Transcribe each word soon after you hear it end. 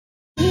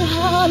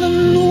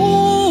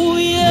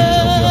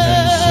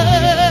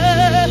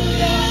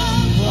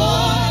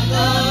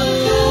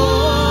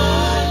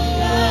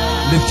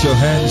lift your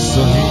hands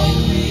to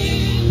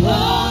Him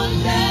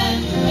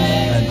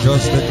and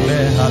just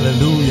declare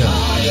hallelujah.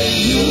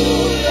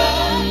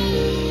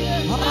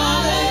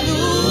 Hallelujah.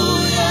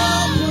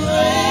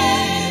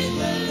 Praise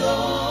the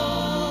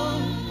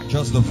Lord.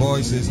 Just the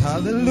voices.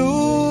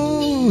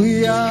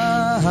 Hallelujah.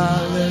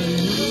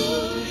 Hallelujah.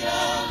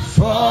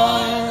 For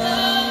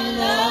the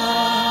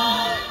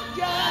Lord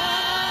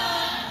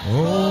God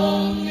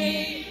omnipotent.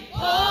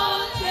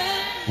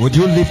 would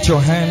you lift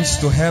your hands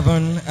to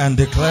heaven and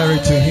declare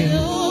it to Him?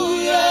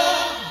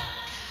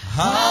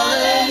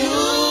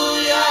 Hallelujah.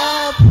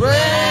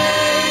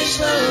 Praise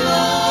the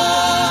Lord.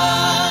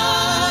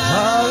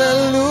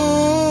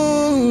 Hallelujah.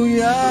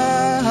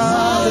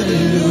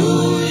 Hallelujah.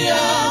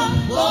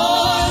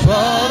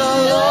 For the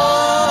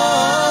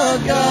Lord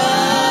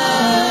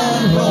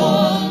God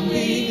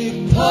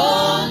omnipotent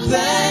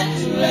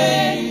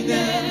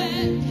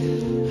reigneth.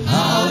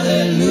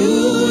 Hallelujah.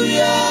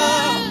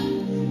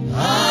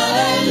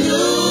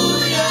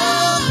 Hallelujah.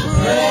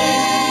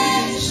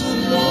 Praise the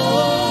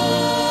Lord.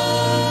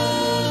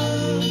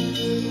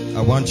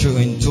 I want you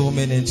in 2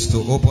 minutes to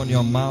open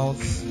your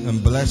mouth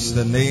and bless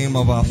the name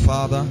of our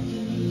Father.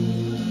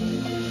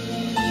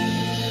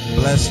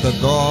 Bless the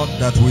God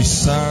that we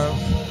serve,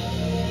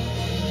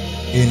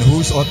 in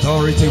whose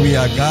authority we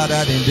are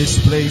gathered in this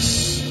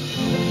place.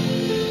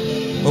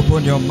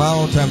 Open your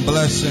mouth and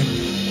bless Him.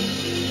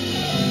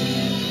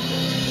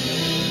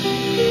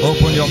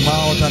 Open your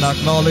mouth and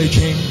acknowledge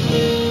Him.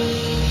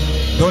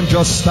 Don't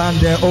just stand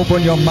there.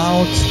 Open your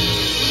mouth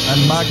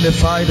and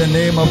magnify the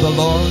name of the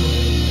Lord.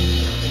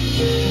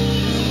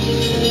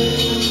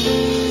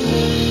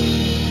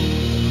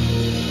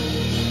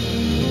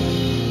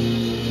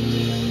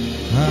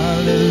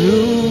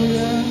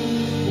 Hallelujah.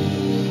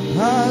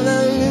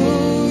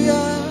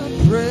 Hallelujah.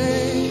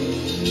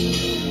 Praise.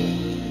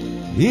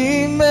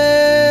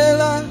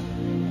 Imela.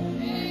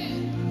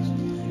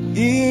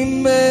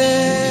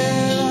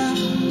 Imela.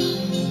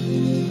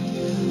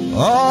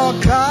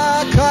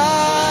 Okaka.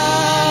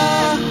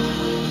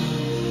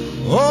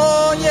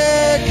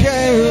 Onyekeru.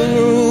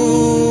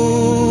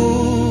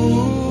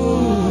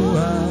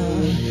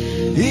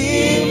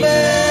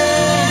 Imela.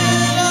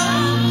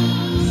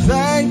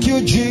 Thank you,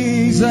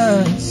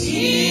 Jesus.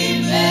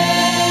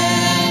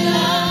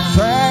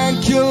 Thank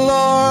you,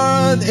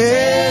 Lord.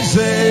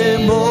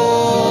 Ezemo.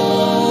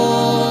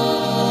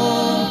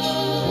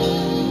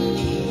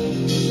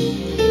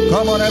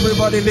 Come on,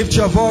 everybody, lift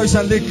your voice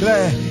and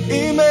declare.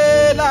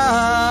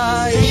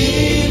 Imela,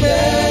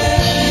 Imela,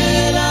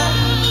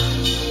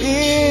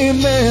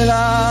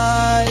 Imela,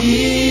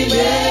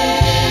 Imela,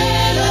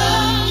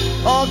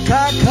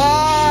 Okaka.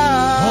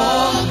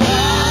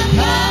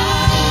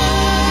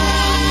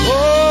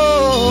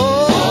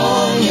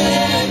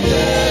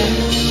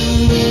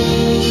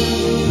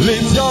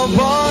 Lift your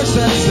voice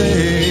and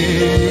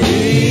say,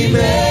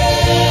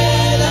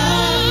 Amen.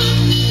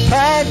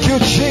 Thank you,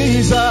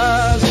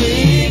 Jesus.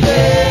 Amen.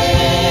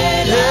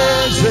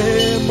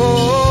 Ezemo,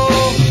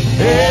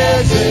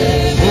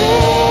 Ezemo.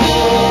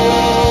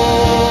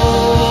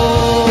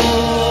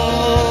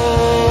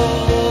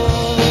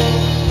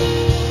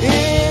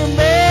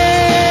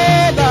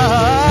 Amen.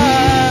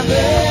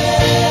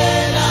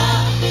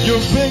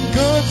 You've been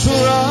good to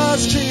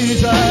us,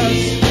 Jesus.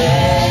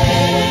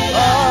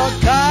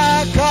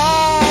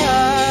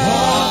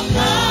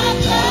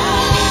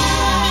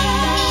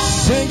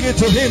 Sing it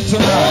to Him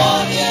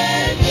tonight.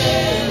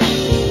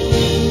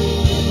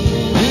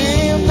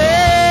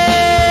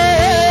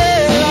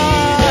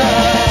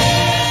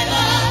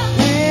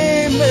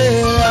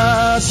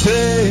 Imela,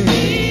 say,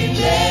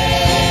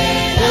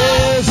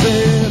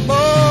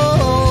 Ezemo.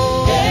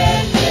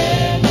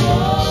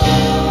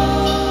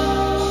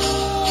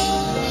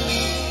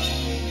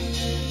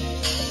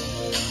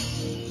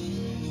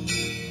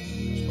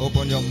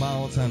 Open your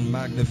mouth and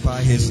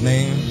magnify His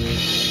name.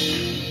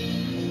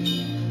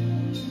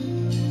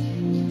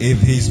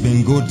 If He's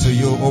been good to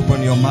you,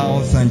 open your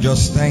mouth and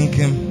just thank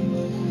Him.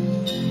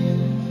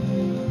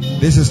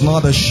 This is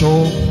not a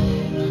show.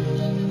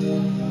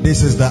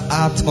 This is the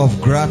art of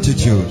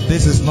gratitude.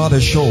 This is not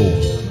a show.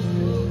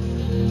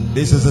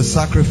 This is a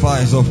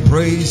sacrifice of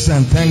praise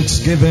and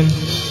thanksgiving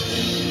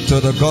to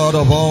the God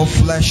of all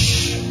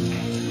flesh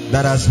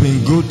that has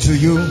been good to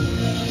you.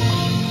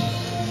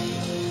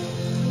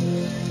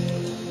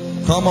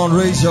 Come on,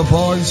 raise your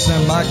voice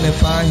and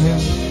magnify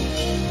Him.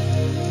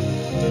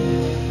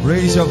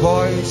 Raise your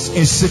voice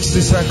in 60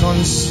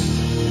 seconds.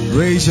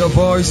 Raise your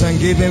voice and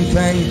give Him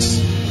thanks.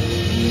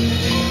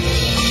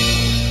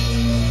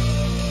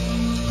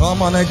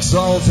 Come on,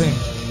 exalt Him.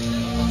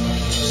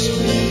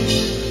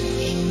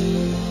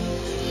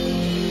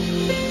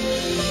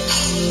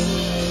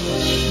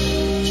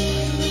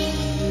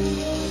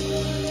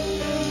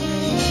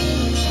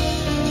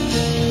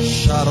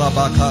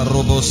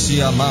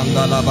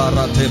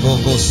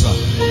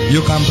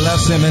 You can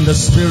bless him in the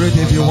spirit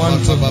if you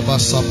want to.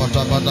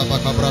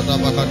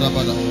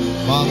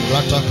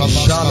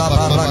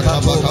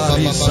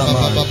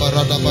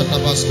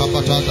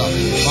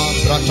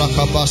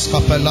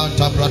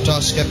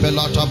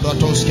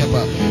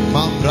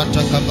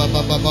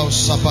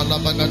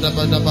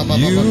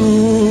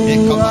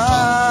 You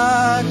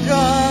are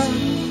God,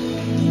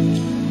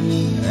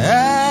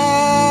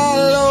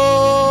 Elohim,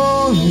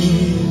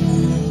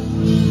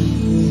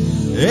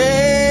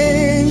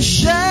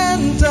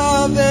 ancient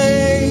of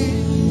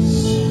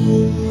days,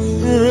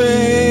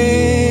 reign.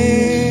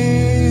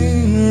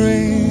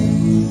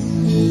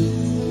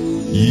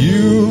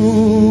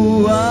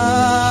 You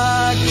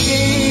are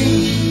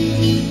King,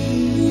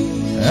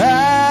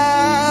 Elohim,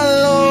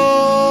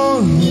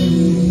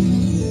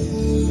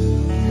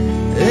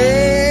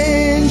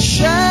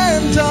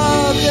 ancient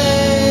of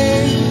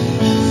days,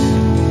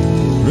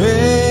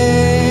 reign.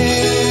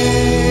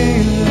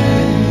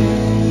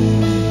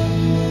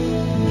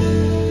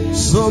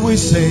 So we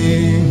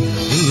say,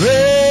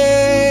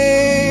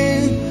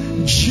 reign,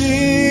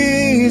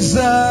 Jesus,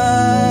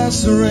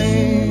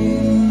 reign.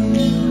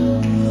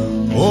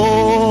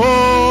 Oh,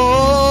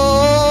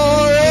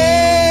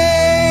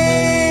 reign,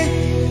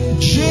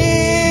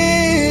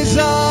 Jesus,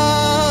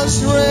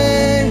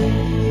 reign.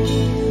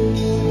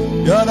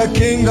 You're the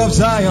King of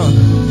Zion.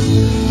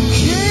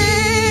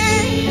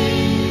 King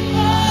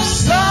of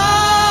Zion,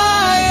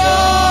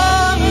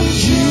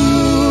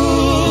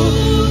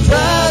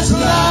 Judah's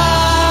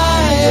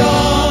Lion,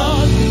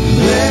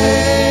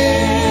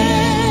 reign,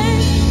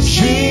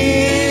 Jesus,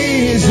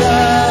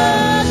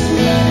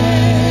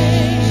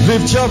 reign.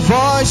 Lift your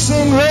voice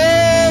and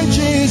reign,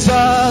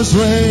 Jesus,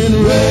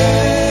 reign,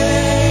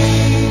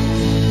 reign,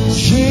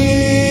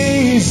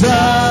 Jesus,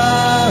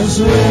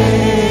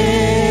 reign.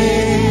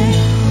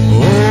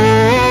 Oh,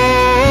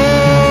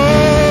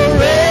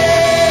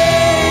 reign,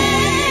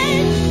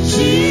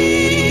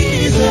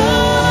 Jesus,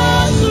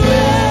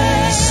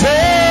 reign.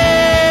 Say,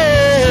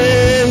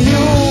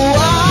 you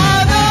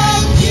are the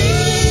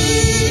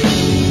King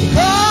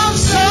of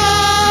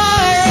Zion,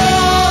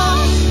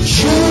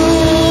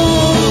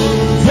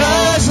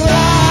 Judah's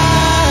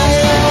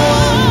Lion,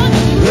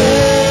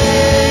 reign,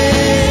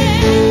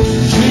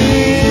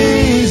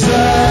 Jesus,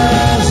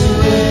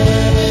 reign.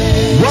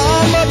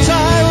 One more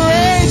time,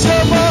 raise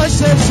your voice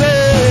and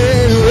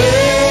say,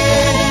 reign,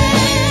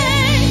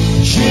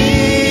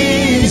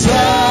 Jesus,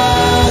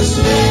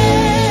 reign.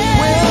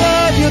 We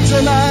love you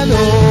tonight, oh.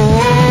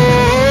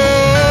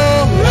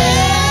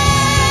 Reign,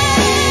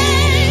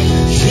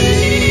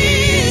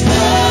 Jesus,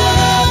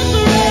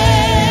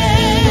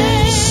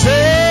 reign.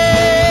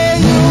 Say,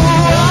 you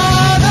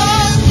are the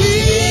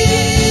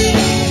King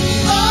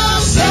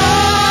of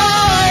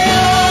Zion,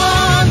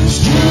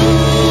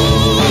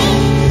 Judah's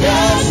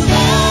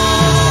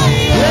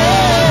Lion,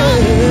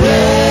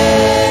 reign,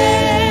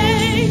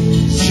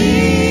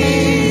 Jesus,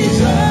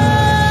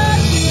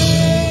 reign.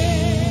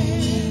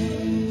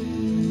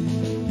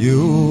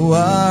 You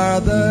are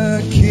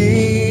the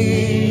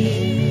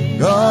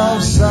King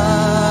of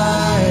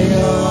Zion,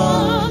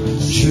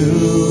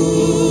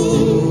 Judah's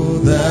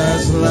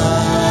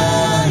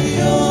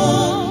Lion,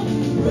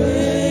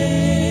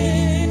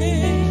 reign,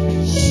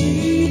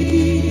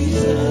 Jesus,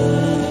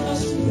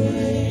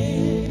 reign.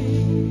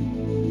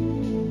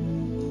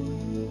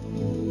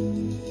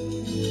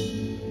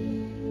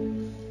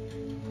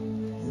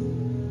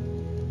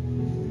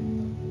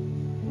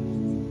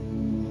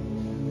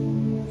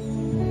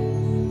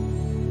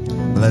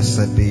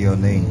 Blessed be your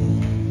name.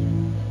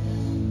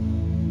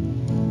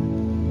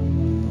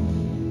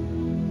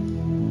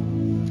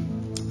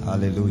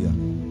 Hallelujah.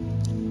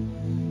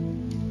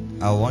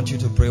 I want you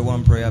to pray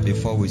one prayer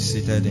before we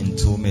seated in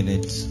 2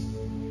 minutes.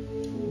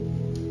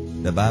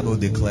 The Bible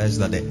declares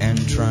that the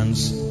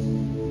entrance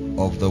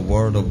of the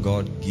Word of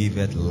God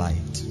giveth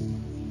light.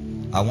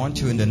 I want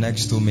you in the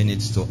next 2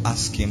 minutes to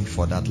ask Him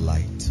for that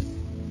light.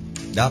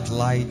 That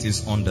light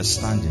is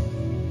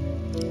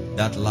understanding.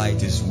 That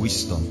light is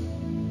wisdom.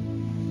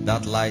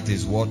 That light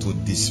is what will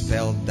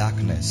dispel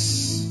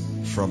darkness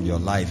from your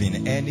life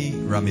in any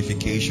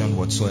ramification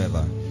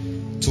whatsoever.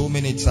 2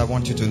 minutes, I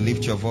want you to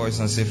lift your voice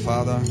and say,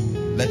 Father,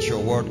 let your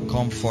word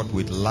come forth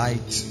with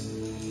light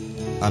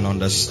and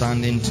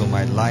understanding to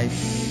my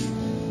life.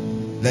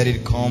 Let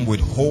it come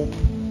with hope.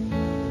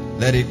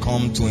 Let it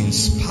come to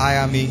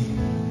inspire me.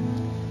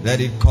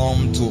 Let it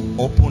come to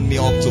open me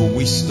up to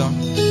wisdom.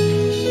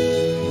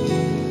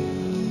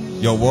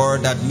 Your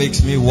word that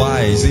makes me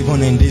wise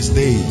even in these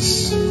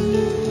days,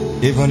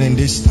 even in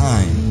this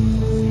time.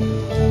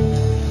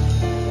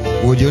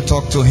 Would you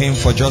talk to Him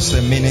for just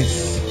a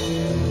minute?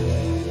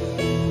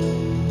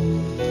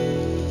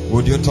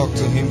 Would you talk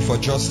to Him for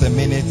just a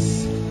minute?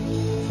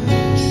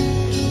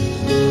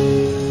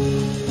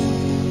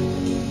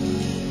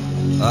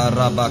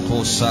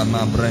 Arabakosa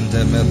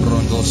mabrende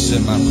mebrondo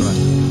semabra.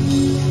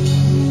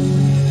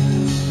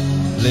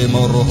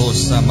 Lemoroho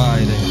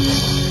samaide.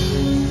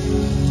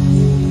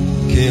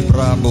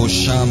 Kebrabo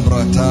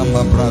shambra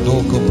tama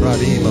bradoko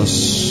pradivas.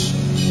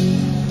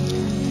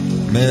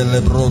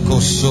 Melebroko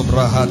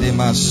subra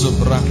hadima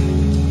subra.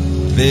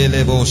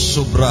 Velebo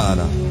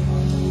subrada.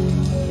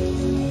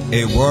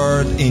 A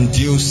word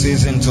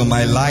induces into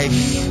my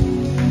life.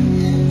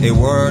 A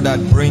word that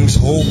brings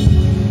hope.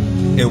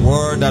 A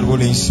word that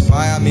will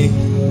inspire me.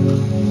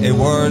 A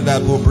word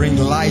that will bring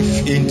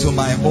life into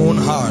my own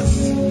heart.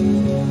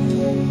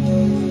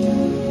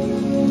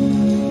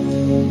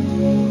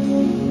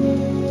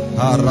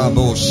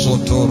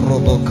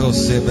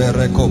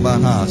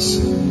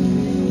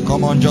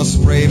 Come on,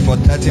 just pray for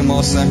 30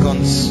 more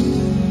seconds.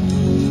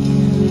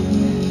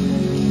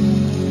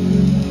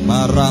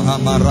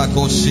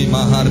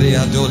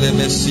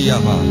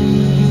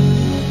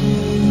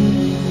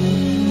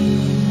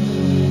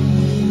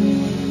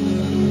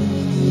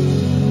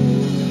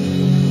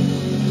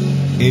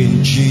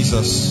 In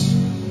Jesus'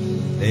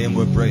 name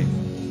we pray.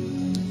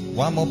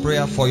 One more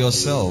prayer for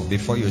yourself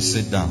before you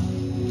sit down.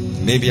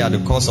 Maybe at the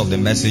course of the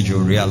message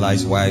you'll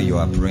realize why you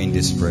are praying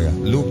this prayer.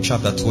 Luke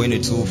chapter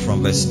 22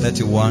 from verse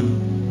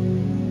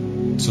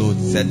 31 to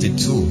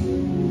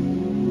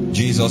 32.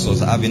 Jesus was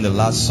having the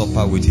Last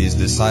Supper with his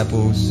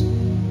disciples,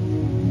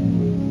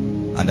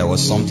 and there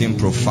was something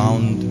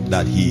profound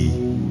that he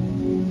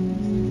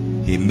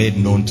made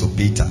known to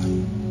Peter.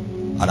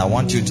 And I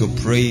want you to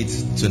pray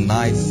it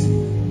tonight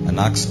and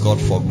ask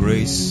God for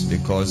grace,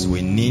 because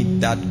we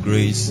need that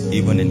grace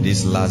even in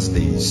these last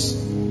days,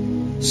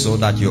 so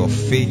that your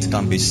faith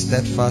can be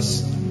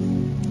steadfast,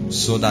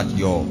 so that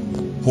your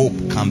hope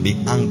can be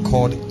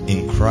anchored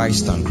in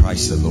Christ and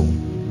Christ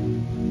alone.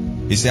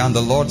 He said, and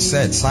the Lord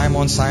said,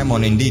 Simon,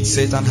 Simon, indeed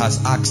Satan has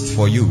asked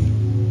for you,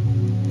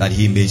 that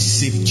he may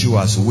sift you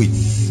as wheat.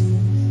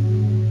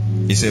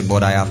 He said,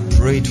 but I have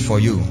prayed for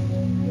you,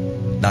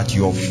 that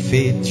your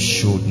faith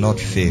should not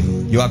fail.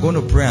 You are going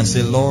to pray and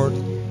say, Lord,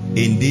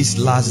 in these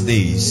last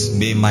days,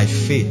 may my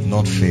faith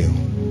not fail.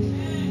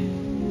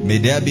 May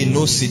there be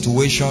no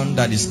situation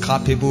that is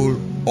capable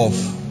of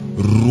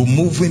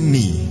removing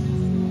me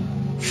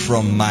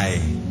from my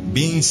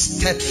being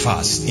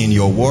steadfast in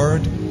your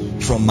word,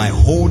 from my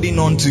holding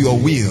on to your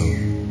will,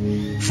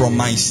 from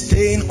my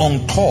staying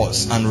on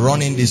course and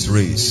running this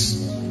race.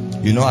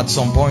 You know, at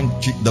some point,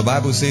 the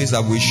Bible says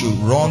that we should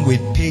run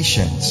with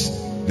patience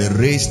the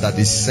race that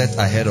is set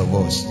ahead of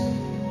us.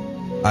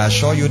 I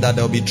assure you that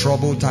there will be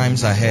troubled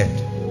times ahead.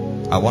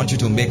 I want you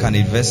to make an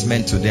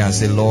investment today and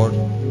say, Lord,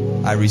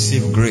 I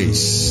receive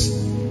grace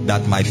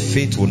that my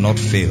faith will not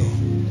fail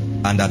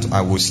and that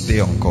I will stay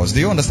on course.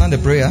 Do you understand the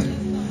prayer?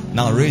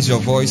 Now raise your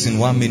voice in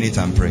 1 minute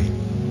and pray.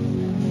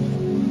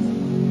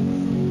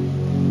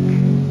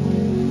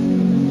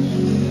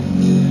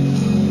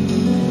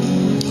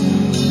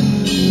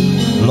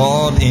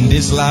 Lord, in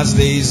these last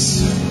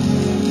days,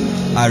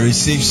 I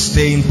receive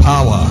staying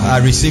power. I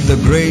receive the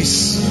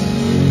grace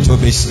to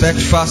be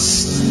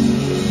steadfast.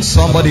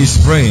 Somebody is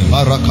praying.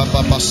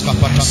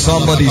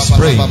 Somebody is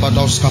praying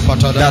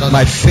that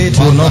my faith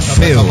will not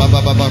fail,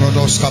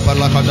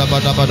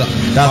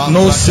 that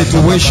no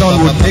situation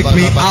will take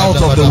me out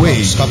of the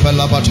way,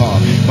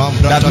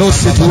 that no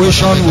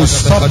situation will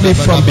stop me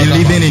from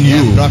believing in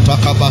you,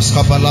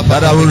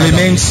 that I will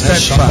remain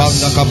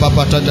steadfast, that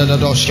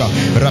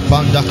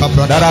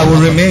I will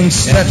remain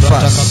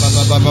steadfast,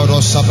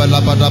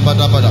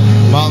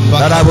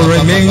 that I will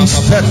remain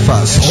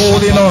steadfast,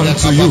 holding on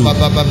to you.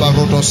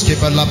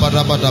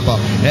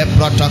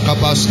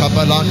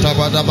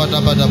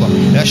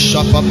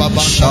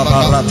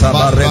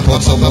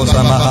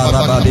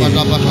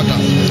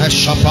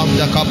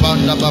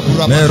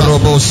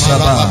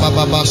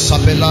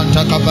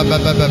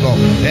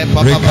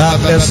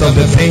 Regardless of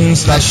the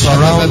things that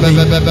surround me,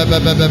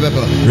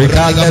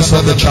 regardless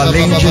of the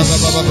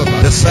challenges,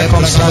 the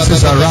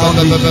circumstances around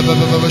me,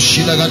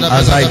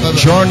 as I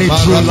journey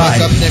through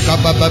life,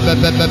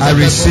 I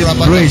receive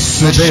grace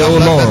today, O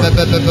Lord,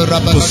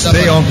 to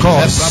stay on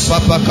course,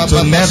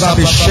 to never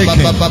be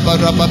shaken,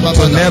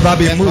 to never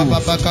be moved.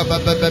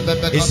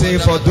 He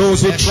said, for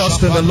those who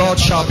trust in the Lord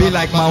shall be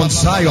like Mount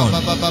Zion,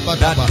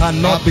 that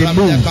cannot be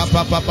moved.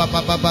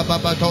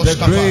 The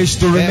grace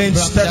to remain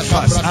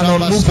steadfast and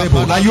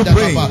unmovable. Are you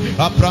praying?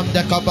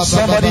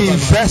 Somebody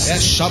invest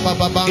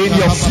in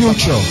your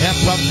future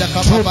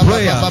through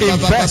prayer.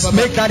 Invest,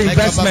 make that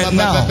investment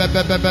now.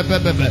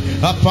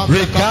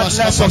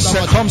 Regardless of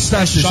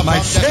circumstances, my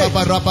faith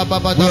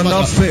will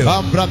not fail.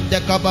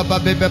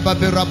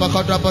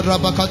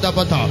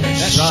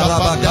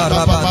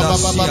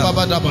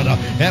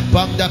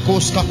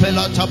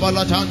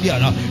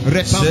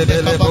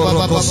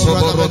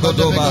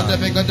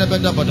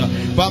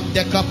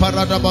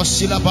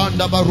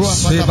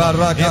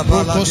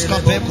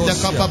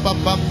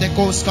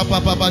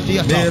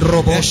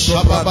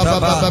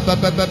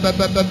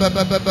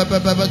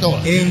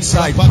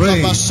 Inside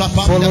pray,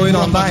 following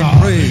online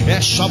pray,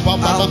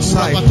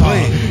 outside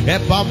pray,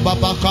 that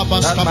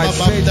my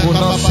faith will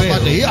not fail.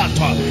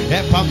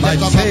 My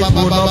faith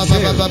will not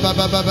fail,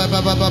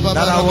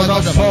 that I will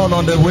not fall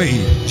on the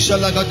way.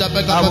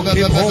 I will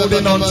keep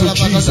holding on to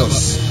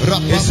Jesus.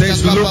 It says,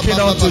 is looking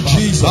unto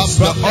Jesus,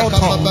 the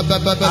author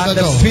and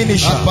the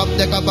finisher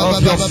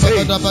of your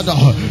faith.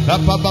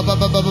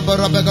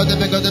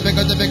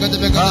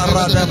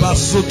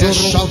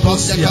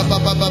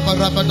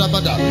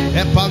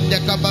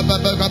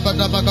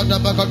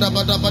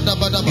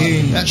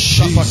 In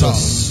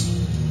Jesus'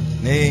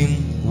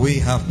 name we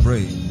have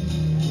prayed.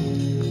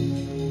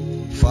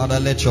 Father,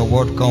 let your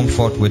word come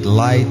forth with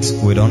light,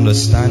 with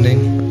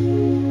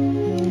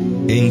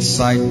understanding,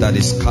 insight that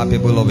is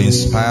capable of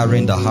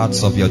inspiring the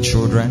hearts of your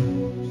children.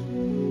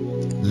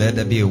 Let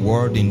there be a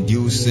word in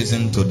due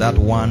season to that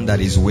one that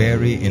is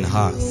weary in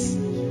heart.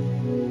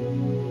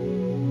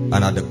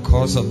 And at the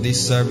course of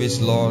this service,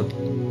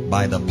 Lord,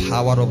 by the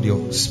power of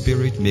your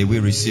Spirit, may we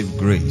receive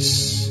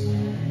grace.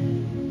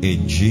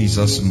 In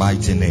Jesus'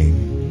 mighty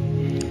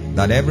name.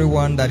 That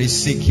everyone that is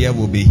sick here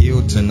will be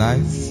healed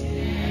tonight.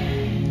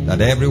 That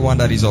everyone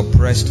that is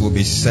oppressed will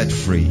be set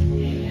free.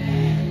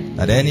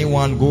 That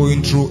anyone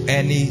going through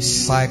any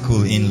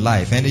cycle in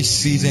life, any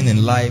season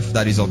in life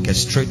that is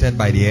orchestrated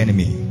by the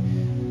enemy,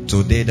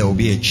 today there will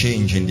be a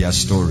change in their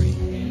story.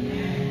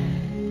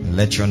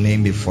 Let your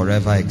name be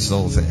forever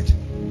exalted.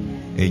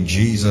 In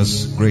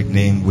Jesus' great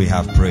name we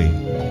have prayed.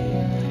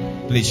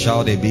 Please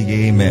shout a big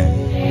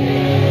amen.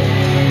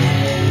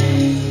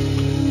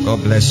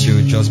 God bless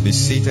you. Just be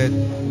seated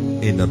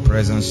in the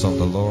presence of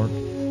the Lord.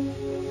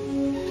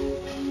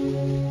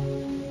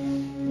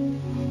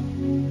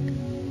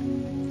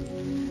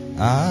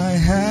 I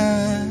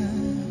have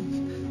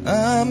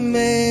a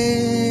maker.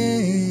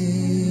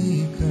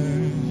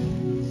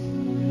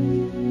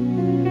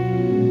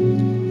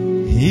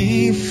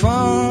 He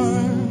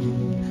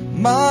formed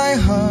my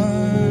heart.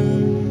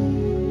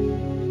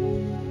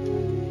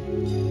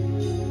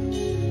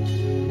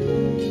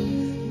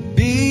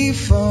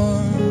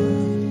 Before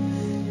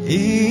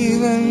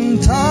even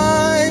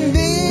time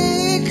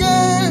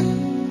began,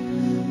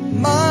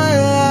 my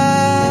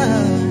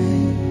life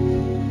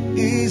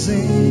is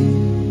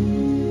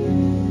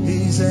in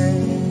His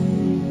hands.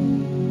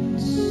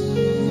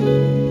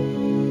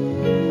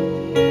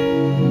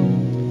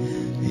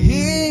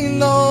 He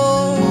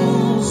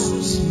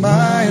knows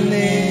my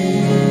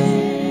name.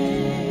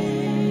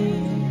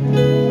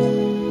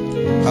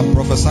 I'm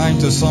prophesying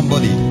to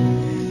somebody.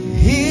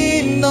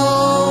 He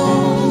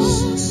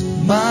knows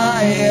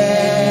my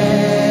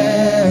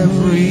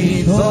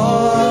every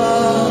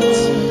thought.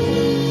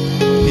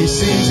 He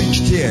sees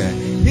each tear.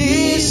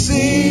 He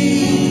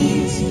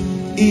sees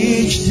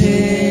each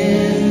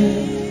tear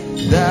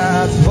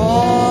that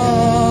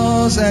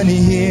falls, and He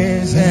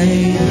hears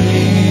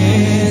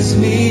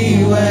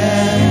me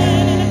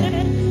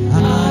when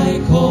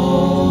I call.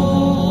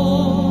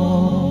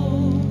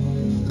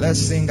 Let's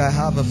sing, I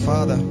have a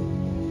Father.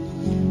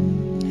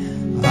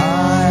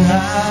 I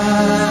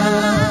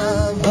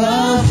have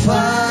a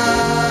Father.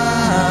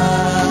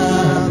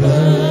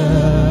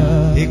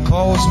 He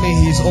calls me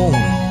His own.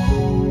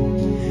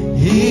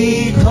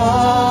 He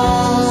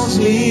calls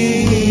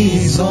me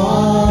His own.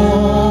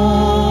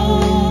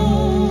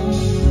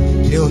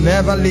 He'll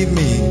never leave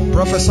me.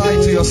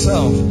 Prophesy to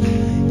yourself.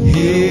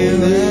 He'll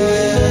never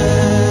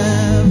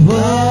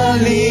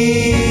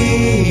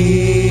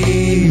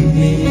leave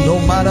me. No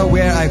matter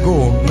where I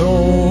go.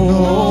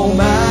 No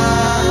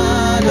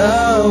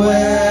matter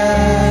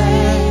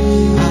where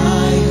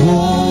I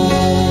go.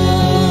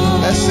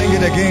 Let's sing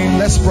it again.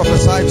 Let's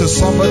prophesy to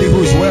somebody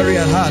who's weary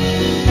at heart.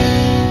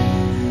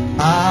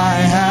 I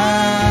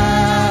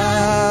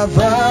have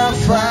a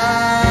Father.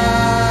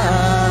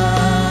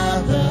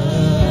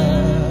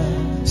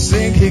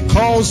 Sing, He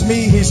calls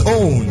me His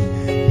own.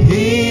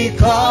 He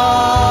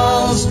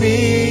calls me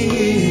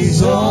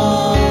His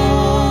own.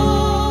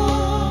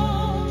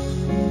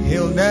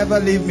 He'll never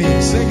leave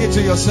me. Sing it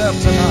to yourself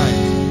tonight.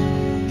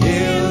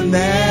 He'll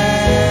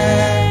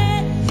never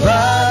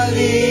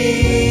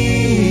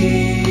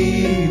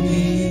leave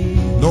me.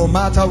 No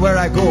matter where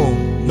I go.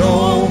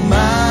 No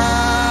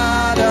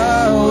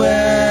matter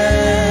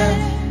where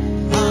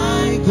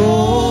I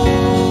go.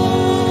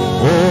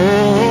 Oh,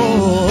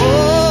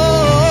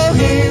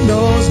 He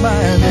knows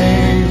my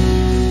name.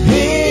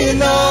 He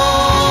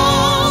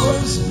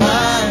knows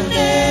my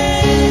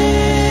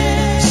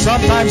name.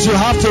 Sometimes you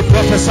have to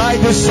prophesy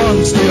these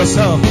songs to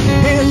yourself.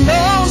 He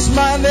knows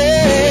my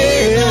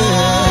name.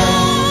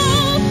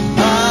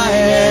 My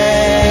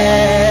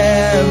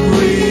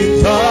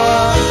every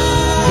thought.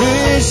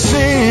 He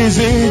sees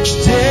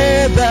each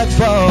tear that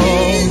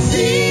falls.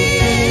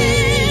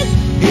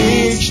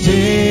 Each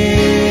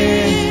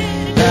tear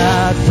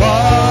that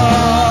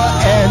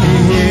falls. And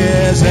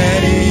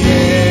He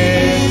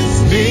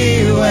hears me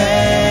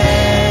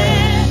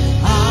when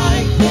I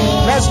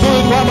call. Let's do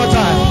it one more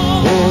time.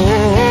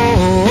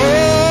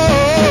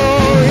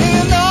 He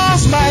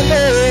knows my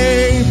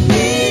name.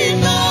 He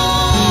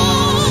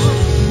knows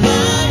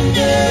my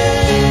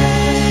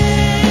name.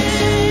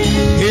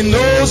 He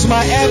knows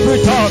my every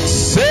thought.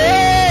 Say,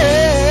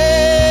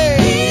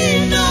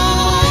 He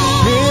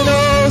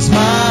knows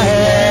my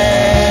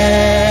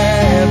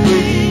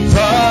every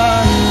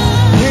thought.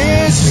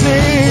 He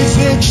sees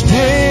each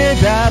tear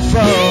that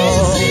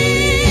falls.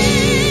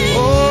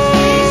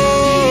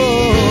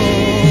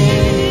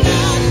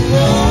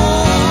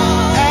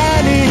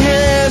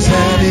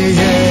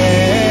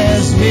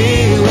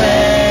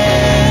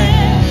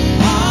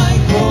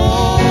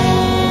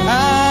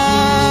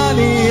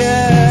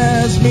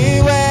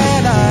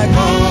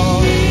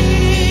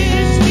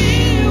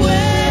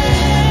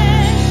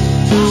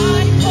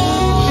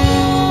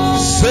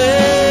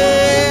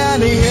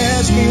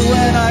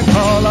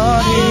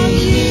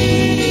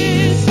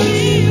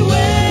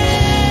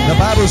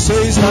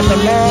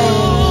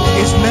 Lord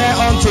is near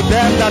unto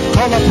them that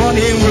call upon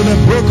him with a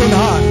broken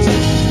heart,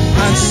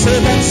 and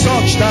saving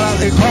such that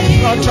are a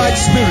contrite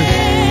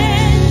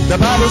spirit. The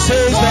Bible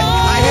says the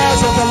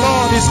ears of the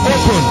Lord is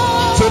open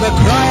to the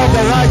cry of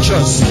the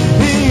righteous.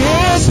 He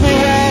hears me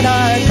when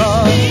I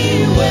call.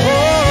 He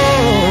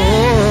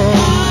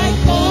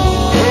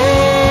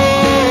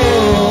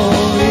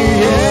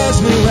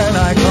hears me when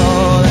I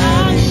call.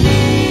 And he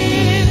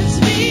hears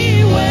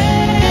me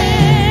when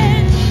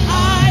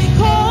I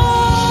call.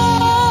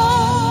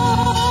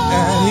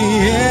 And he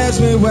hears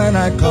me when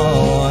I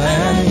call.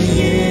 And he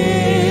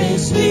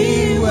hears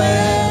me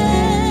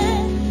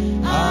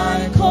when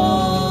I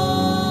call.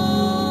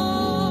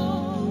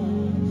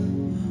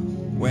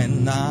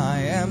 When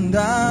I am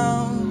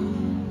down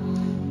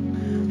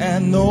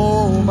and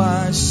know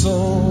my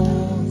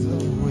soul's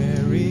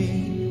weary,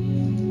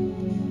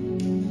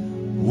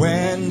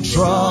 when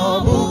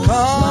trouble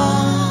comes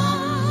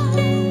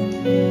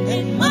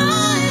In my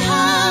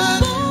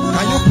heart.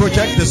 Can you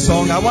project the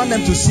song? I want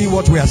them to see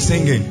what we are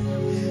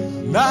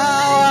singing. Now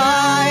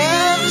I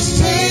am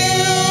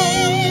still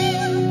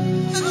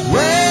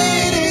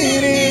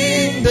waiting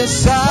in the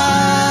silence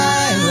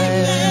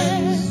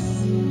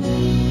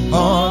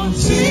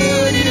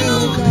until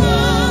you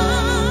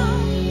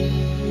come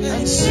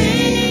and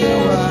see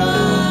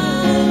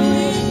around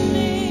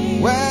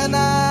me. When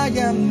I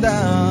am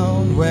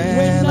down,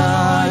 when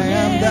I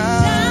am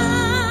down,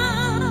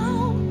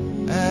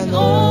 and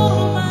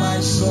oh my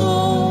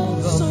soul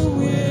is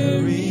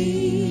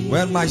weary.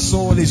 When my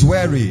soul is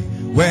weary,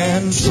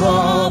 when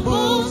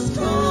troubles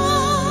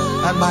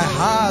come, and my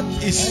heart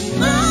is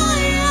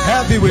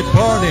heavy with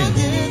burden.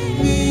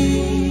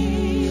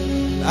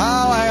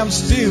 Now I am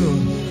still,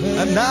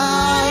 and now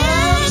I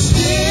am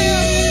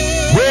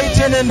still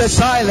waiting in the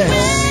silence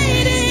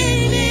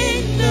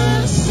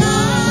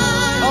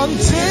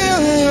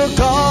until you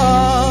come.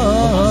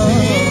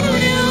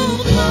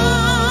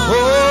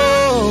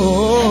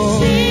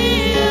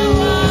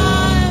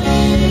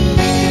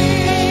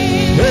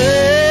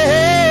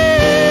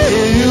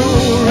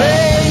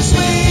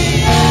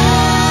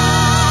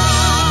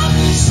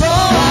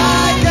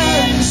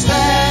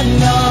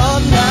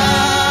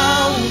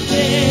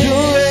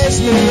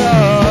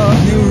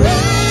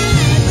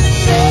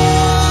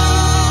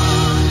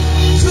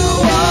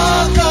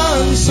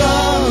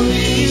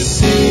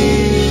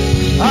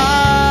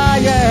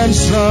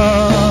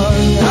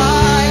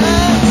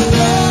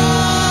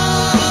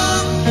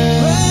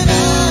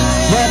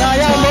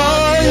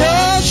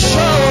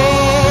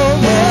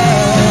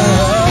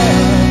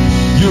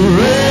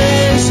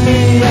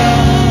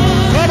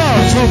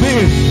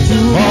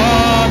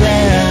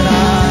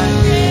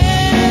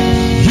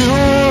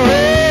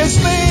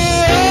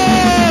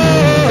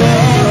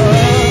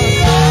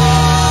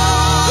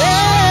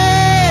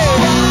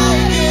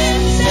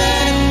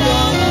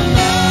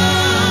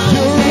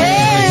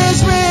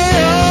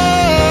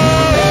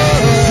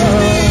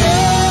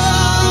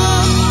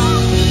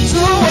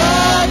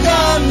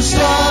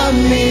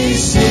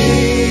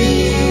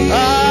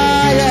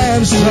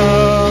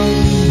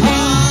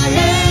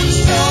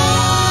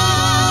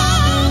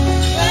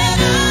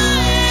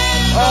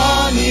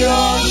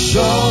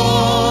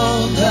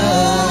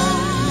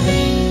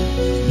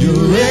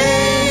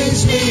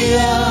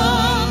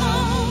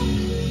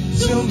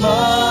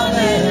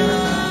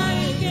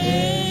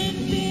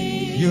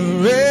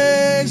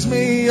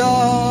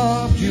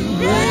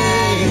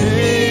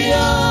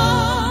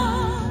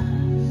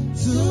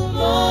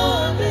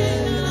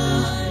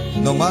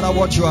 No matter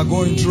what you are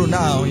going through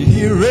now,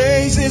 He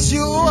raises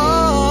you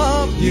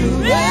up. You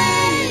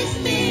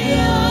raise me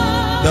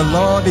up. The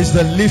Lord is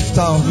the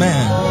lifter of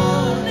man.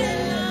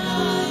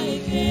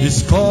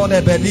 He's called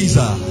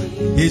Ebenezer.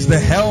 He's the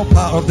helper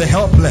of the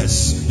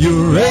helpless.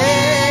 You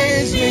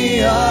raise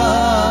me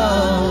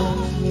up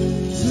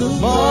to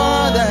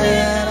more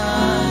than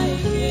I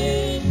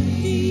can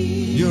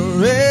be.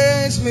 You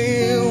raise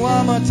me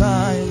one more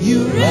time.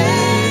 You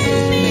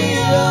raise me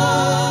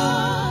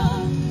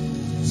up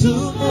to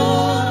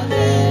more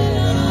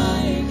than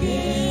I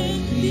can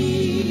be.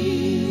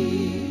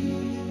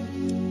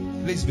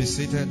 Please be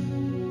seated.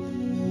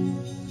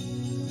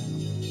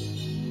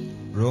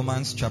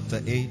 Romans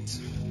chapter 8.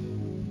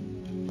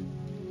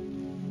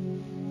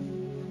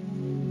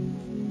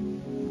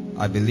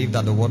 I believe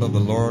that the word of the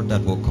Lord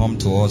that will come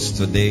to us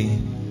today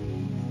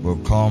will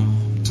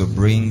come to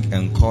bring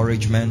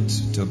encouragement,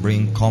 to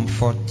bring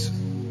comfort.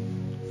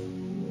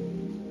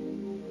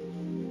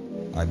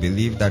 I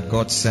believe that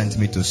God sent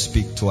me to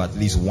speak to at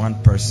least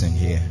one person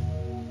here.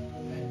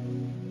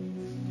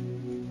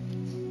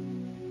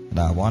 And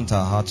I want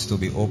our hearts to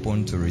be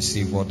open to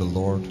receive what the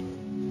Lord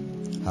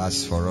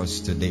has for us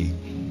today.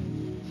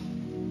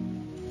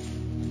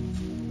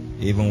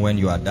 Even when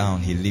you are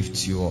down, He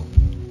lifts you up.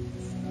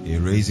 He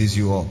raises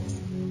you up.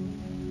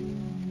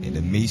 In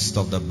the midst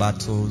of the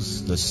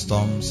battles, the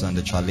storms, and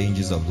the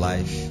challenges of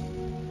life,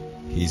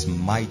 His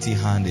mighty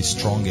hand is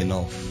strong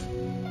enough,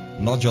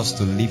 not just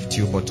to lift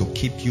you, but to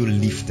keep you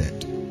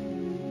lifted.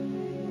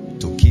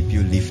 To keep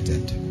you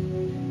lifted.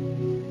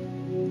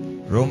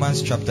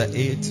 Romans chapter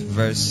 8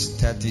 verse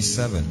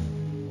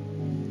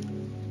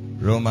 37.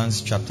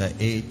 Romans chapter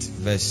 8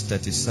 verse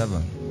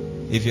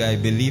 37. If you are a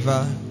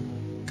believer,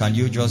 can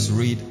you just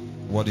read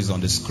what is on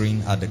the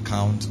screen at the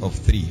count of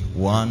 3?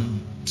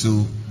 1,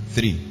 2,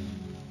 3.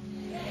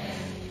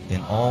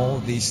 In all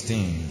these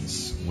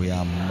things we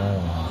are more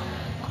than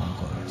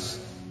conquerors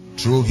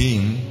through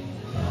him.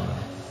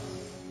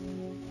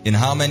 In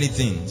how many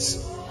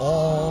things?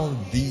 All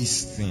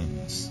these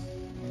things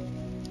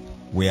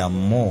we are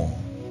more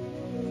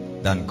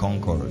than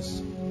conquerors.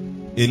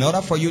 In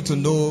order for you to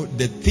know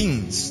the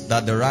things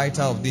that the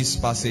writer of this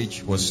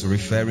passage was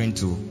referring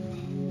to,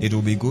 it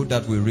will be good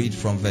that we read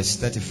from verse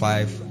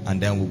 35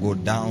 and then we'll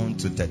go down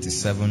to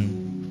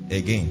 37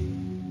 again.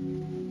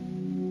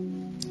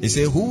 He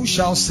said, who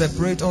shall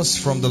separate us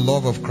from the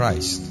love of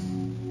Christ?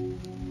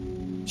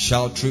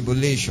 Shall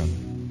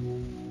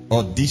tribulation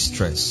or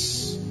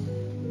distress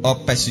or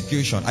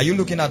persecution? Are you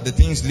looking at the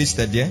things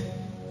listed there?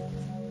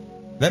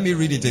 Let me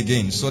read it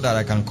again so that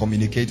I can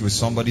communicate with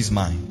somebody's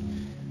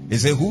mind. He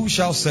said, who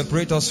shall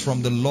separate us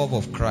from the love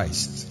of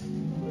Christ?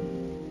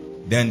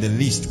 Then the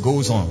list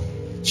goes on.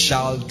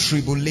 Shall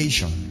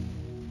tribulation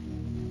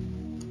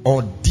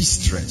or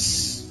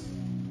distress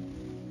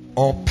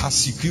or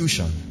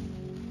persecution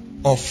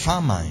or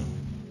famine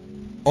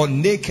or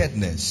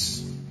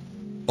nakedness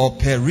or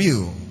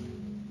peril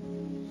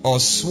or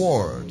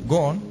sword,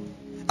 go on,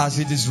 as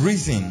it is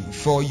written,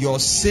 for your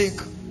sake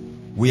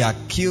we are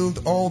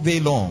killed all day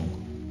long,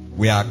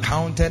 we are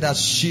counted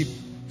as sheep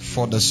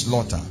for the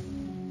slaughter.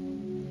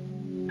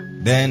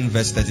 Then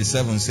verse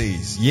 37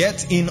 says,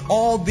 yet in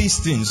all these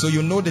things, so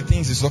you know the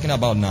things he's talking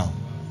about now,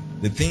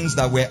 the things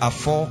that were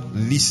afore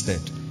listed,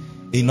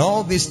 in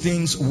all these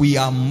things we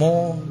are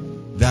more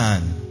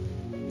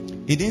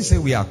than. He didn't say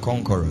we are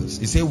conquerors.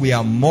 He said we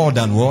are more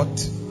than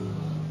what?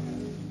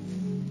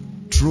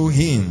 Through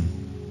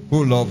him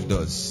who loved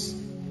us.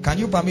 Can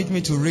you permit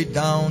me to read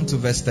down to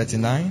verse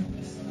 39?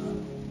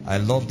 I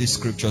love this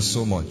scripture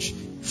so much.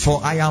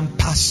 For I am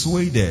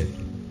persuaded.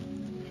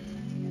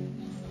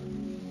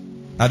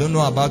 I don't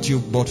know about you,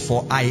 but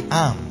for I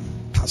am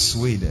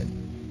persuaded.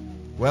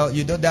 Well,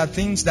 you know, there are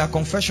things, there are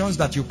confessions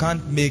that you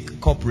can't make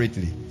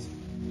corporately.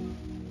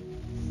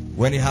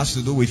 When it has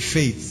to do with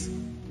faith,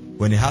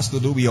 when it has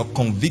to do with your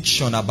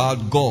conviction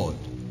about God,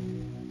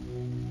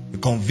 the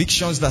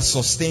convictions that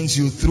sustains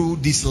you through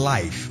this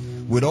life,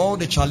 with all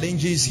the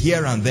challenges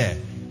here and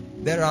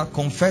there are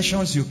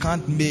confessions you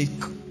can't make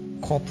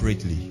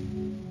corporately.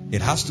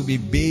 It has to be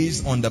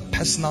based on the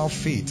personal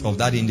faith of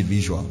that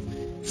individual.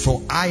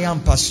 For I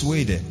am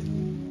persuaded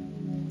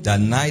that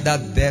neither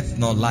death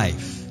nor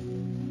life,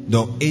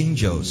 nor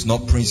angels, nor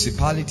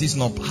principalities,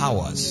 nor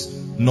powers,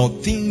 nor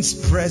things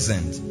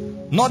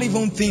present, not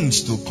even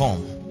things to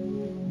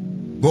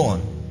come, go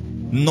on,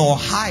 nor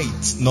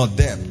height, nor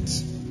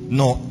depth,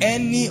 nor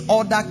any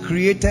other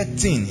created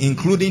thing,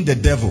 including the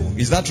devil.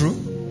 Is that true?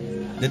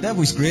 The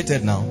devil is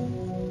created now.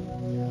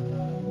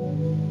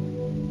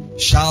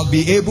 Shall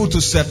be able to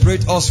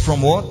separate us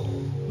from what?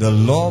 The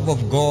love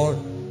of God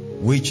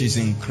which is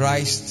in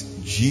Christ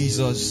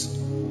Jesus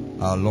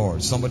our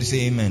Lord. Somebody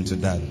say amen to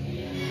that.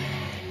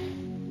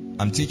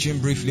 I'm teaching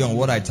briefly on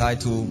what I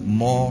title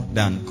More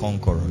Than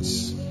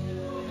Conquerors.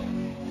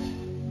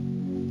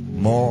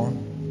 More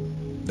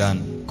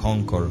than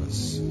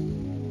conquerors.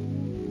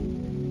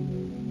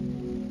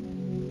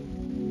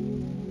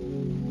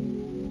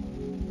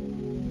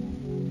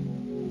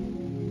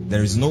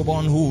 There is no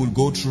one who will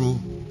go through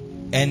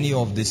any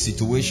of the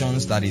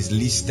situations that is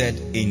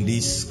listed in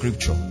this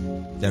scripture.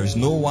 There is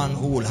no one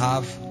who will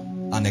have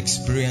an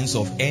experience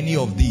of any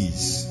of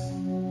these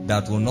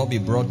that will not be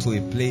brought to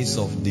a place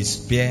of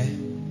despair,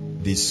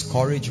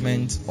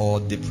 discouragement, or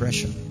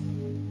depression.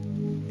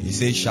 He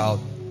says,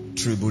 shall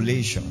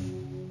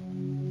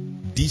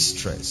tribulation,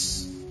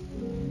 distress,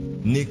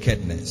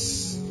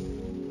 nakedness,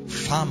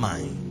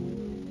 famine.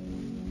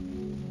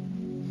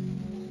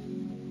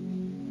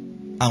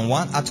 And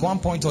at one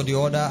point or the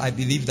other, I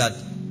believe that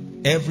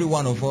every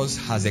one of us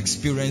has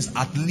experienced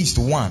at least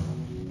one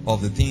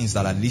of the things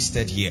that are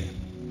listed here.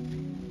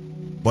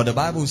 But the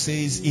Bible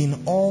says,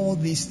 in all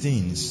these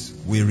things,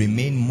 we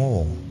remain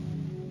more.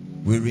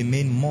 We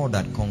remain more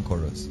than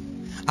conquerors.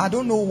 I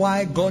don't know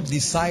why God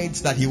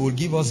decides that He will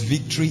give us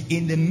victory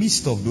in the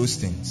midst of those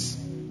things.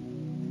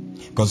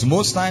 Because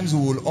most times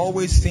we will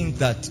always think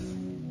that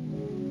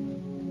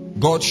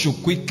God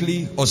should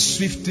quickly or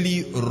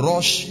swiftly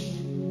rush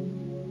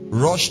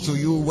to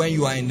you when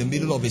you are in the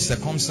middle of a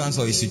circumstance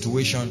or a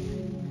situation,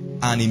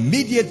 and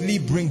immediately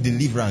bring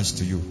deliverance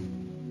to you,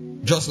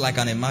 just like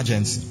an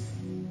emergency.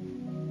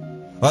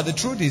 But the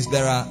truth is,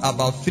 there are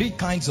about 3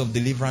 kinds of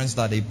deliverance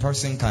that a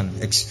person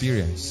can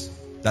experience,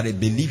 that a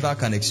believer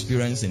can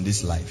experience in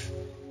this life.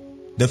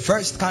 The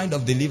first kind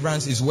of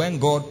deliverance is when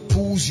God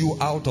pulls you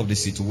out of the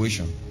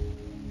situation.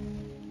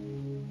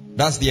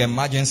 That's the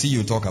emergency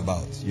you talk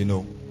about, you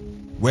know.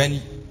 When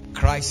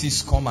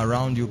crises come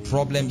around you,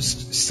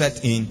 problems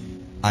set in,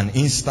 and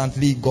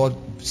instantly God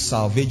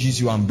salvages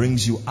you and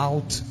brings you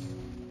out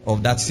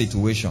of that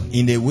situation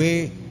in a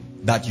way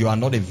that you are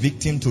not a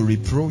victim to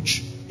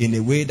reproach, in a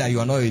way that you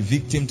are not a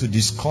victim to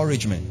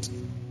discouragement.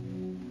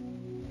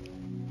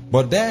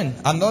 But then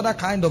another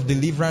kind of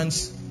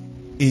deliverance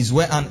is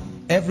where, and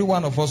every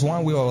one of us,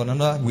 one way or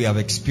another, we have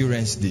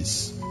experienced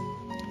this.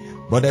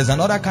 But there's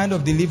another kind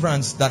of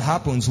deliverance that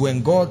happens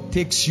when God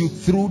takes you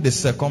through the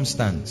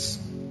circumstance.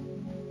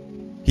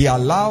 He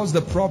allows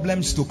the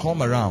problems to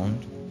come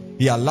around.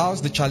 He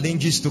allows the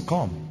challenges to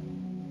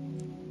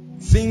come.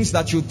 Things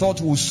that you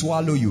thought will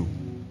swallow you.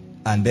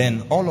 And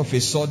then all of a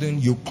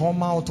sudden you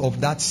come out of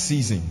that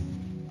season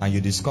and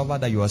you discover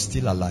that you are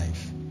still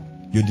alive.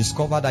 You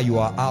discover that you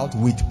are out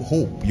with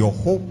hope. Your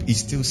hope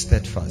is still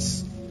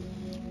steadfast.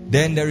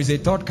 Then there is a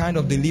third kind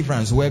of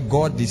deliverance where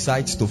God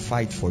decides to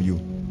fight for you.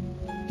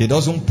 He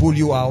doesn't pull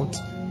you out.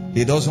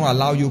 He doesn't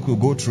allow you to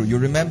go through. You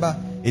remember,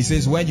 it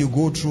says when you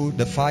go through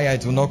the fire,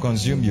 it will not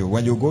consume you.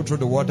 When you go through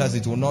the waters,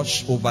 it will not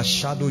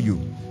overshadow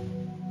you.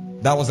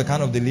 That was the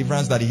kind of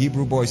deliverance that the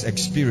Hebrew boys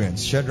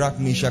experienced. Shadrach,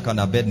 Meshach, and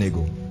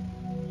Abednego.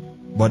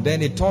 But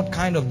then a third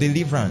kind of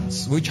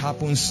deliverance, which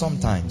happens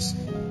sometimes,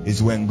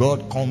 is when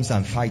God comes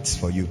and fights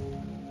for you.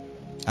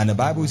 And the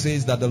Bible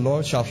says that the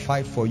Lord shall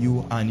fight for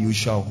you and you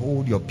shall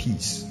hold your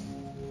peace.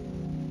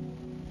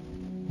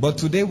 But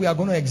today we are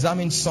going to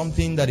examine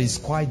something that is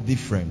quite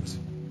different.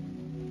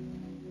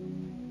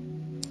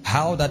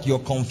 How that your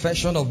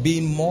confession of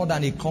being more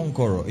than a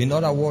conqueror, in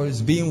other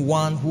words, being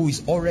one who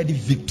is already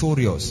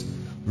victorious,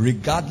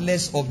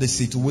 regardless of the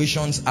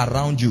situations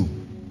around you,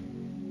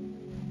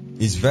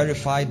 is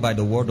verified by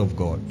the word of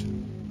God.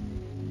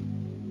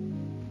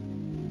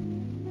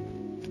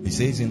 He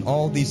says in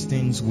all these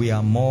things we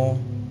are more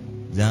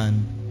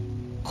than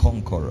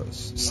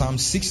conquerors. Psalm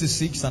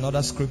 66,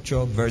 another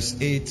scripture, verse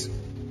 8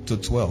 to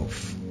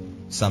 12.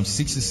 Psalm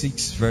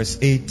 66, verse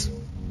 8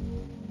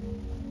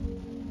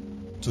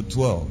 to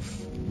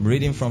 12. I'm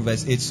reading from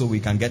verse 8 so we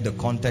can get the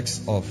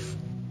context of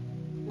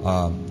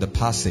the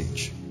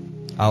passage.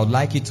 I would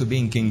like it to be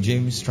in King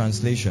James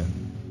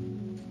translation.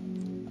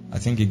 I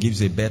think it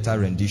gives a better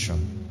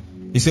rendition.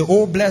 He said,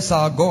 "Oh, bless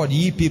our God,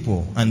 ye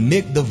people, and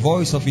make the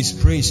voice of his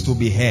praise to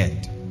be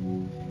heard,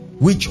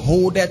 which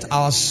holdeth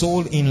our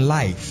soul in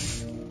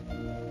life,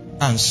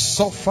 and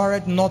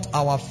suffereth not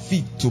our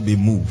feet to be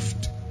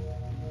moved."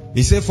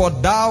 He said, "For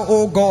thou,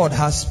 O God,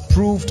 hast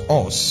proved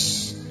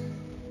us.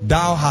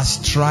 Thou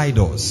hast tried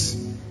us,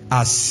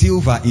 as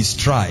silver is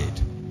tried."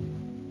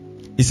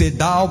 He said,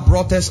 "Thou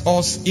broughtest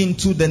us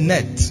into the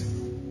net.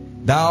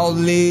 Thou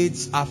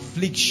laidst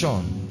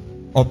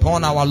affliction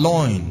upon our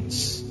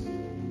loins."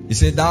 He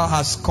said, "Thou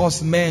hast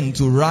caused men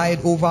to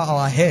ride over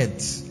our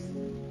heads.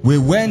 We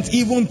went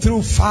even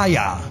through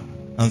fire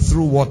and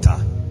through water."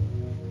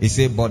 He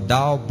said, "But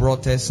thou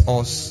broughtest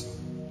us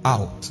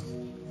out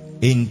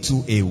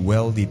into a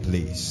wealthy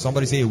place."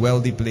 Somebody say a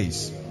wealthy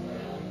place.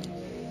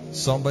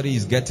 Somebody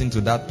is getting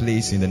to that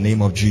place in the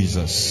name of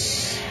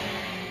Jesus.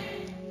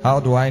 How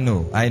do I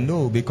know? I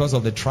know because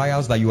of the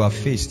trials that you have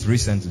faced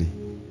recently.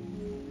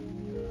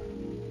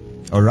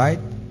 Alright?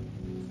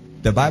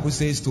 The Bible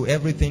says to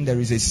everything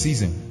there is a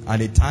season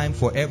and a time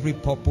for every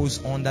purpose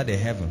under the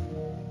heaven.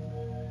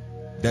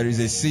 There is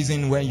a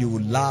season when you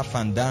laugh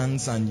and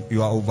dance and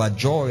you are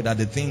overjoyed at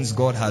the things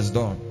God has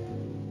done.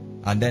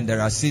 And then there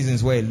are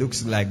seasons where it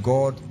looks like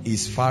God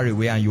is far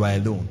away and you are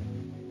alone.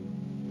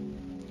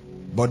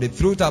 But the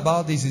truth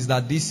about this is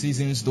that these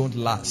seasons don't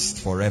last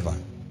forever.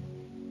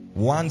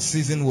 One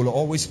season will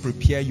always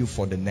prepare you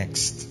for the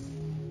next.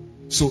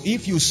 So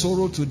if you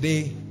sorrow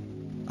today,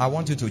 I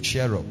want you to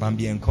cheer up and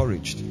be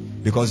encouraged.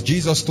 Because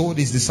Jesus told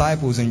his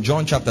disciples in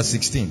John chapter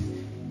 16,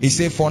 he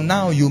said, "For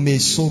now you may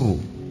sorrow."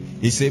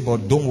 He said,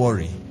 "But don't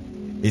worry."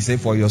 He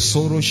said, "For your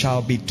sorrow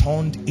shall be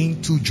turned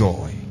into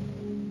joy."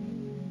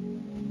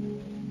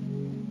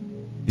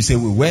 He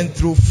said, "We went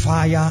through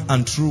fire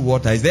and through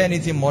water." Is there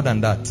anything more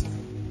than that?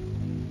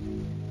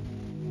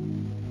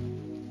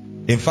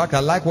 In fact, I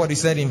like what he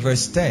said in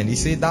verse 10. He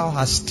said, "Thou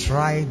hast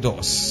tried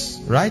us."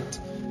 Right?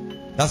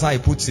 That's how he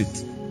puts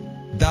it.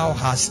 Thou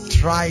hast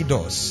tried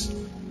us.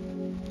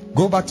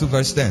 Go back to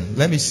verse 10.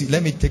 Let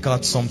me take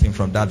out something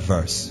from that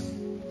verse.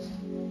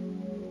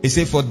 He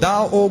said, "For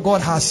thou, O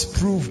God, hast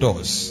proved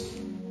us.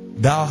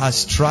 Thou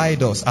hast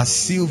tried us as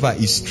silver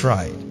is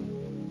tried."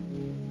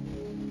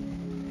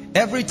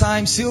 Every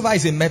time, silver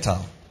is a metal.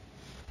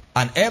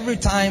 And every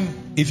time,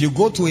 if you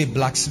go to a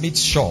blacksmith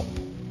shop,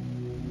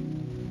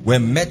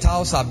 when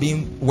metals are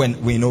being,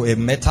 when we know a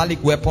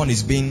metallic weapon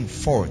is being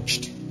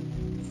forged,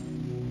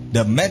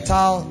 the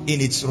metal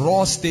in its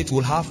raw state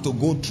will have to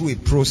go through a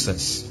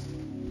process.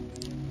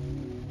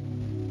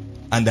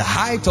 And the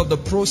height of the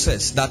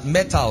process that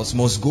metals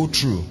must go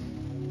through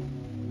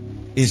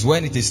is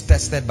when it is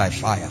tested by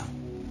fire.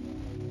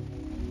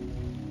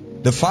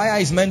 The fire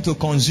is meant to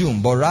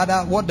consume, but rather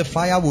what the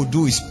fire will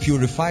do is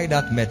purify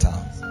that metal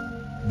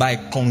by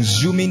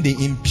consuming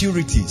the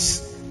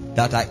impurities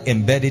that are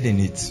embedded in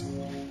it.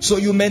 So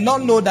you may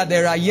not know that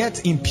there are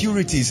yet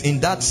impurities in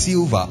that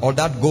silver or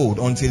that gold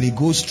until it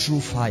goes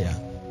through fire.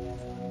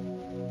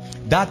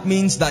 That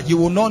means that you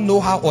will not know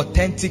how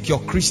authentic your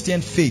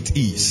Christian faith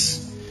is.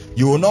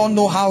 You will not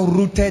know how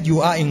rooted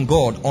you are in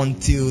God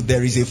until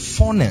there is a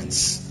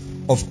furnace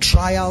of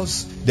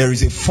trials, there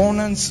is a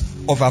furnace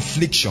of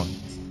affliction.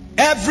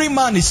 Every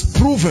man is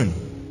proven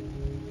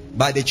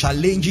by the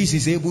challenges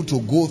he's able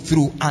to go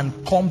through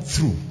and come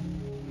through.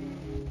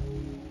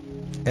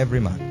 Every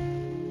man.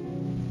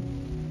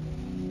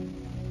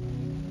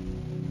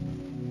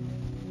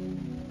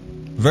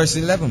 Verse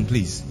 11,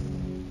 please.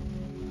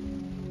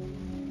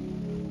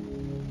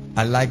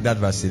 I like that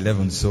verse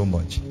 11 so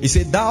much. He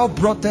said, thou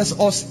broughtest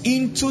us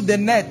into the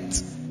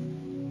net.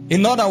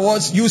 In other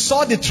words, you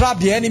saw the trap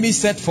the enemy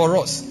set for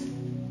us.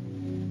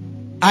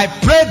 I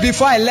prayed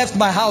before I left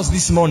my house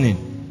this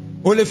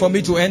morning, only for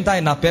me to enter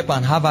in a pep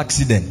and have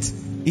accident.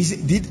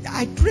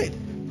 I prayed?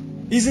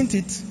 Isn't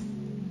it?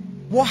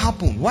 What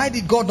happened? Why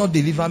did God not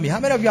deliver me? How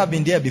many of you have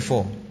been there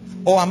before?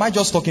 Or am I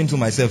just talking to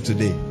myself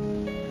today?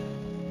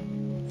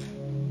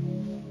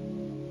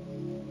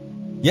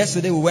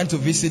 Yesterday we went to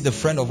visit the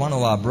friend of one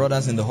of our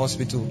brothers in the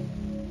hospital.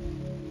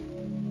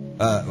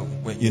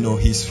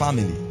 His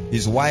family,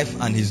 his wife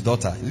and his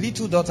daughter.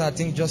 Little daughter, I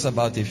think just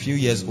about a few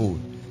years old.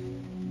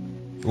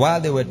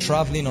 While they were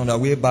traveling on their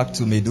way back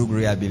to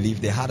Maiduguri, I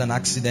believe, they had an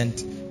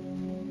accident.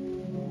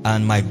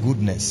 And my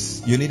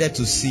goodness, you needed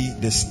to see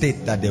the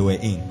state that they were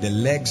in. The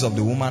legs of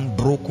the woman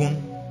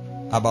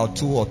broken, about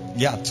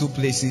two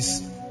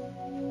places.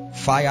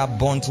 Fire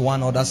burnt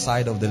one other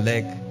side of the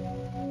leg.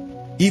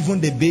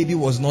 Even the baby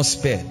was not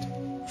spared.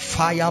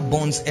 Fire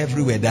burns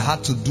everywhere. They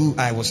had to do,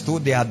 I was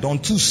told they had done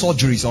 2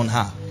 surgeries on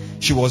her.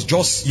 She was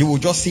just, you will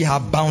just see her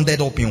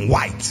bounded up in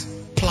white.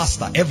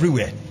 Plaster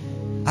everywhere.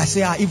 I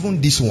say,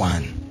 even this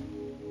one.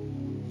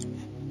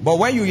 But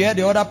when you hear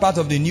the other part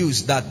of the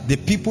news, that the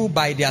people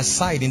by their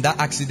side in that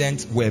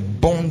accident were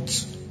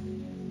burnt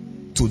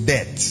to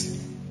death,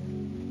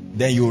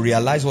 then you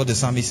realize what the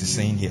psalmist is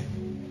saying here.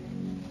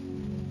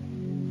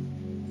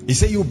 He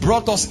said, you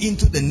brought us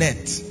into the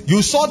net.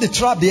 You saw the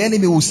trap the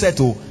enemy will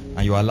settle,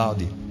 and you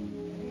allowed it.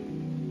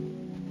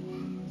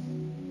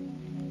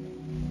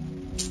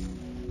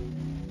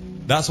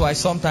 That's why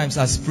sometimes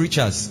as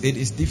preachers, it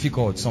is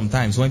difficult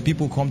sometimes when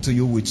people come to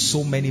you with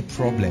so many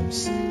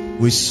problems,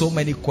 with so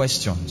many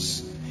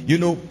questions. You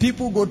know,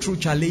 people go through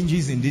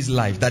challenges in this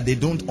life that they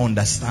don't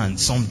understand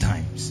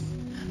sometimes.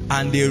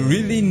 And they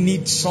really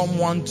need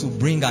someone to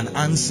bring an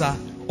answer,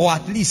 or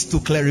at least to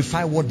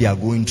clarify what they are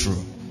going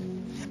through.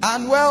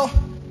 And well,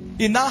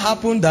 it now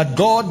happened that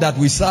God that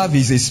we serve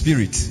is a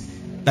spirit,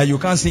 that you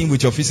can't see him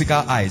with your physical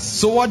eyes.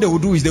 So what they will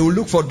do is they will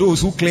look for those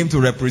who claim to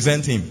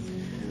represent him.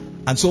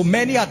 And so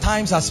many a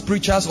times as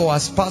preachers or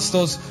as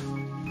pastors,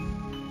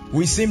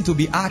 we seem to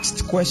be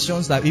asked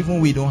questions that even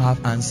we don't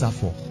have answer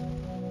for.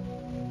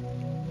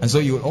 And so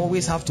you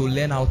always have to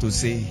learn how to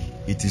say,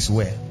 it is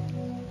well.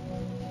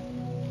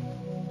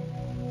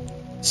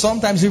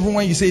 Sometimes even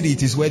when you say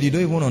it is well, you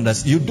don't even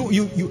understand.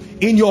 You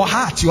in your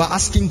heart, you are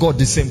asking God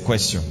the same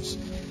questions.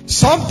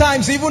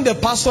 Sometimes even the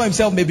pastor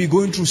himself may be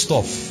going through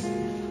stuff.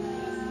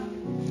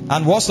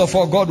 And worst of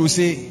all, God will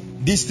say,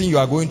 this thing you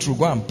are going through,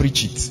 go and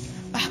preach it.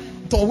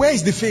 So where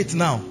is the faith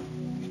now?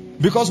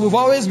 Because we've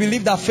always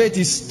believed that faith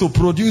is to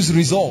produce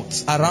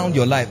results around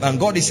your life. And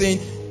God is saying,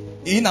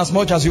 in as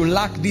much as you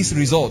lack this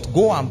result,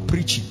 go and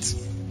preach it.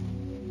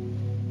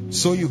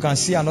 So you can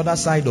see another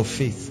side of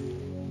faith.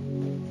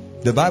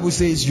 The Bible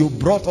says, you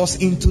brought us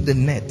into the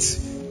net.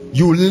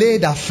 You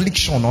laid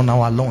affliction on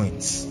our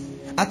loins.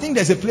 I think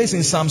there's a place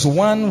in Psalms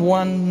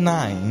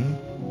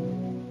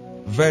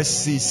 119,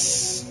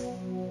 verses,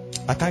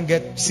 I can't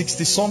get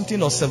 60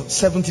 something or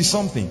 70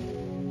 something.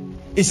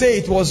 It said,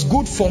 it was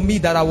good for me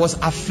that I was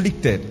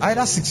afflicted.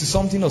 Either 60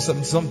 something or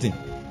 70 something.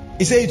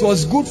 It said, it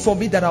was good for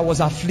me that I was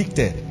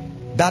afflicted,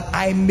 that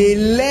I may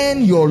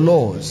learn your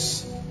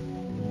laws.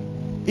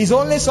 It's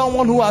only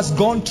someone who has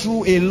gone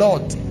through a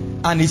lot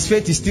and his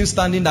faith is still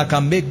standing that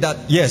can make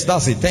that. Yes,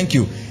 that's it. Thank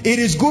you. It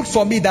is good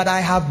for me that I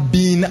have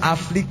been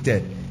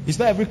afflicted. It's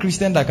not every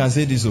Christian that can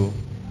say this. Oh,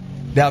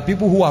 there are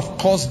people who have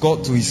caused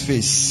God to his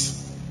face.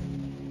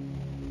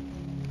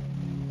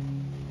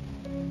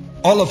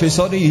 All of a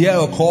sudden you hear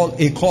a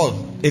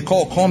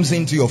call comes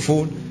into your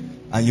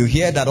phone, and you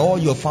hear that all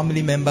your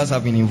family members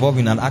have been involved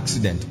in an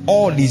accident.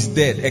 All is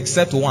dead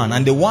except one,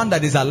 and the one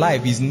that is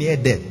alive is near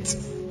death.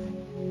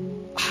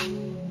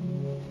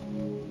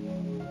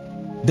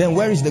 Then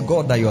where is the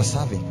God that you are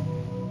serving?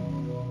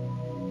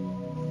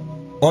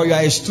 Or you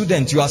are a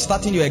student, you are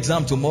starting your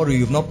exam tomorrow,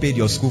 you have not paid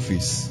your school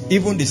fees.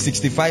 Even the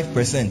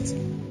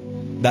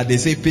 65% that they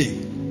say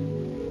pay.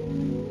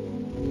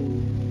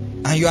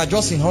 And you are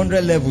just in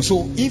 100 level.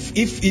 So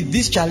if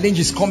this challenge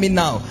is coming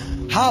now,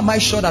 how am I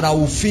sure that I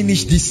will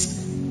finish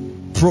this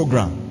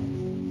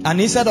program? And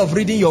instead of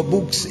reading your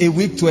books a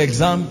week to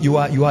exam, you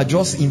are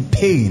just in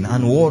pain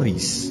and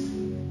worries.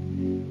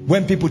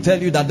 When people tell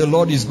you that the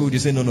Lord is good, you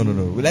say, no.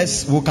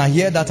 We can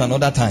hear that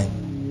another time.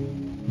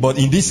 But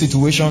in this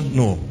situation,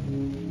 no.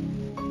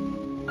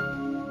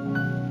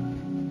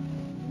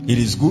 It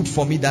is good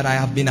for me that I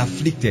have been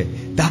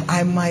afflicted, that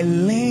I might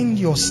learn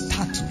your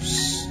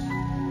statutes.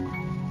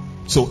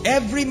 So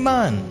every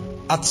man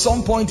at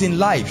some point in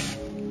life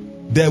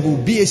there will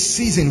be a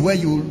season where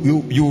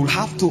you will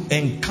have to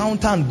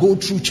encounter and go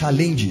through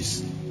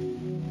challenges,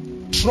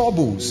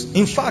 troubles.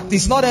 In fact,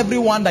 it's not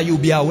everyone that you'll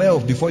be aware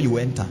of before you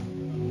enter.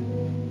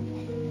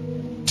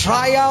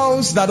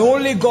 Trials that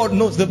only God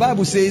knows. The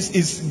Bible says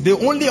is the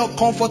only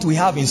comfort we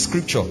have in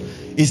scripture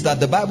is that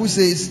the Bible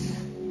says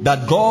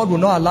that God will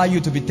not allow you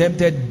to be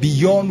tempted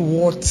beyond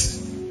what.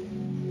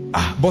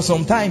 But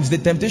sometimes the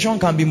temptation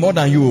can be more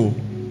than you.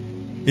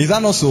 Is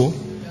that not so?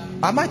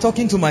 Am I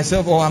talking to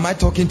myself or am I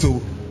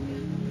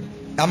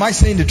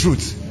saying the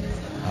truth?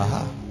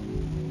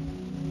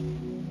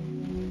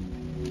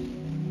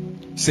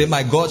 Say,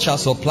 my God shall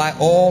supply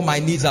all my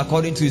needs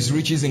according to his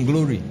riches in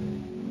glory.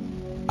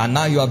 And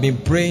now you have been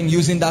praying,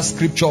 using that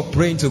scripture,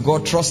 praying to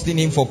God, trusting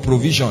him for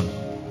provision.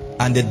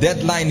 And the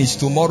deadline is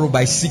tomorrow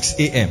by 6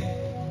 a.m.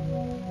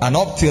 And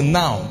up till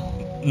now,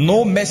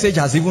 no message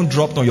has even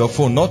dropped on your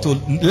phone, not to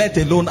let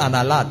alone an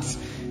alert.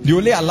 The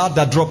only alert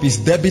that dropped is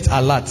debit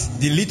alert.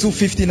 The little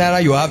 50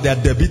 naira you have, they are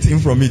debiting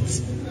from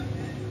it.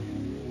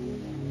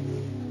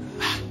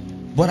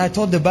 But I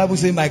thought the Bible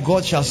said, my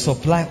God shall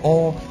supply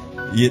all.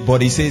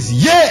 But it says,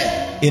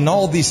 yea, in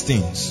all these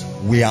things,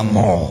 we are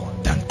more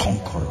than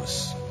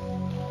conquerors.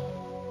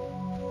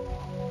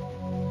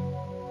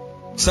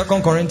 2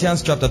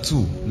 Corinthians chapter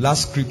 2,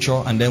 last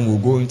scripture, and then we'll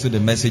go into the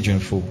message in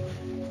full.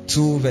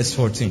 2 verse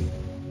 14.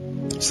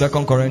 2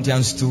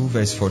 Corinthians 2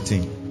 verse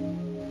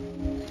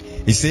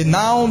 14. He said,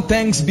 now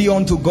thanks be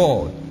unto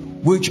God,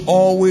 which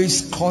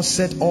always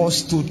causeth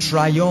us to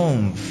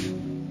triumph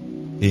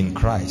in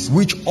Christ.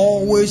 Which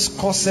always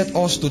causeth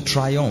us to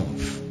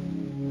triumph.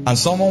 And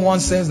someone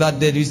once says that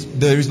there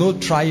is no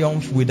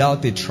triumph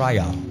without a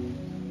trial.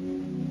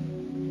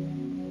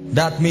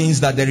 That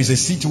means that there is a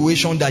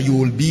situation that you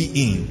will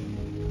be in,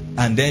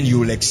 and then you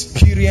will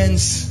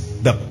experience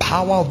the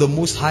power of the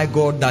Most High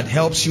God that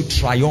helps you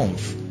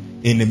triumph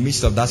in the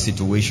midst of that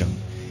situation.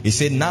 He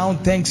said, now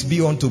thanks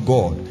be unto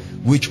God,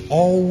 which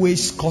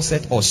always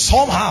causeth us.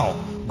 Somehow,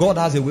 God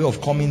has a way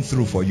of coming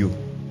through for you.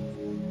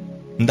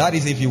 And that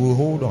is if you will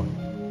hold on.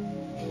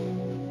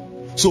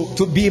 So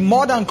to be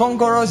more than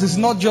conquerors is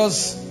not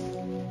just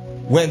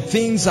when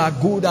things are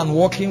good and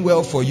working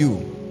well for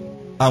you,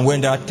 and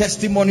when there are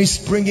testimonies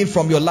springing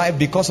from your life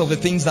because of the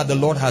things that the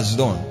Lord has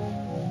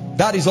done.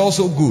 That is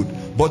also good.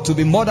 But to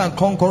be more than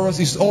conquerors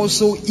is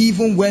also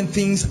even when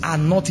things are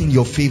not in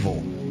your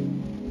favor.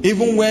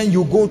 Even when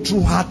you go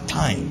through hard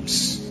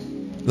times.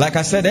 Like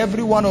I said,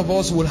 every one of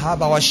us will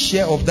have our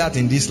share of that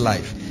in this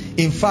life.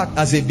 In fact,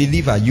 as a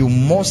believer, you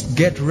must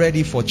get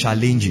ready for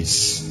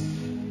challenges.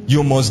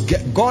 You must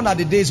get gone are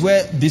the days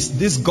where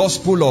this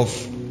gospel of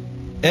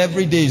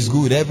every day is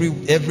good,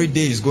 every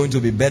day is going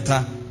to be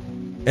better,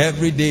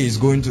 every day is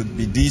going to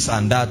be this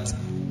and that.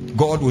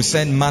 God will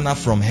send manna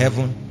from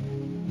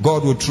heaven.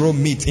 God will throw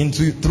meat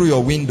through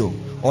your window,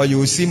 or you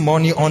will see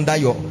money under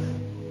your.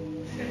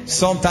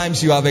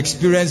 Sometimes you have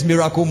experienced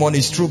miracle money.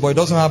 It's true, but it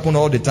doesn't happen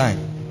all the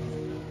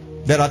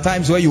time. There are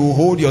times where you will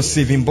hold your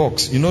saving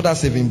box. You know that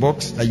saving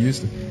box I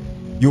used to.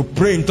 You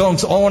pray in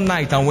tongues all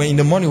night, and when in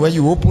the morning when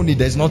you open it,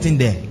 there's nothing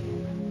there.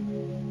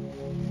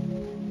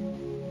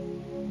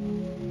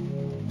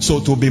 So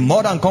to be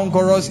more than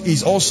conquerors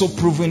is also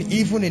proven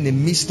even in the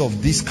midst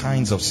of these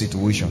kinds of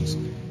situations.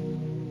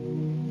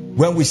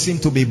 When we seem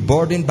to be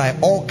burdened by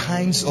all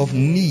kinds of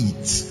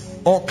needs,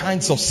 all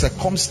kinds of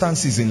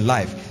circumstances in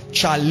life,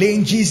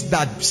 challenges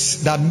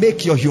that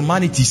make your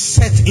humanity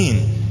set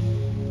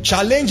in,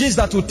 challenges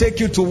that will take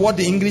you to what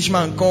the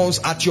Englishman calls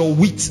at your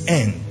wit's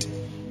end.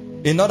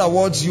 In other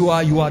words, you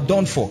are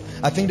done for.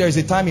 I think there is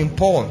a time in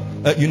Paul,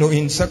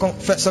 in 2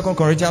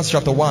 Corinthians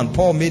chapter 1,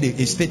 Paul made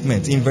a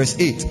statement in verse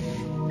 8.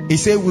 He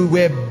said, we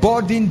were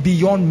burdened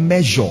beyond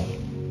measure.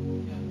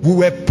 We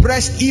were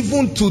pressed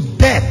even to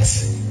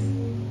death.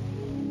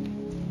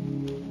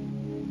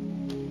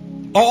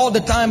 All the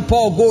time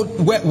Paul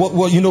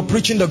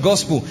preaching the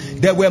gospel,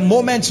 there were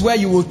moments where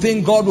you will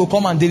think God will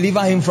come and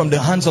deliver him from the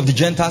hands of the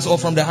Gentiles or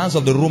from the hands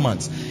of the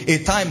Romans.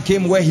 A time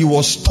came where he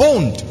was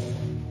stoned,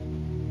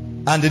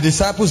 and the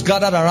disciples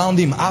gathered around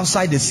him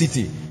outside the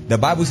city. The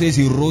Bible says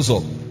he rose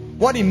up.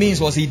 What it means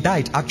was he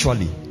died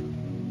actually.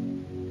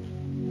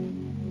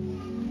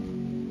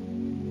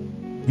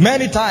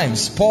 Many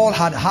times Paul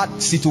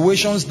had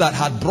situations that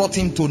had brought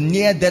him to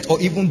near death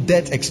or even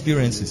death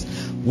experiences.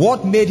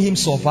 What made him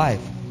survive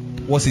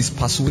was his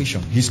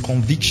persuasion, his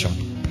conviction,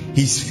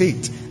 his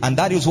faith. And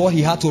that is what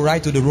he had to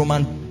write to the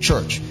Roman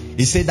church.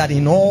 He said that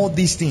in all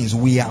these things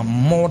we are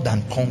more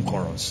than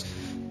conquerors.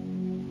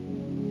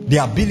 The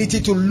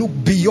ability to look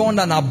beyond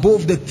and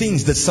above the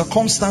things, the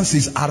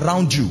circumstances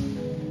around you,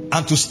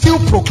 and to still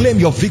proclaim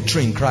your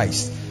victory in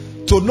Christ.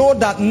 To know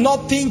that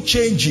nothing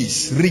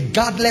changes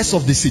regardless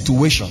of the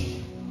situation.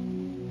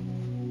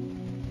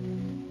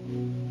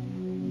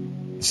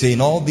 Say,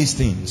 in all these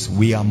things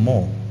we are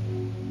more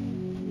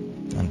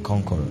than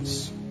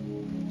conquerors.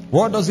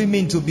 What does it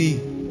mean to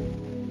be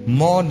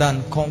more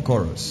than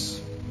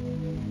conquerors?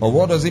 Or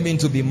what does it mean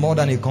to be more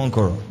than a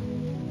conqueror?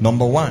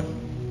 Number one,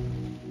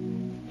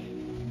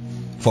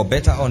 for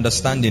better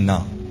understanding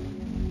now,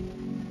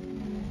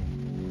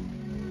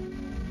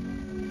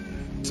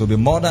 To be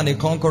more than a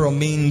conqueror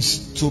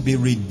means to be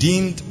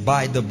redeemed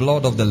by the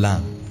blood of the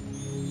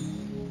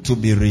Lamb. To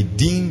be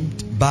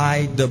redeemed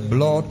by the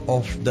blood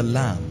of the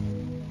Lamb.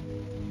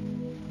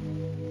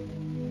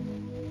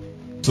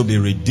 To be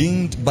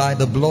redeemed by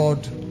the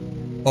blood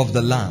of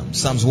the Lamb.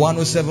 Psalms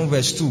 107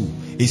 verse 2.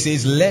 It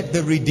says, let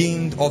the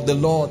redeemed of the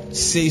Lord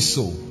say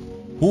so,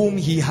 whom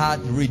he had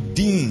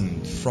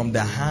redeemed from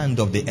the hand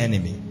of the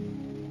enemy.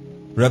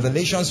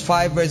 Revelations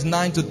 5 verse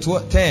 9 to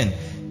 10.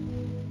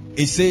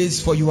 It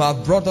says, for you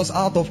have brought us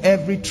out of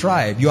every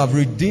tribe. You have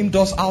redeemed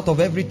us out of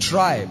every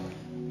tribe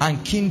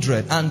and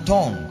kindred and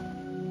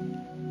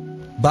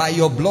tongue by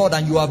your blood,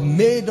 and you have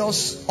made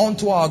us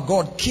unto our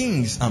God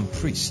kings and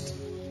priests.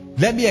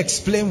 Let me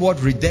explain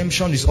what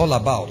redemption is all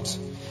about.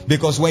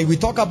 Because when we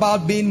talk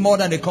about being more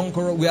than a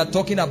conqueror, we are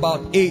talking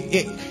about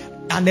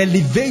an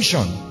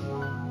elevation,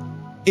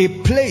 a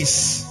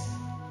place,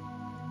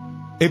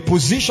 a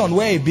position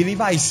where a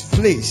believer is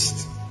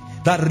placed,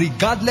 that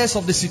regardless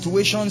of the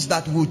situations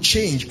that will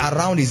change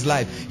around his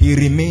life, he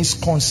remains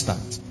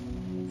constant.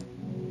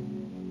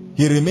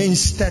 He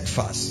remains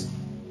steadfast.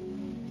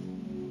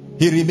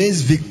 He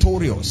remains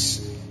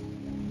victorious.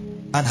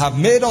 And have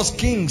made us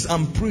kings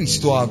and priests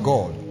to our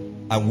God,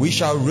 and we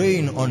shall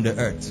reign on the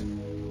earth.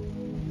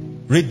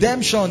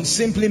 Redemption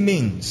simply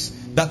means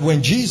that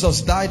when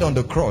Jesus died on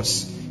the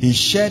cross, he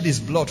shed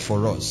his blood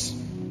for us.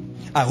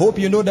 I hope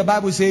you know the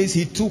Bible says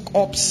he took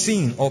up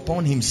sin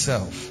upon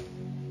himself.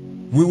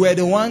 We were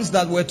the ones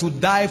that were to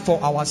die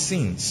for our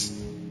sins.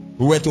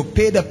 We were to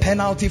pay the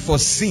penalty for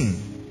sin,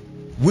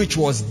 which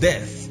was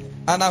death.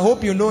 And I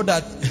hope you know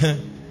that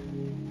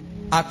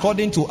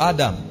according to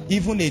Adam,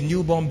 even a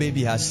newborn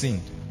baby has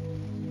sinned.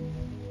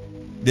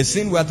 The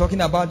sin we are talking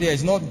about there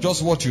is not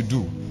just what you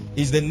do.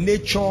 It's the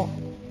nature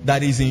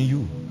that is in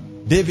you.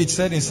 David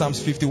said in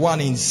Psalms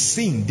 51, in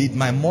sin did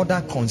my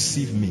mother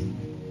conceive me.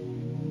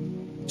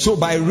 So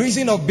by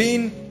reason of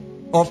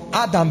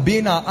Adam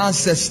being our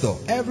ancestor,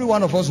 every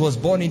one of us was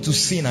born into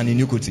sin and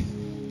iniquity.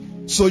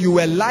 So you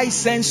were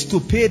licensed to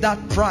pay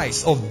that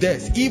price of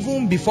death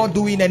even before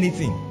doing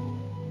anything.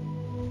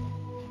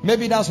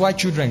 Maybe that's why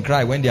children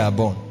cry when they are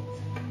born.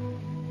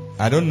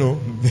 I don't know.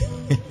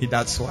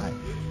 That's why.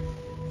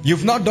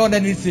 You've not done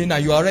anything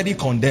and you're already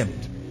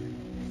condemned.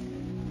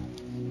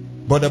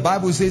 But the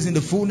Bible says in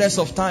the fullness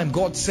of time,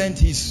 God sent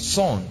his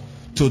son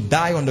to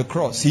die on the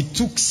cross. He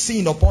took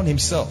sin upon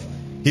himself.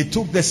 He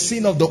took the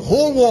sin of the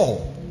whole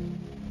world.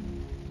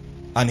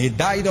 And he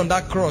died on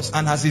that cross.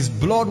 And as his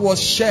blood was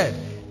shed,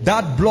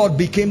 that blood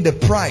became the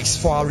price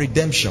for our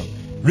redemption.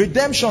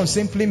 Redemption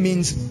simply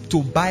means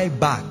to buy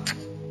back.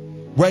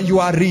 When you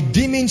are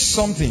redeeming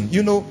something,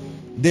 you know,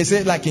 they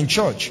say like in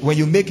church, when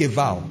you make a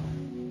vow,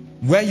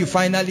 when you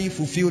finally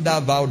fulfill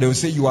that vow, they will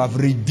say you have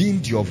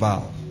redeemed your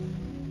vow.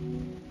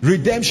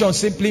 Redemption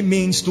simply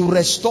means to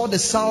restore the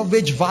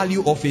salvage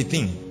value of a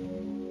thing.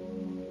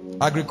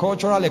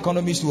 Agricultural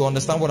economists will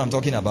understand what I'm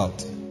talking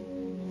about.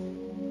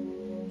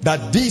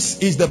 That this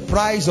is the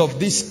price of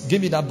this.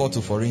 Give me that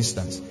bottle for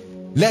instance.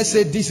 Let's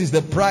say this is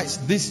the price.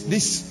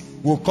 This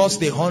will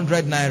cost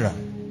 100 naira.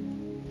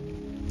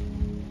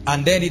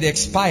 And then it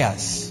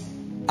expires.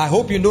 I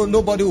hope you know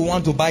nobody will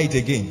want to buy it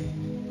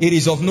again. It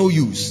is of no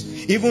use.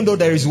 Even though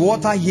there is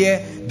water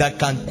here that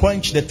can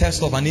quench the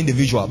thirst of an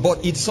individual.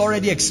 But it's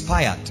already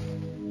expired.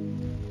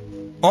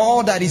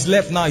 All that is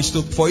left now is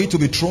for it to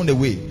be thrown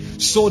away.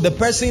 So the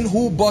person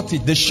who bought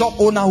it, the shop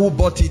owner who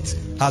bought it,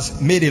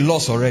 has made a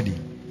loss already.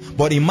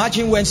 But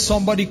imagine when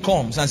somebody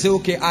comes and say,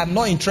 okay, I'm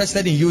not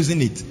interested in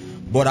using it,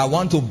 but I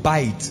want to buy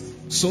it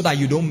so that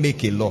you don't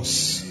make a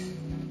loss.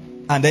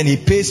 And then he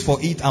pays for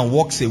it and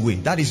walks away.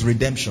 That is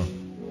redemption.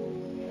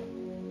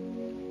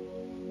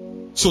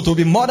 So to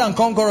be more than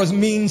conquerors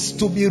means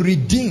to be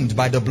redeemed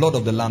by the blood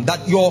of the Lamb.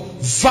 That your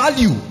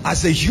value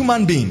as a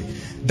human being,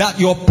 that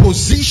your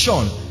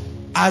position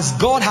as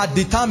God had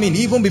determined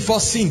even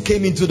before sin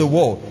came into the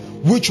world,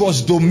 which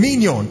was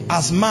dominion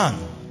as man,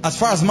 as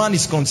far as man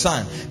is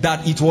concerned,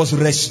 that it was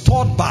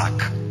restored back.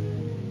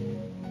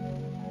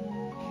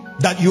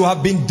 That you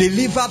have been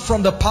delivered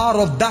from the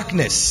power of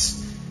darkness.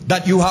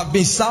 That you have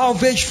been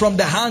salvaged from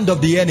the hand of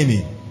the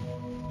enemy.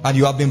 And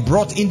you have been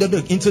brought into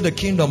the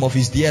kingdom of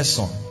his dear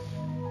son.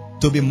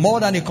 To be more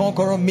than a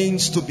conqueror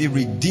means to be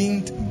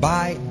redeemed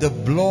by the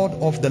blood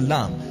of the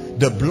Lamb.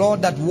 The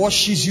blood that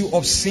washes you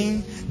of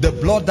sin. The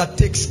blood that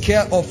takes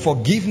care of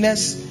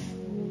forgiveness.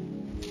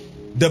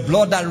 The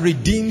blood that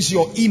redeems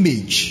your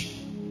image.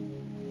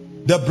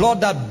 The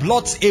blood that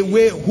blots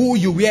away who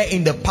you were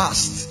in the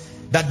past.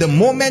 That the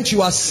moment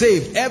you are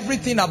saved,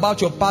 everything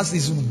about your past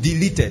is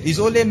deleted. It's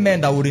only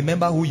men that will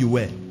remember who you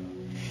were.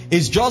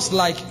 It's just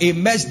like a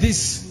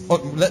Mercedes.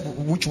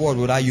 Which word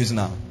would I use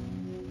now?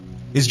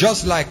 It's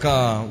just like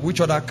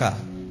which other car?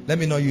 Let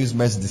me not use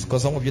Mercedes,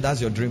 because some of you, that's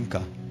your dream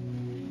car.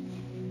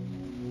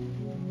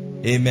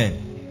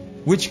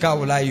 Amen. Which car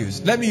will I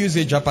use? Let me use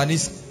a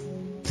Japanese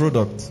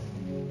product.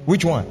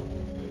 Which one?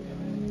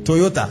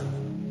 Toyota.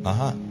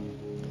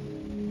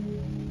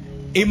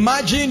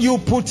 Imagine you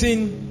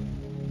putting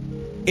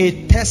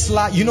a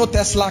Tesla. You know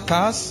Tesla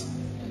cars?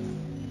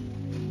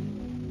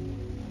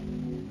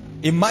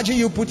 Imagine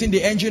you putting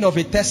the engine of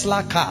a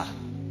Tesla car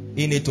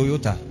in a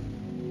Toyota.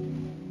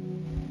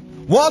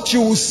 What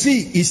you will see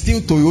is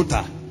still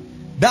Toyota.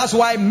 That's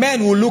why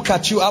men will look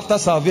at you after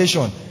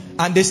salvation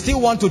and they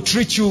still want to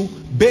treat you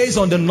based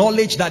on the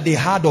knowledge that they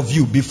had of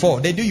you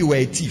before. They knew you were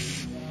a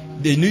thief.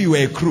 They knew you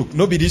were a crook.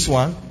 No be this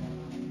one.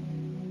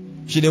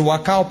 Should they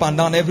walk up and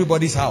down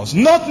everybody's house,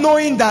 not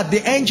knowing that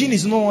the engine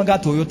is no longer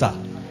Toyota.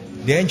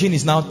 The engine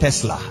is now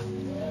Tesla.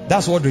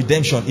 That's what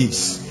redemption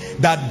is.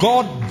 That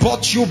God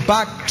bought you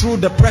back through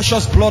the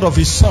precious blood of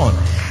His Son,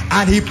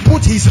 and He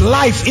put His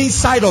life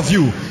inside of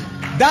you.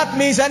 That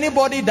means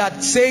anybody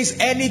that says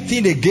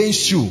anything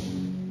against you,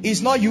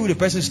 it's not you the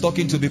person is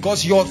talking to,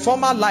 because your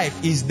former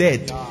life is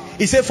dead.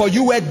 He said, for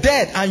you were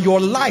dead and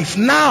your life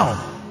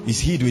now is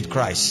hid with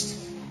Christ.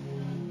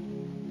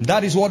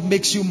 That is what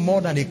makes you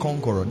more than a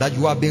conqueror, that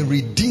you have been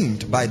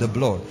redeemed by the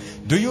blood.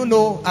 Do you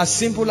know, as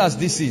simple as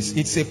this is,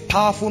 it's a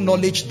powerful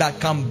knowledge that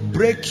can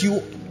break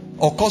you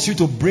or cause you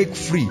to break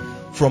free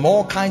from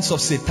all kinds of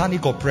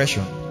satanic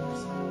oppression.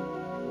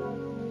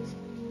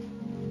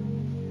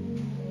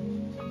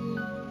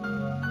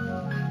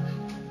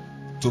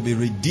 To be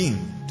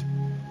redeemed.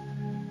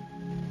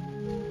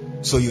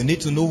 So you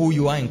need to know who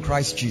you are in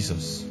Christ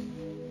Jesus.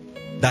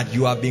 That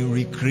you have been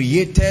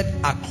recreated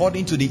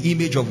according to the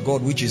image of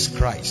God, which is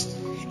Christ.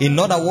 In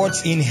other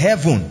words, in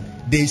heaven,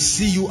 they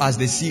see you as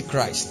they see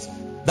Christ.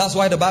 That's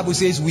why the Bible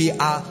says we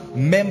are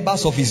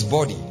members of His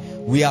body.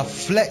 We are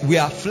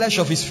flesh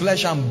of His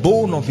flesh and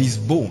bone of His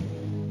bone.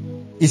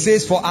 It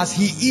says, for as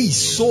He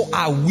is, so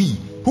are we.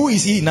 Who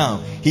is He now?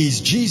 He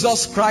is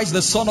Jesus Christ,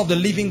 the Son of the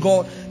living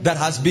God, that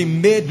has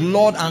been made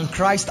Lord and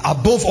Christ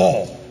above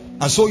all.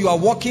 And so you are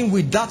walking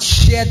with that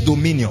shared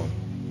dominion.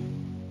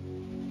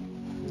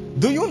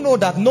 Do you know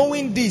that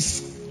knowing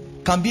this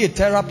can be a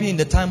therapy in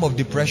the time of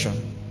depression?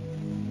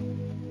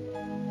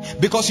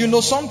 Because you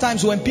know,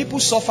 sometimes when people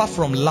suffer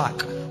from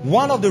lack,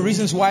 one of the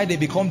reasons why they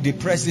become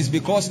depressed is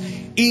because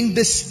in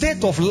the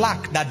state of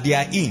lack that they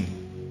are in,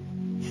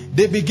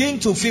 they begin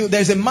to feel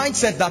there's a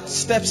mindset that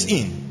steps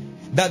in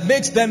that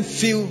makes them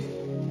feel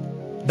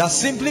that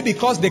simply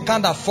because they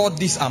can't afford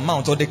this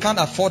amount or they can't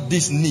afford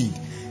this need,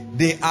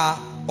 they are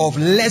of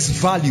less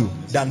value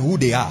than who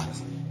they are.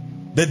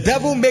 The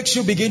devil makes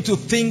you begin to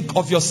think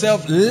of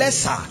yourself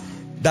lesser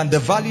than the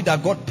value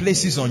that God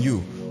places on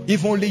you,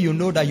 if only you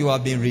know that you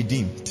have been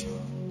redeemed.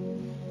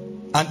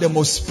 And the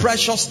most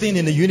precious thing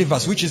in the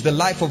universe, which is the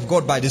life of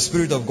God by the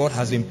Spirit of God,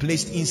 has been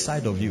placed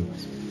inside of you.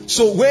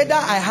 So whether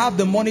I have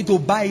the money to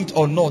buy it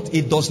or not,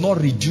 it does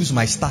not reduce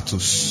my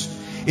status.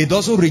 It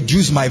doesn't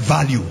reduce my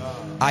value.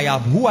 I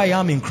am who I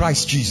am in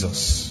Christ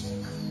Jesus.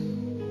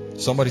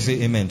 Somebody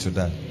say amen to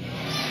that.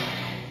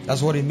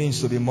 That's what it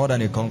means to be more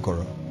than a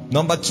conqueror.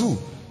 Number two,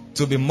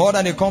 to be more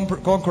than a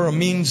conqueror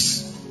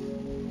means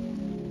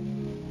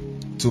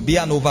to be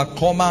an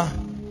overcomer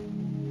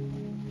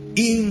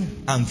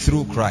in and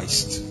through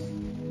Christ.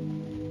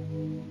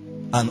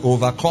 An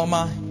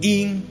overcomer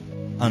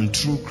in and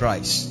through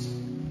Christ.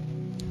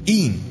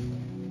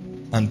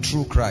 In and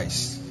through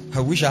Christ.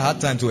 I wish I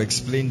had time to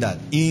explain that.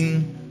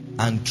 In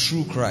and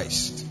through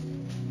Christ.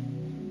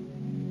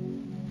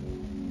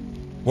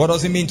 What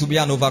does it mean to be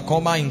an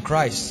overcomer in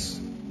Christ?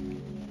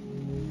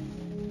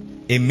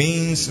 It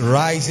means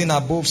rising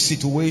above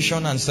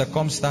situation and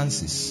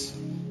circumstances.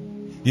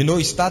 You know,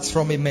 it starts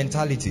from a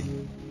mentality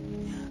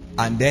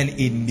and then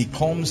it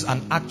becomes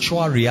an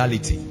actual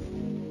reality.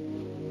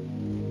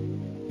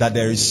 That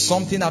there is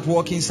something at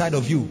work inside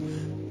of you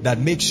that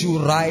makes you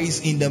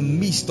rise in the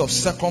midst of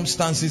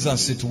circumstances and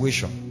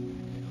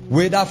situation.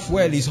 Whether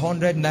fuel is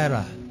 100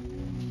 naira,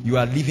 you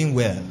are living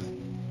well.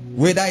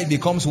 Whether it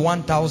becomes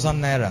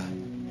 1,000 naira,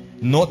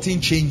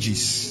 nothing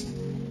changes.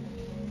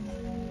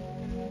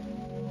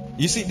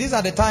 You see, these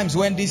are the times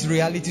when these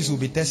realities will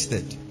be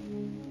tested.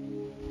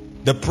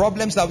 The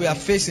problems that we are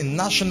facing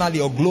nationally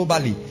or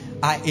globally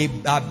are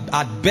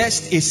at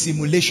best a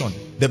simulation.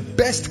 The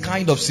best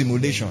kind of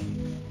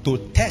simulation to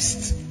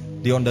test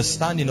the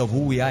understanding of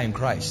who we are in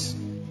Christ.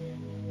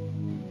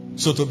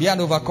 So to be an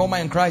overcomer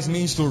in Christ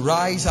means to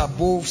rise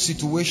above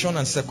situation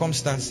and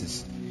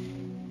circumstances.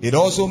 It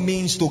also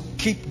means to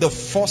keep the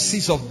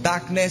forces of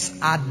darkness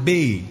at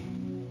bay.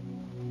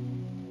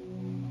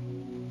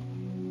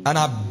 An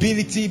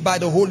ability by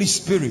the Holy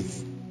Spirit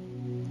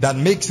that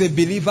makes a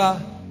believer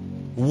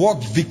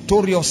walk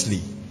victoriously,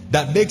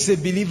 that makes a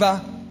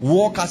believer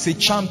walk as a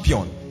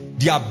champion.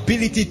 The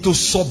ability to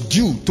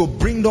subdue, to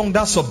bring down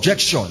that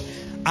subjection,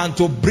 and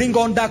to bring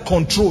under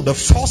control the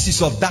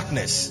forces of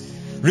darkness.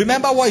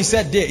 Remember what he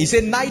said there. He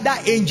said neither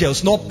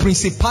angels, nor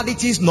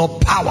principalities, nor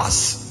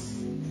powers.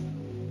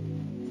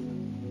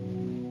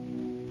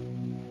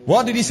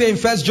 What did he say in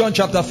 1 John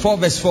chapter 4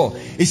 verse 4?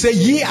 He said,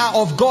 ye are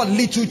of God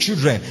little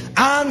children,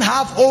 and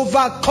have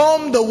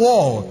overcome the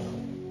world.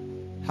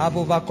 Have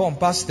overcome,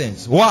 past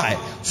tense. Why?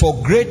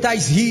 For greater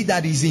is he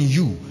that is in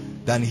you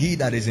than he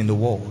that is in the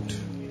world.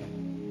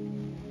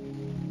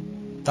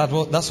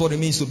 That's what it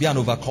means to be an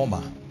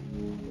overcomer.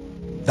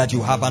 That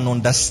you have an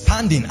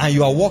understanding and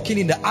you are walking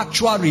in the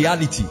actual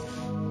reality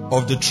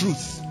of the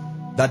truth.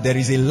 That there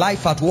is a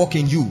life at work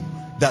in you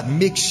that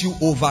makes you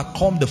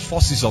overcome the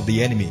forces of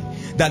the enemy,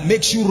 that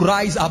makes you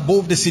rise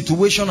above the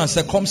situation and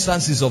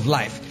circumstances of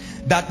life,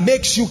 that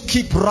makes you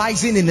keep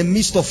rising in the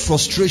midst of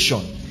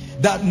frustration,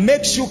 that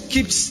makes you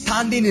keep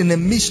standing in the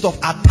midst of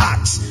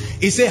attacks.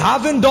 He said,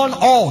 having done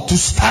all to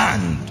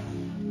stand.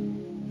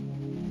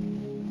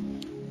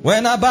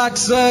 When our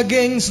backs are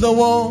against the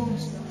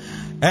walls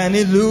and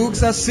it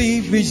looks as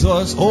if it's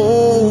was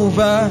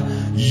over,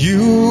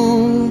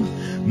 you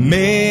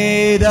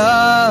made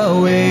a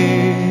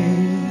way.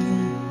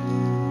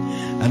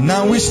 And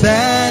now we're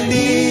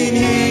standing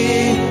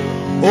here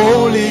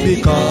only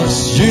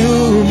because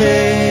you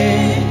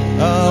made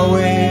a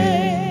way.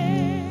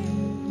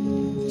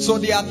 So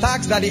the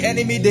attacks that the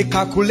enemy, they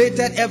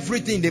calculated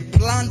everything, they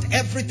planned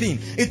everything.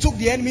 It took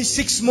the enemy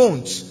 6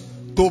 months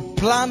to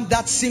plan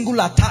that single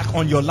attack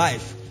on your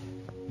life.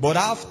 But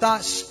after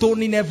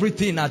stoning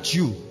everything at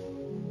you,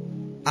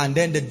 and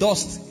then the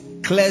dust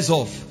clears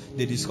off,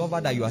 they discover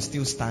that you are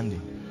still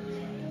standing.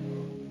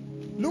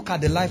 Look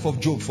at the life of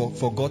Job,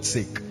 for God's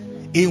sake.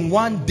 In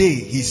one day,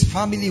 his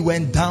family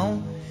went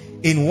down.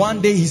 In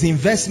one day, his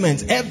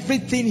investments,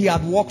 everything he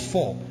had worked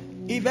for.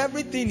 If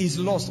everything is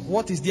lost,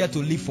 what is there to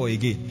live for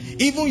again?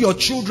 Even your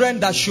children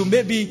that should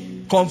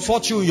maybe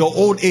comfort you in your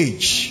old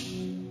age,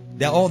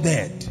 they're all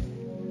dead.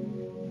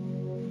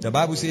 The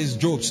Bible says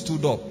Job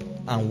stood up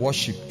and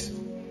worshipped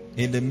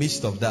in the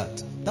midst of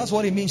that. That's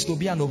what it means to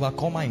be an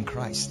overcomer in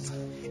Christ.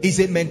 It's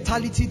a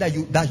mentality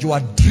that you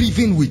are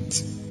driven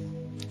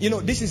with. You know,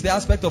 this is the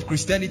aspect of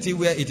Christianity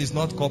where it is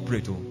not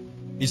corporate.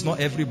 It's not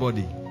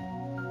everybody.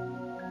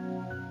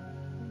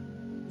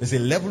 There's a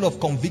level of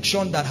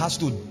conviction that has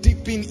to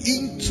deepen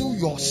into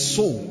your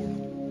soul.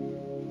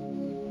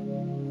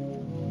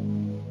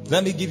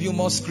 Let me give you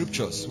more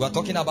scriptures. We're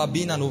talking about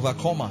being an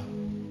overcomer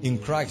in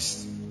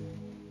Christ.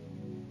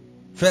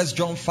 1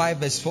 John 5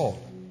 verse 4.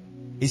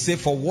 He said,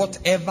 for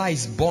whatever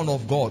is born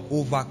of God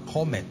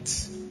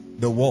overcometh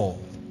the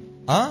world.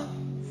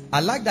 I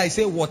like that he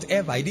said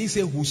whatever. He didn't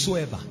say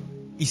whosoever.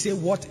 He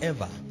said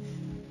whatever.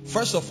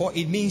 First of all,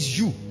 it means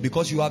you,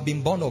 because you have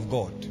been born of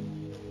God.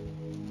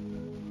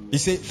 He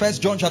said, 1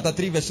 John chapter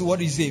 3 verse 2,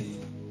 what is it?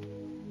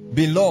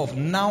 Beloved,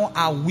 now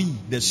are we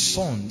the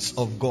sons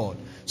of God.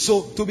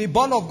 So to be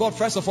born of God,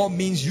 first of all,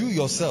 means you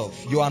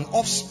yourself. You are an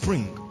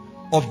offspring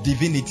of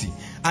divinity.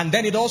 And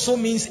then it also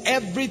means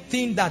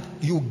everything that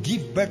you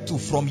give birth to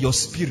from your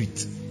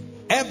spirit,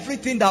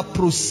 everything that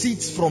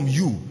proceeds from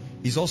you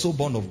is also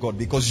born of God,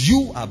 because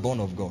you are born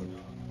of God.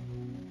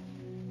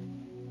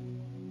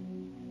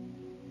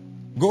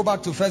 Go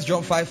back to 1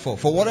 John 5:4.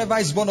 For whatever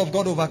is born of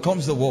God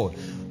overcomes the world.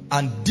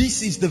 And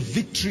this is the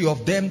victory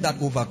of them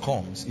that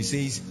overcomes. He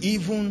says,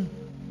 even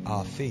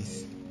our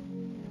faith.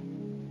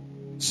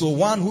 So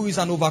one who is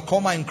an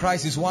overcomer in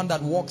Christ is one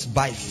that walks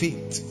by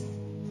faith.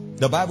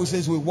 The Bible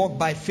says we walk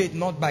by faith,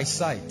 not by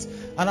sight.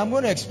 And I'm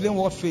going to explain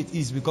what faith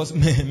is, because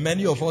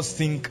many of us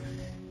think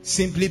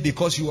simply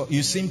because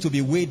you seem to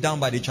be weighed down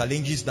by the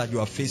challenges that you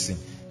are facing,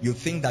 you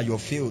think that your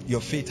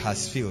faith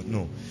has failed.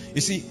 No.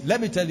 You see,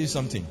 let me tell you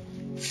something.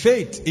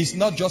 Faith is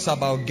not just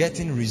about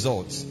getting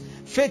results.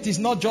 Faith is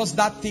not just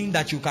that thing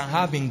that you can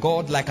have in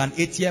God, like an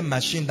ATM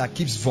machine that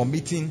keeps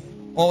vomiting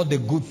all the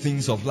good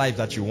things of life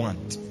that you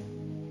want.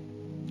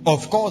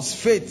 Of course,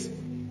 faith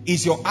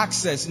is your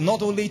access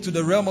not only to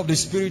the realm of the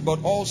spirit,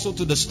 but also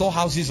to the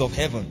storehouses of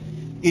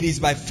heaven. It is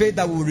by faith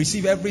that we will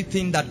receive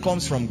everything that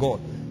comes from God.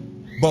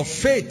 But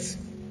faith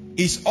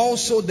is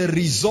also the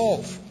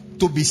resolve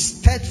to be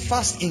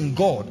steadfast in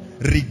God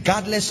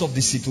regardless of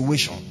the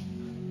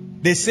situation.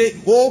 They say,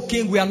 oh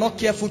king, we are not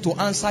careful to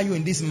answer you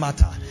in this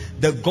matter.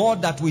 The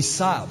God that we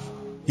serve,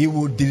 he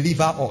will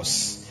deliver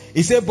us.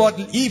 He said, but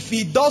if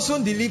he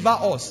doesn't deliver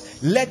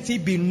us, let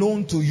it be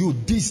known to you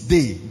this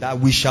day that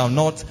we shall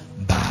not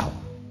bow.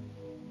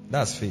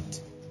 That's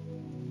faith.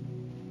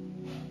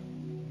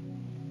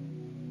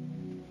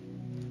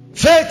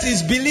 Faith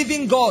is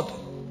believing God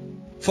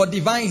for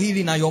divine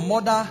healing, and your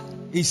mother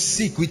is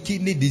sick with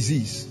kidney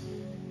disease.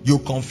 You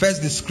confess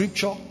the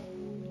scripture,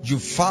 you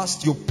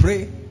fast, you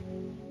pray,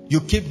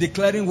 you keep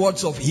declaring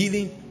words of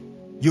healing,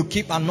 you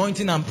keep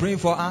anointing and praying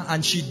for her,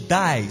 and she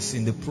dies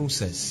in the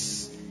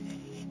process.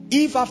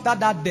 If after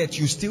that death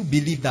you still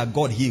believe that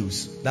God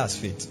heals, that's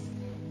faith.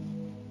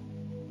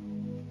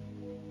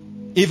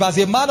 If as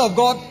a man of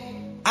God,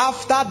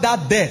 after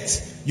that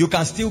death, you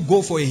can still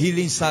go for a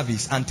healing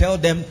service and tell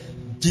them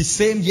the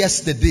same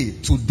yesterday,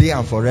 today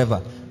and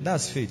forever,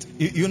 that's faith.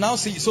 You now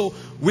see, so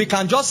we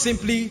can just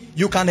simply,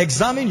 you can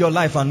examine your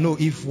life and know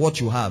if what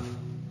you have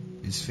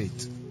is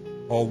faith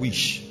or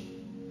wish.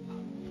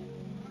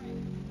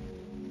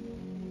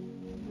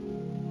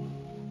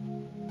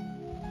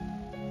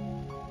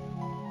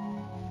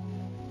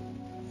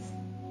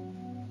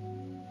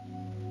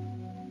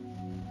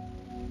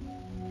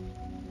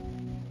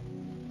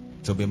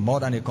 To be more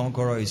than a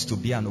conqueror is to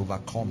be an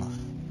overcomer.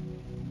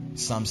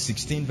 Psalm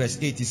 16 verse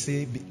 8, he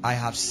says, I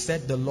have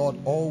set the Lord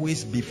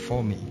always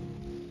before me.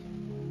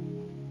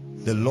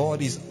 The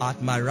Lord is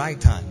at my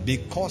right hand.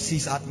 Because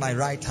he's at my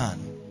right hand,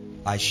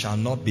 I shall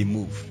not be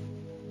moved.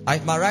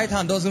 My right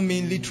hand doesn't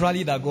mean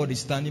literally that God is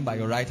standing by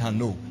your right hand.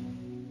 No.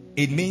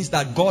 It means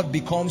that God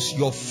becomes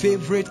your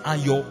favorite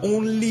and your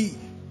only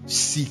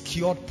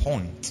secured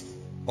point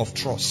of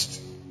trust.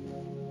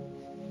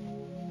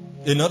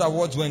 In other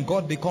words, when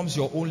God becomes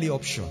your only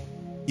option,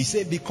 he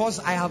said, because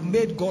I have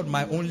made God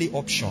my only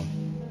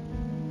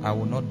option, I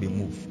will not be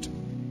moved.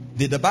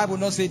 Did the Bible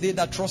not say they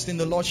that trust in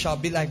the Lord shall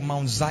be like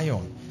Mount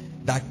Zion?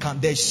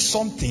 There's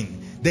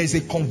something, there's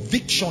a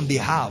conviction they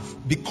have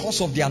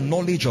because of their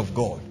knowledge of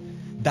God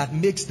that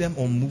makes them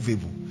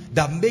unmovable,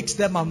 that makes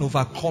them an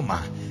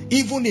overcomer.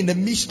 Even in the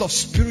midst of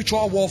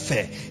spiritual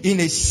warfare, in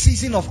a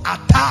season of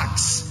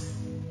attacks,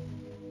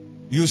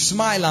 you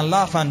smile and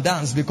laugh and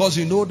dance because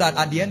you know that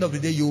at the end of the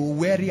day you will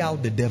weary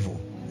out the devil.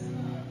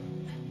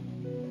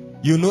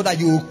 You know that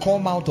you will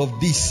come out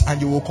of this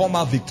and you will come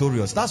out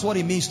victorious. That's what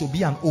it means to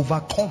be an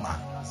overcomer.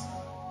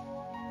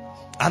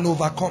 An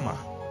overcomer.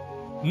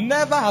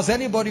 Never has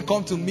anybody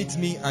come to meet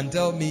me and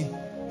tell me,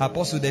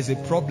 Apostle, there's a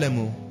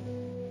problem.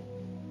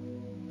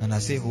 And I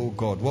say, oh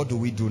God, what do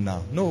we do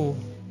now? No.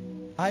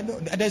 I know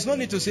there's no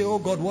need to say, oh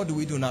God, what do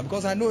we do now?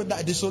 Because I know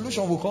that the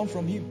solution will come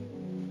from him.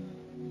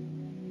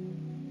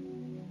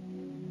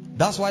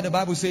 That's why the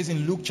Bible says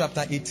in Luke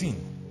chapter 18,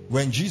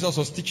 when Jesus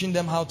was teaching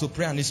them how to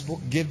pray and he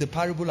gave the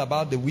parable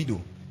about the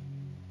widow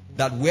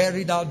that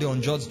wearied out the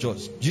unjust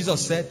judge.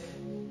 Jesus said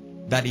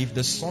that if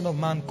the Son of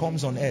Man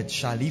comes on earth,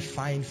 shall he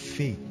find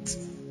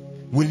faith?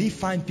 Will he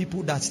find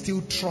people that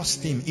still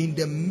trust him in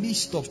the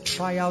midst of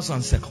trials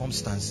and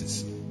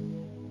circumstances?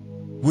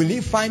 Will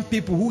he find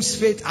people whose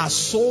faith are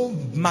so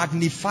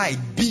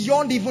magnified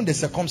beyond even the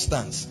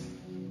circumstance?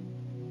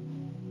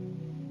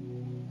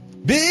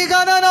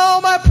 Bigger than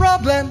all my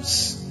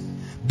problems,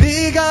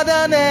 bigger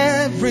than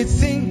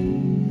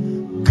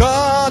everything.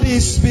 God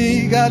is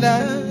bigger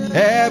than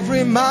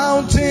every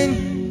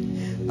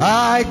mountain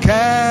I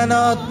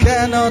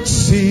cannot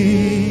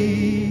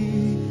see.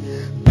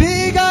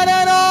 Bigger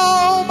than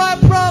all my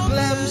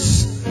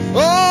problems,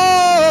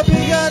 oh,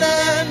 bigger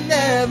than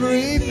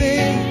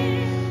everything.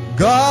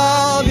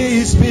 God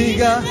is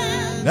bigger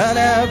than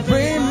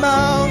every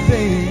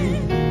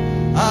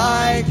mountain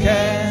I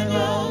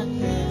cannot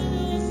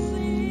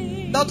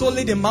see. Not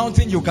only the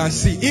mountain you can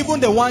see, even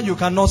the one you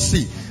cannot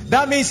see.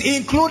 That means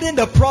including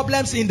the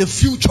problems in the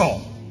future.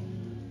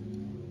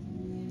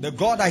 The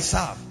God I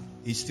serve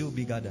is still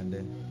bigger than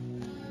them.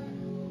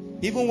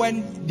 Even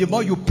when the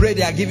more you pray,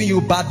 they are giving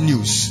you bad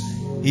news.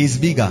 He is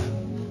bigger.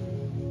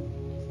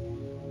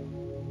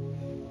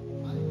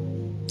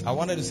 I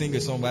wanted to sing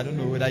a song, but I don't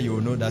know whether you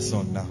will know that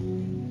song now.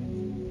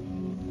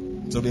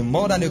 To be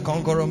more than a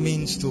conqueror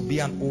means to be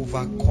an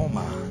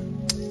overcomer.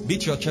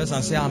 Beat your chest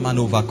and say, I'm an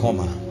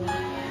overcomer.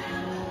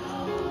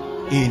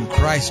 In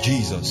Christ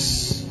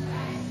Jesus.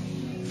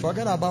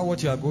 Forget about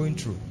what you are going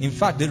through. In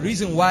fact, the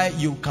reason why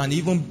you can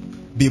even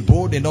be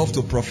bold enough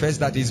to profess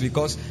that is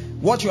because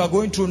what you are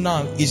going through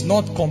now is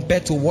not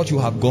compared to what you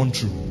have gone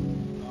through.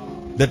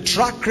 The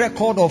track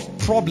record of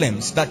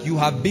problems that you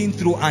have been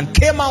through and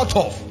came out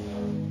of.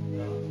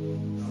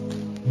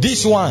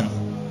 This one,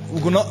 we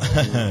will not.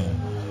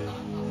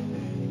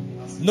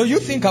 No, you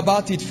think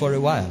about it for a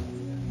while.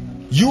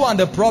 You and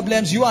the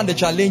problems, you and the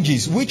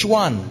challenges, which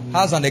one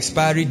has an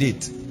expiry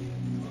date?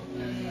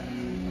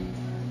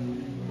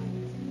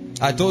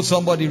 I told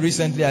somebody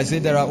recently, I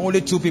said there are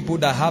only two people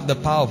that have the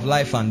power of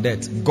life and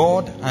death.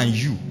 God and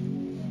you.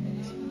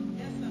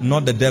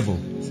 Not the devil.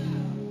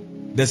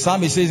 The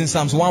psalmist says in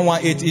Psalms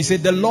 118, he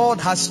said, the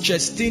Lord has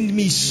chastened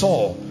me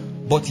sore,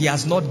 but he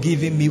has not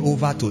given me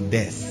over to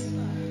death.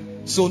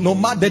 So no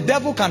matter, the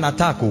devil can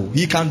attack.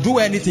 He can do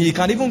anything. He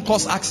can even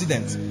cause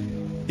accidents.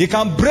 He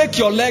can break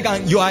your leg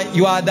and you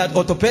are at that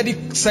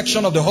orthopedic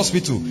section of the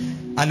hospital.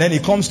 And then he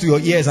comes to your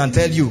ears and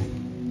tell you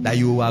that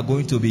you are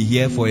going to be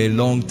here for a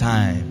long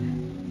time.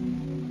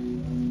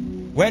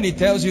 When he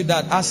tells you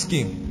that, ask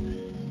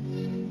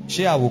him,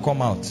 Shea will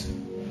come out.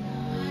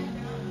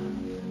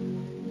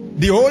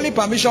 The only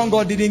permission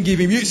God didn't give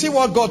him. You see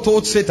what God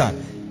told Satan?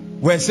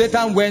 When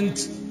Satan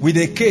went with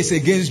a case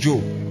against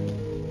Job,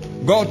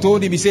 God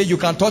told him, he said, you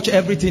can touch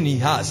everything he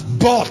has,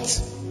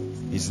 but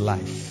his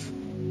life.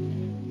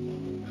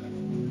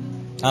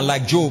 And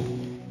like Job,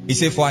 he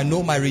said, for I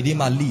know my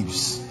Redeemer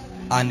lives,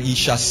 and he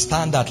shall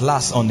stand at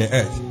last on the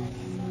earth.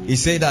 He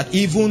said that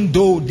even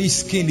though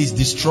this skin is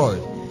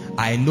destroyed,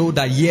 I know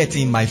that yet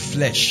in my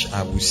flesh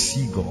I will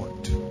see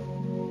God.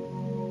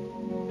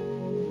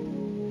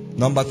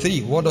 Number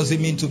 3, what does it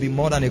mean to be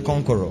more than a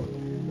conqueror?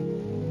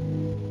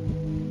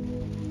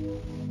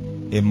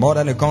 A more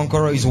than a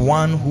conqueror is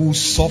one who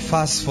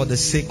suffers for the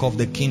sake of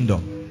the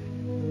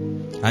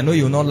kingdom. I know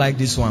you will not like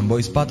this one, but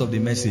it's part of the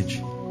message.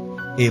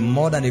 A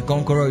more than a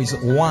conqueror is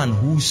one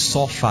who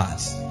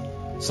suffers.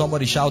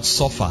 Somebody shout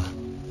suffer.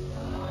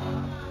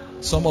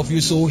 Some of you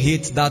so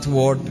hate that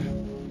word.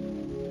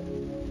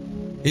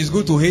 It's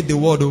good to hate the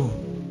word,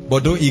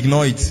 but don't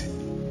ignore it.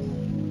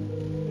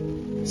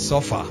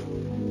 Suffer.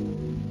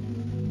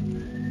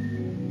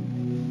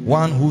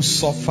 One who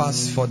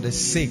suffers for the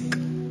sake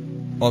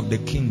of the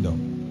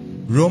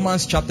kingdom.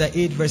 Romans chapter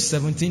 8 verse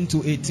 17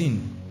 to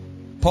 18.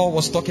 Paul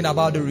was talking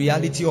about the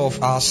reality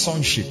of our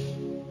sonship.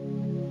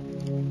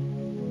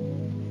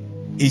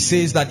 He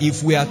says that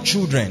if we are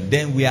children,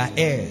 then we are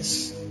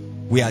heirs.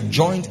 We are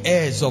joint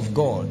heirs of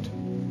God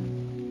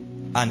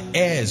and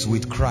heirs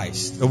with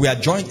Christ. We are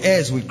joint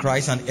heirs with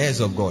Christ and heirs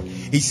of God.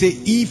 He said,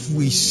 if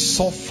we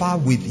suffer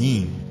with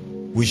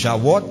him, we shall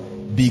what?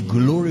 Be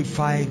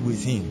glorified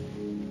with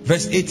him.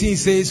 Verse 18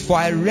 says, for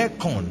I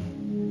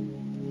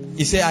reckon,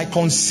 he said, I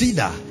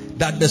consider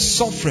that the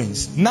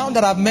sufferings, now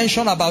that I've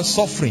mentioned about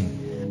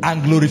suffering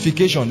and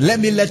glorification, let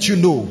me let you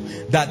know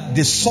that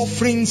the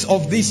sufferings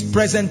of this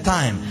present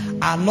time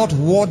are not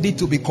worthy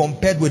to be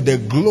compared with the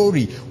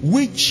glory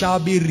which shall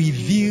be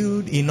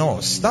revealed in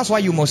us. That's why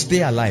you must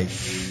stay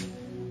alive.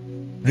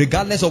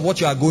 Regardless of what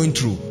you are going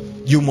through,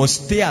 you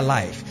must stay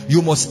alive.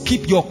 You must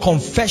keep your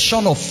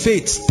confession of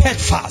faith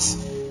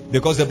steadfast.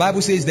 Because the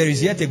Bible says there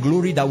is yet a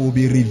glory that will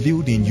be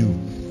revealed in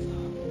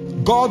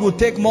you. God will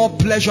take more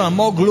pleasure and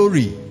more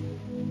glory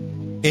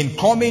in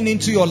coming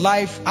into your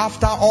life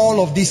after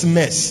all of this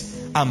mess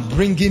and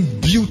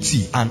bringing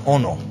beauty and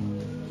honor.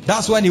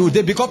 That's when he will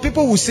do. Because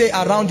people will say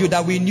around you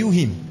that we knew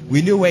him.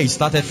 We knew where he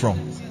started from.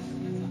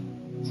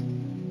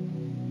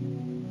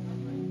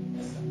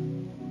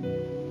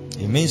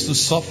 It means to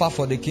suffer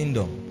for the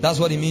kingdom. That's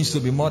what it means to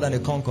be more than a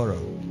conqueror.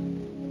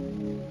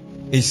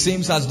 It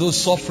seems as though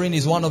suffering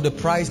is one of the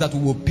price that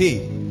we will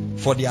pay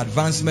for the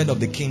advancement of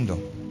the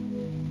kingdom.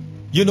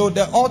 You know,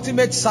 the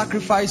ultimate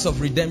sacrifice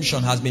of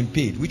redemption has been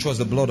paid, which was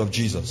the blood of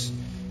Jesus.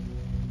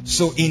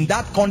 So in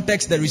that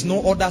context, there is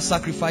no other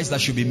sacrifice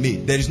that should be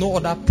made. There is no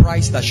other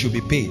price that should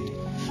be paid.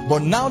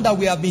 But now that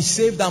we have been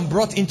saved and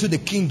brought into the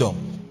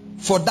kingdom,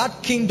 for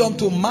that kingdom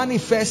to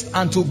manifest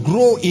and to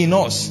grow in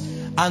us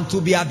and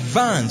to be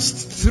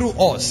advanced through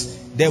us,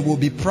 there will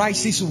be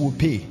prices we will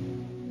pay.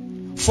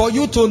 For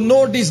you to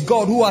know this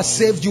God who has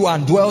saved you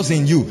and dwells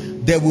in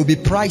you, there will be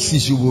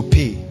prices you will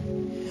pay.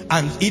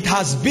 And it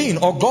has been,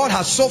 or God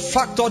has so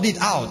factored it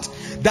out,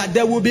 that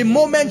there will be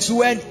moments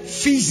when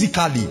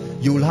physically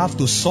you will have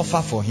to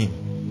suffer for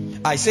him.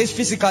 I say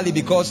physically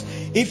because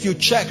if you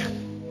check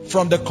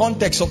from the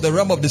context of the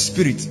realm of the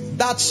spirit,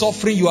 that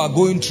suffering you are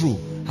going through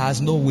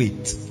has no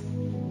weight.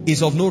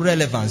 It's of no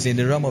relevance in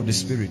the realm of the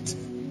spirit.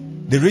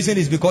 The reason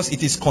is because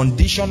it is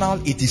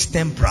conditional, it is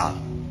temporal.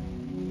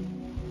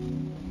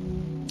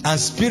 And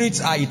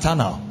spirits are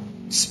eternal.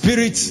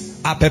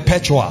 Spirits are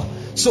perpetual.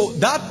 So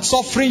that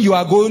suffering you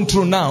are going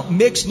through now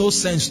makes no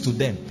sense to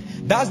them.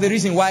 That's the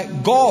reason why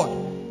God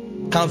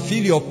can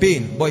feel your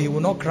pain, but he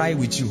will not cry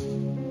with you.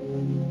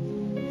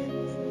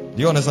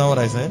 Do you understand what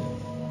I said?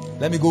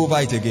 Let me go over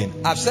it again.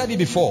 I've said it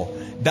before,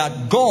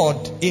 that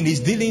God in his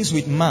dealings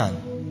with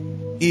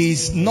man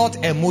is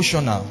not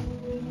emotional,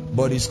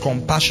 but is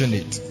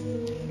compassionate.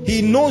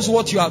 He knows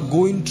what you are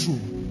going through,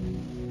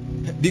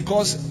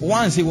 because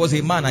once he was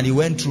a man and he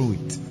went through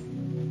it.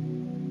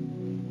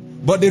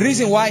 But the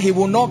reason why he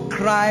will not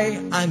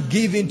cry and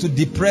give in to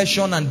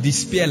depression and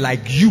despair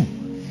like you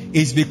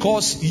is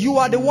because you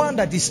are the one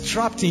that is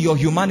trapped in your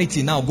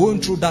humanity now, going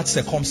through that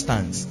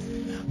circumstance.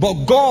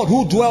 But God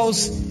who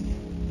dwells,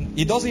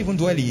 he doesn't even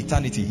dwell in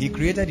eternity. He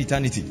created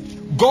eternity.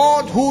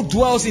 God who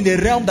dwells in a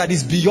realm that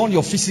is beyond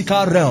your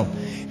physical realm,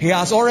 he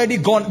has already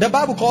gone. The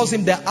Bible calls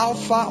him the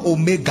Alpha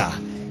Omega.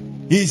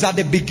 He is at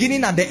the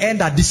beginning and the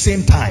end at the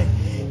same time.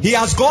 He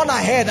has gone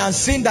ahead and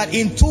seen that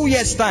in 2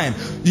 years' time,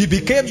 you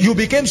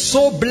became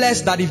so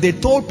blessed that if they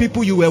told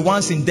people you were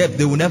once in debt,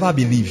 they will never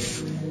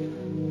believe.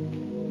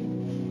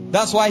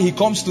 That's why he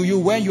comes to you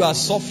when you are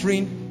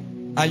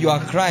suffering and you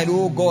are crying,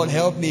 oh God,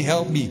 help me,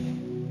 help me.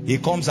 He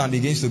comes and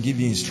begins to give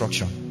you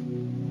instruction.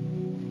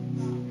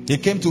 He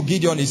came to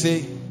Gideon, he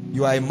said,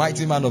 you are a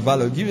mighty man of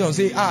valor. Gideon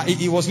said,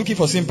 he was looking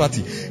for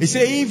sympathy. He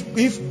said,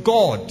 if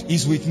God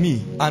is with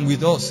me and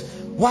with us,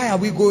 why are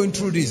we going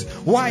through this?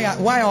 Why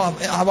are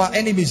our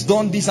enemies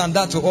done this and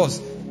that to us?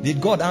 Did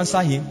God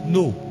answer him?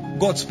 No.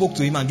 God spoke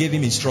to him and gave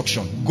him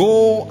instruction.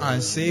 Go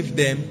and save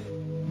them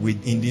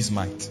in this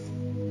might.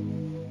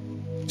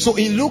 So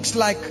it looks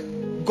like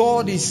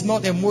God is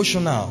not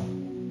emotional.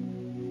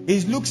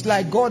 It looks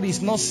like God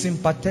is not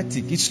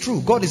sympathetic. It's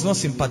true. God is not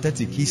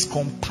sympathetic. He's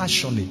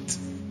compassionate.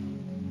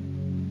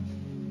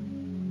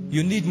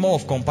 You need more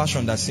of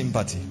compassion than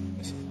sympathy.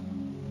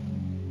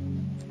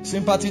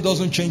 Sympathy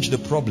doesn't change the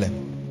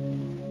problem.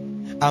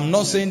 I'm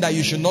not saying that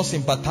you should not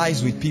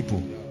sympathize with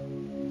people.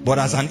 But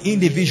as an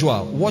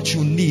individual, what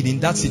you need in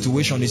that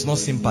situation is not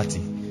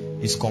sympathy.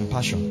 It's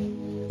compassion.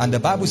 And the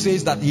Bible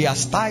says that he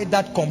has tied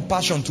that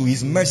compassion to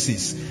his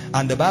mercies.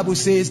 And the Bible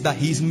says that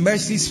his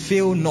mercies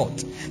fail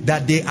not,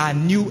 that they are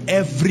new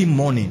every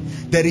morning.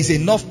 There is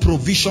enough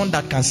provision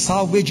that can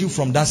salvage you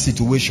from that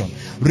situation,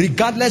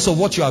 regardless of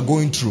what you are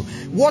going through.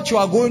 What you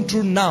are going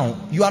through now,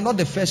 you are not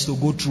the first to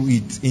go through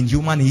it in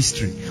human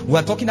history. We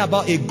are talking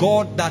about a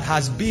God that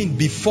has been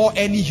before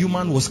any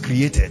human was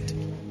created.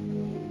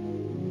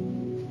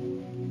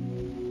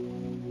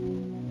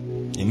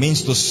 It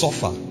means to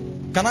suffer.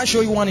 Can I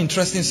show you one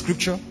interesting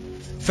scripture?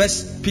 1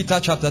 Peter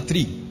chapter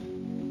 3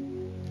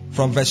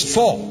 from verse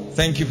 4.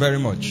 Thank you very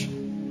much.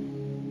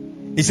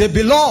 It said,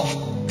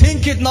 beloved,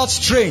 think it not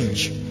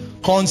strange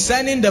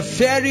concerning the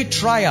fiery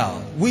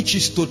trial which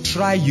is to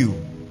try you,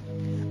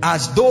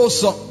 as though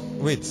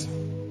wait,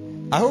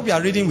 I hope you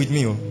are reading with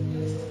me.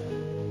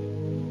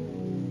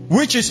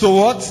 Which is to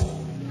what?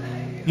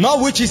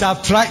 Not which is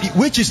have tried,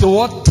 which is to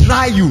what?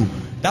 Try you.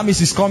 That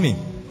means it's coming.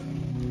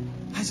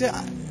 I said,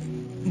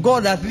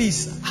 God, at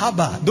least,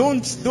 Haba,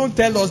 don't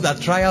tell us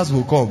that trials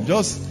will come.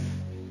 Just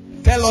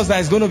tell us that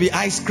it's going to be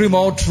ice cream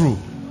all through,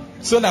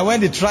 so that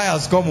when the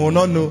trials come, we'll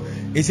not know.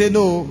 He said,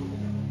 no,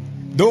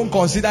 don't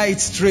consider it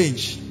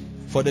strange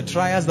for the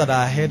trials that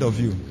are ahead of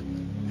you.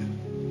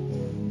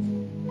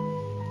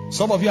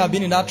 Some of you have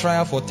been in that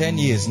trial for 10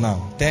 years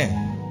now.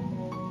 10.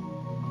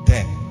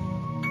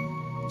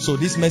 So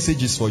this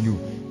message is for you.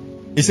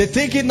 He said,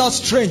 think it not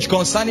strange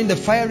concerning the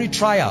fiery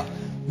trial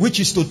which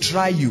is to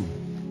try you,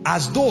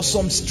 as though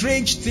some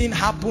strange thing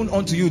happened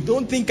unto you.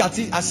 Don't think as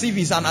if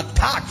it's an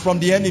attack from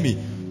the enemy,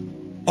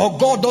 or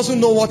God doesn't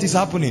know what is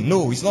happening.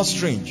 No, it's not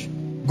strange.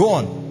 Go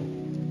on.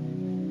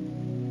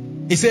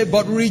 He said,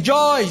 but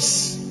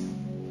rejoice,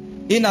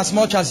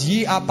 inasmuch as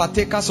ye are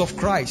partakers of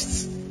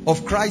Christ's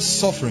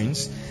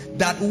sufferings,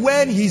 that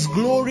when his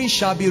glory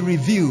shall be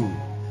revealed,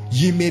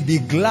 ye may be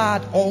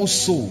glad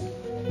also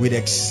with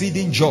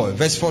exceeding joy.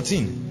 Verse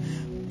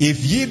 14.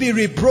 If ye be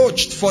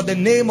reproached for the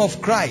name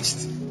of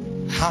Christ,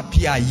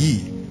 happy are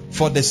ye,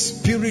 for the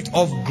Spirit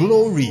of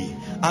glory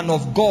and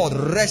of God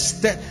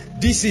rested.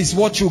 This is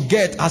what you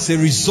get as a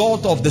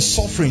result of the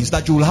sufferings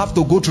that you will have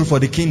to go through for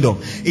the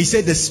kingdom. He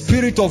said the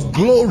Spirit of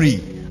glory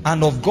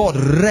and of God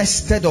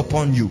rested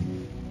upon you.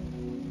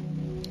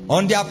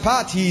 On their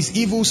part he is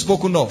evil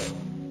spoken of,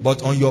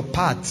 but on your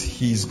part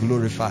he is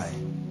glorified.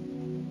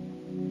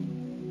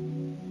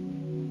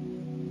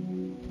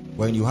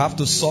 When you have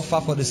to suffer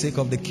for the sake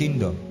of the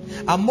kingdom.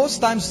 And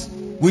most times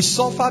we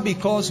suffer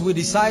because we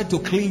decide to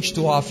cling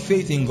to our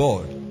faith in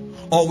God,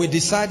 or we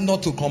decide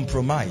not to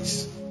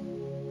compromise.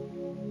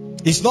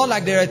 It's not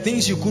like there are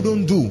things you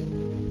couldn't do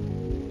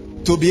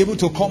to be able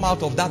to come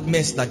out of that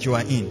mess that you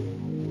are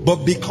in,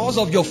 but because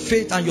of your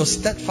faith and your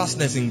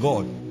steadfastness in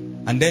God,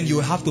 and then you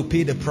have to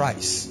pay the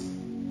price.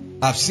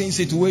 I've seen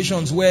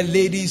situations where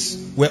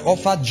ladies were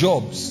offered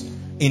jobs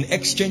in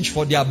exchange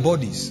for their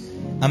bodies,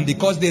 and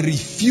because they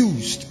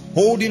refused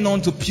holding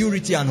on to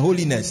purity and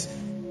holiness,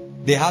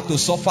 they had to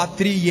suffer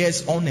 3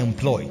 years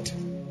unemployed.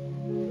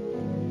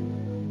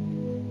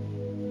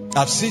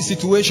 I've seen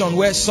situations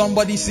where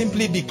somebody,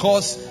 simply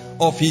because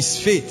of his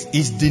faith,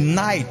 is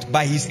denied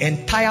by his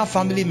entire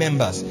family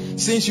members.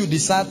 Since you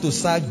decide to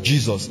serve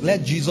Jesus,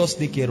 let Jesus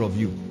take care of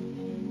you.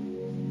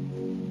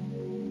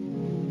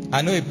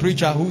 I know a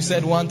preacher who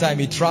said one time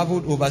he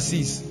traveled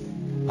overseas,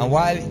 and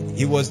while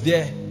he was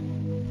there,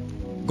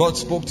 God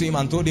spoke to him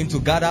and told him to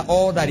gather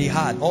all that he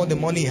had, all the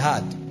money he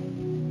had,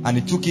 and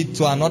he took it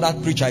to another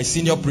preacher, a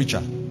senior preacher,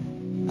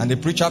 and the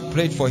preacher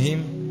prayed for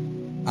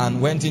him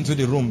and went into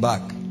the room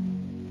back.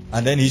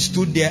 And then he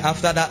stood there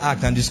after that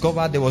act and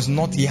discovered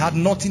he had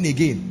nothing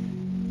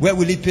again. Where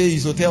will he pay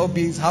his hotel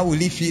bills? How will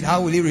he feed?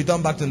 How will he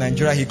return back to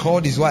Nigeria? He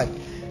called his wife.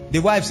 The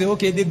wife said,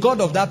 okay, the God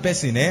of that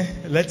person,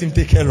 let him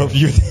take care of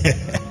you.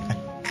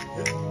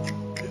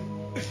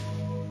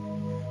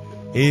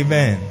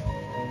 Amen.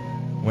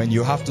 When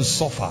you have to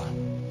suffer.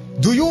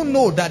 Do you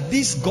know that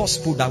this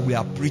gospel that we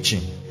are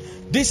preaching,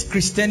 this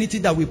Christianity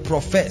that we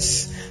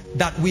profess,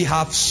 that we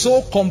have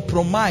so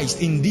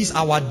compromised in this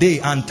our day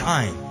and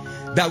time,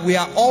 that we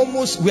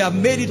have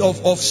made it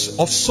of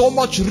so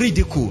much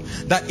ridicule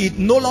that it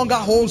no longer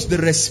holds the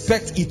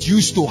respect it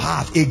used to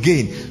have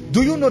again.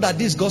 Do you know that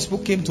this gospel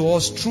came to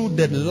us through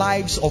the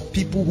lives of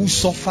people who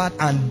suffered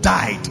and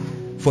died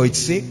for its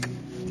sake?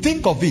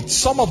 Think of it.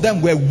 Some of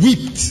them were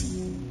whipped.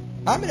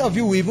 How many of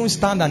you will even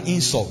stand an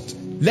insult,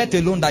 let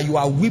alone that you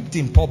are whipped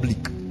in public?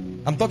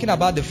 I'm talking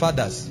about the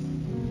fathers.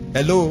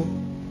 Hello.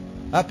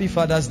 Happy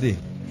Father's Day.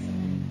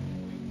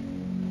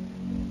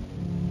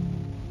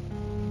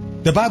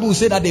 The Bible will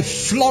say that they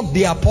flogged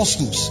the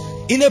apostles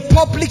in a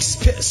public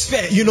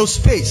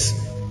space.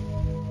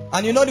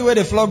 And you know the way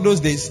they flog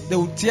those days? They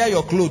will tear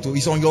your clothes.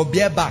 It's on your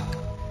bare back.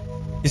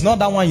 It's not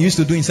that one you used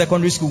to do in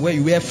secondary school where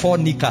you wear 4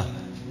 knicker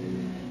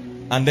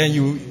and then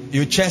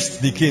you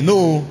chest decay.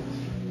 No.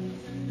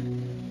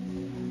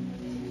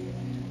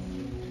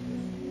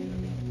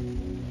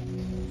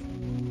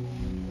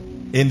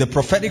 In the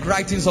prophetic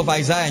writings of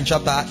Isaiah in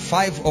chapter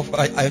 50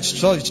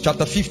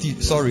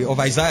 of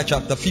Isaiah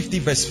chapter 50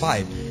 verse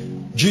 5,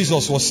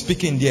 Jesus was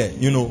speaking there,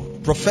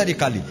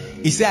 prophetically.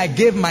 He said, I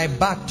gave my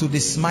back to the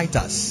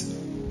smiters.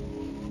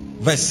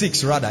 Verse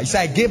 6 rather. He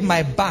said, I gave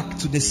my back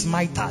to the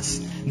smiters.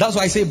 That's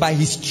why I say by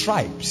his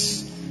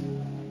stripes.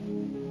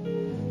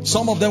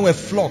 Some of them were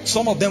flogged.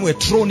 Some of them were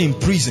thrown in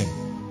prison.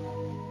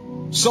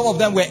 Some of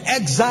them were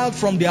exiled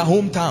from their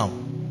hometown.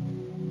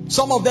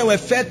 Some of them were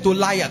fed to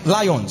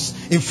lions.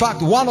 In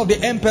fact, one of the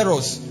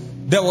emperors,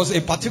 there was a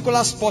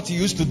particular sport he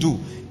used to do.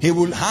 He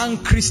would hang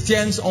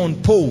Christians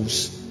on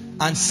poles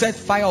and set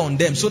fire on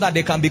them so that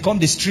they can become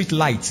the street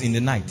lights in the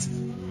night.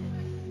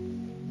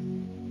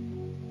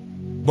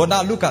 But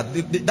now look at,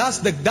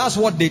 that's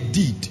what they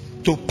did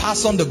to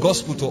pass on the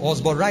gospel to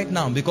us. But right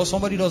now, because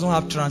somebody doesn't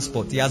have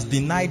transport, he has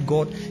denied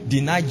God,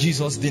 denied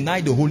Jesus,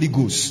 denied the Holy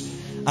Ghost,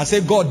 and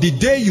said, God, the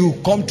day you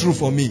come through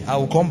for me, I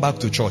will come back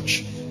to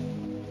church.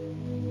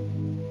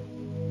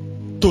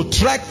 To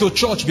trek to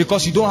church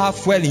because you don't have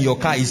fuel in your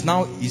car is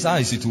now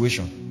a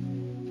situation.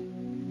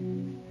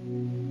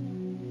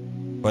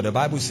 But the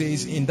Bible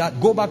says in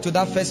that, go back to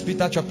that 1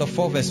 Peter chapter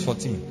 4 verse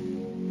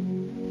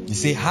 14. You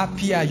say,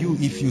 happy are you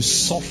if you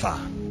suffer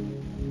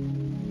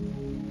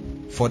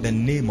for the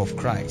name of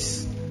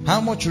Christ.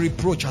 How much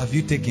reproach have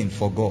you taken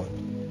for God?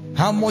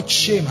 How much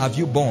shame have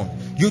you borne?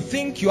 You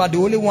think you are the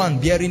only one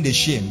bearing the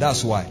shame,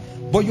 that's why.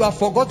 But you have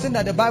forgotten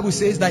that the Bible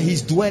says that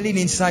He's dwelling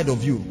inside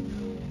of you.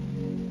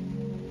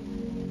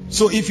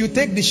 So if you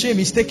take the shame,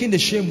 He's taking the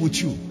shame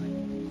with you.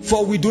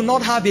 For we do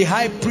not have a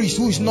high priest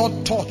who is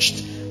not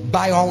touched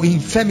by our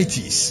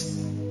infirmities.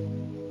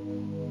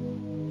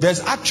 There's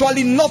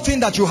actually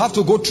nothing that you have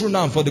to go through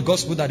now for the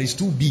gospel that is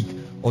too big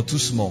or too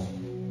small.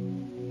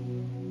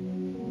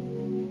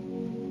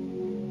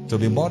 To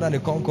be more than a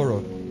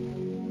conqueror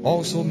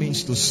also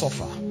means to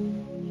suffer.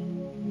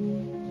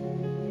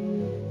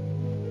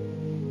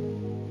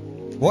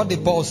 What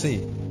did Paul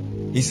say?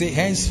 He said,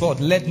 henceforth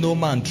let no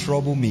man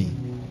trouble me,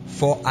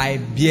 for I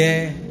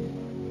bear,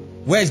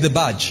 where is the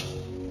badge?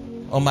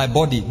 On my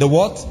body. The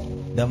what?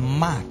 The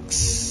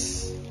marks.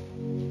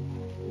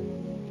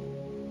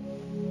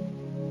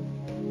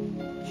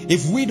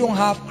 If we don't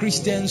have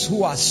Christians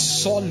who are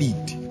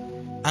solid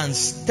and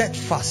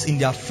steadfast in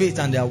their faith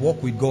and their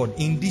walk with God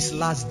in these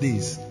last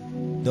days,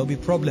 there'll be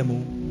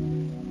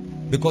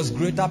problem. Because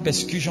greater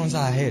persecutions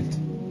are ahead.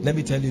 Let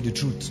me tell you the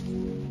truth.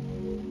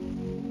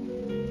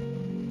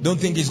 Don't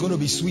think it's going to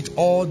be sweet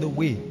all the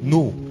way.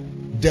 No.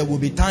 There will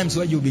be times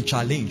where you'll be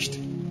challenged.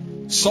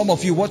 Some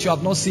of you, what you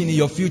have not seen in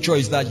your future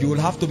is that you will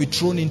have to be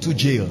thrown into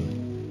jail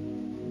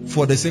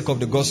for the sake of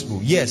the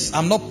gospel. Yes,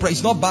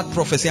 it's not bad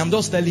prophecy. I'm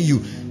just telling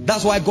you.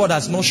 That's why God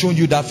has not shown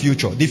you that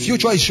future. The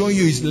future is showing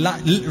you is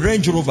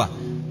Range Rover,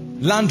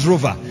 Land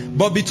Rover.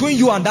 But between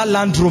you and that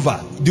Land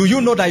Rover, do you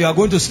know that you are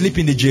going to sleep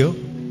in the jail?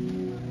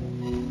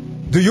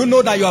 Do you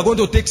know that you are going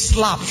to take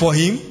slap for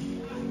him?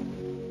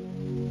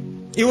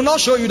 He will not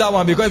show you that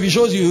one, because if he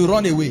shows you, you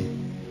run away.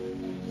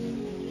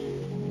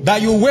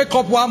 That you wake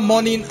up one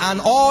morning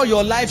and all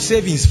your life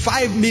savings,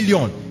 5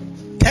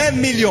 million,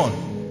 10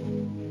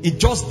 million, it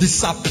just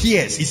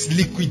disappears. It's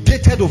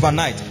liquidated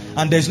overnight,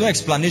 and there's no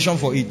explanation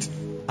for it.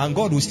 And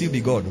God will still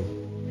be God.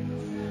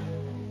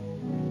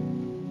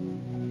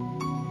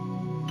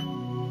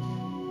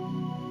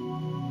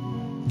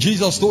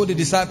 Jesus told the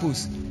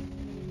disciples,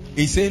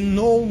 He said,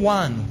 no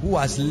one who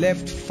has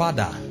left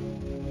father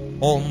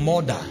or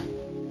mother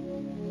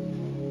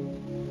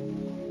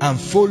and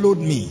followed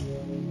me,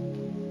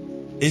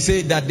 He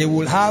said that they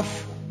will have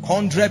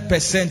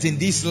 100% in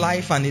this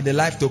life and in the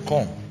life to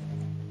come.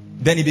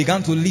 Then He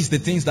began to list the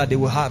things that they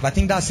will have. I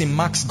think that's in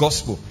Mark's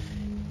gospel.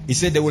 He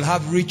said they will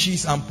have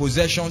riches and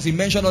possessions. He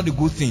mentioned all the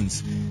good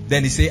things.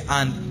 Then He said,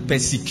 and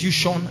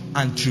persecution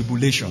and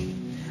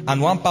tribulation.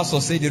 And one pastor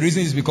said the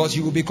reason is because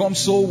you will become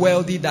so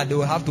wealthy that they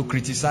will have to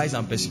criticize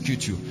and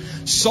persecute you.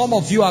 Some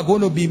of you are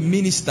going to be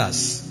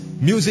ministers,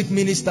 music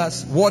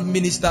ministers, word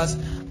ministers,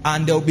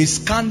 and there will be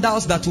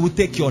scandals that will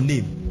take your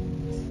name.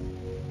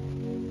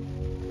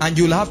 And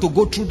you'll have to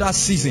go through that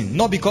season.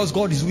 Not because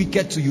God is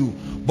wicked to you,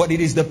 but it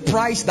is the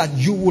price that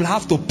you will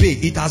have to pay.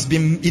 It has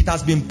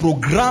been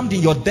programmed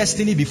in your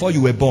destiny before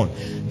you were born,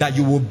 that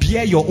you will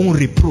bear your own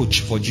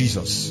reproach for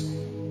Jesus.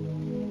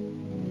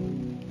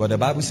 But the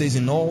Bible says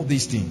in all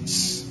these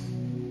things,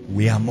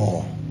 we are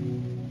more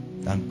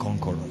than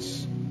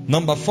conquerors.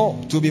 Number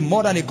 4, to be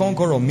more than a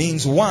conqueror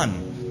means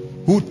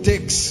one who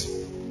takes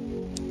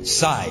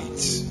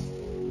sides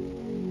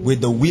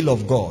with the will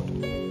of God.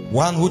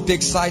 One who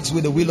takes sides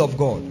with the will of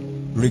God,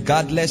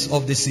 regardless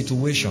of the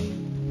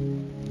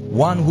situation.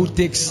 One who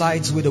takes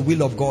sides with the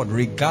will of God,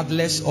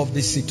 regardless of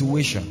the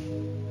situation.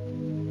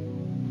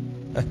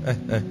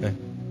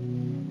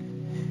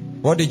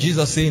 What did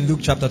Jesus say in Luke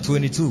chapter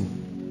 22,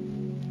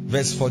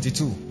 verse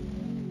 42?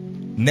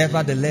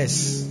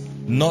 Nevertheless,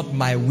 not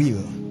my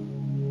will,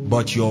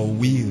 but your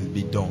will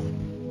be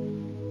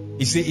done.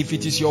 He said, if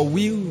it is your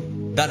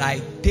will that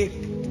I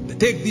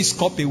take this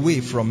cup away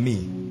from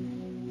me,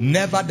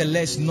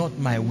 nevertheless, not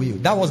my will.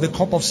 That was the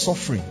cup of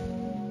suffering.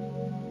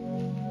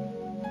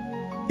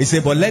 He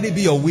said, but let it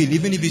be your will,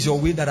 even if it's your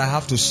will that I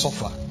have to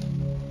suffer.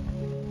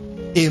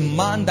 A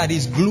man that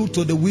is glued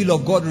to the will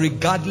of God,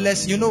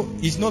 regardless,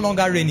 it's no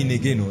longer raining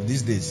again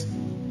these days.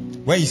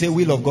 When you say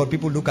will of God,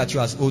 people look at you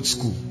as old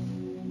school.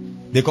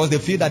 Because they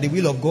feel that the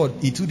will of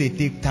God, it too they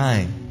take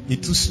time.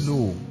 It's too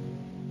slow.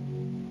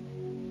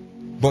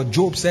 But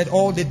Job said,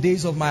 all the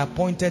days of my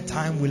appointed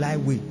time will I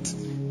wait.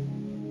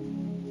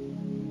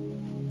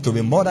 To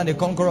be more than a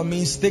conqueror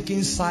means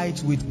taking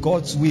sides with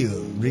God's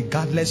will,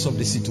 regardless of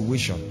the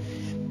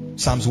situation.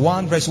 Psalms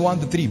 1 verse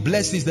 1 to 3.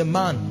 Blessed is the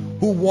man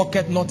who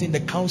walketh not in the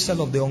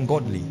counsel of the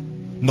ungodly,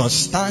 nor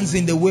stands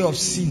in the way of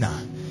sinner,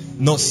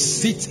 nor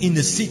sits in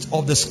the seat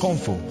of the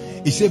scornful.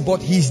 He said,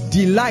 but his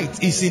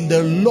delight is in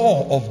the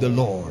law of the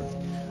Lord,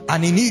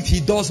 And in it he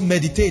does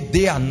meditate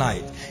day and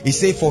night. He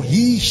said, for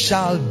he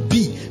shall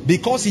be,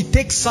 because he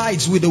takes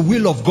sides with the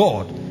will of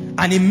God,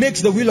 and he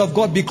makes the will of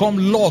God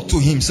become law to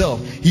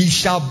himself. He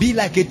shall be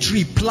like a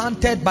tree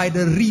planted by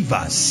the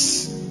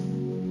rivers.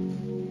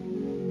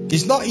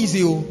 It's not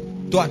easy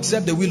to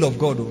accept the will of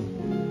God.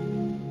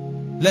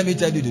 Let me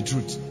tell you the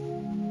truth.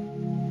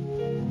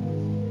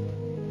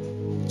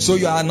 So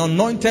you are an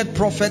anointed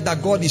prophet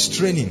that God is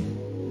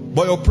training.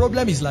 But your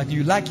problem is like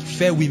you like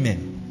fair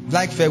women.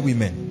 Like fair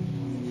women.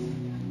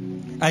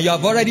 And you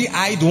have already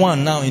eyed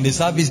one now in the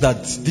service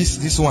that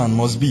this one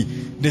must be.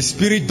 The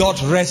spirit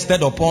dot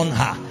rested upon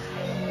her.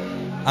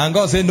 And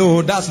God said,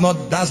 no, that's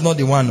not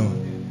the one. No.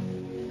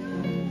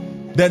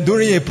 Then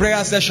during a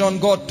prayer session,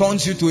 God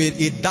turns you to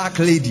a dark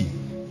lady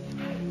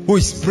who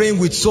is praying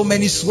with so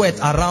many sweat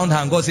around her.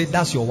 And God said,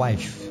 that's your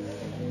wife.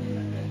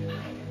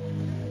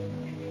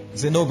 He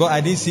said, no, God,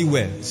 I didn't see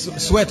well.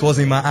 Sweat was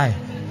in my eye.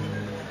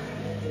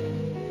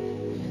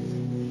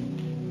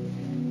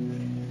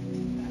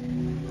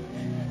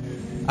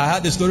 I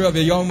heard the story of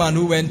a young man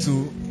who went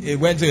to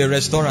a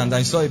restaurant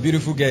and saw a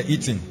beautiful girl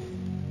eating.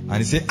 And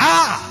he said,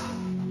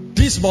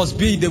 this must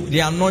be the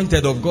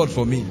anointed of God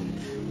for me.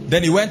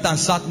 Then he went and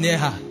sat near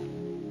her.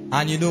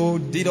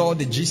 And did all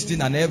the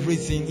gisting and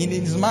everything. In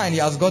his mind,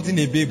 he has gotten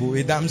a baby,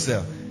 a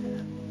damsel.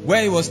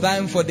 When it was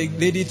time for the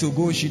lady to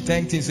go, she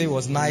thanked him, said it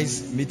was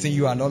nice meeting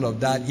you and all of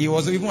that. He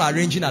was even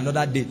arranging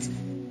another date.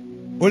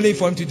 Only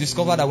for him to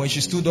discover that when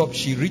she stood up,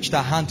 she reached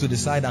her hand to the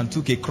side and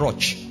took a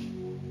crutch.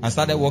 And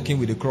started walking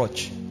with a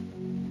crutch.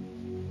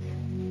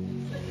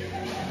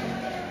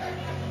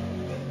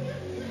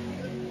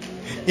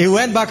 He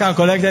went back and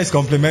collected his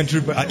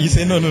complimentary. He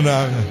said, no.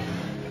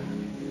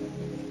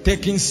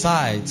 Taking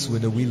sides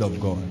with the will of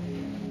God.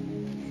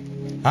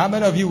 How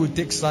many of you will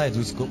take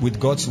sides with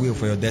God's will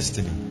for your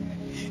destiny?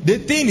 The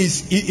thing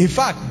is, in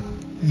fact,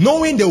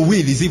 knowing the will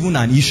is even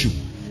an issue.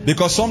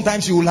 Because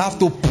sometimes you will have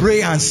to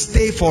pray and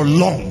stay for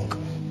long.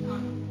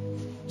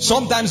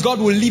 Sometimes God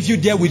will leave you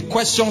there with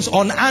questions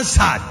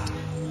unanswered.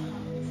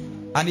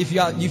 And if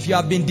you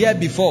have been there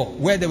before,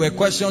 where there were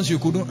questions you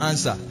couldn't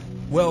answer,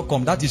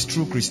 welcome. That is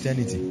true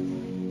Christianity.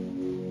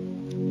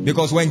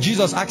 Because when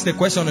Jesus asked the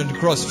question on the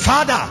cross,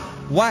 Father,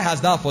 why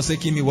hast thou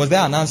forsaken me? Was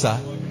there an answer?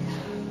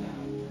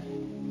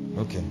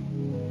 Okay.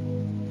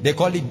 They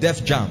call it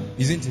deaf jam,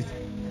 isn't it?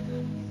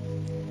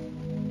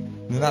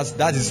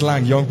 That is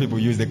slang young people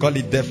use. They call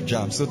it deaf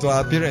jam. So to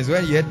our parents,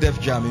 when you hear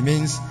deaf jam, it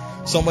means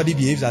somebody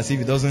behaves as if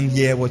he doesn't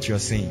hear what you're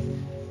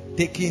saying.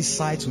 Taking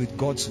sides with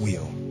God's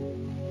will.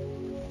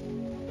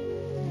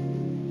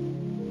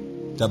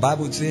 The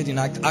Bible said in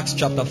Acts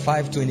chapter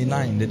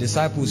 5:29,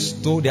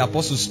 the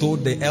apostles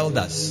told the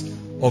elders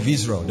of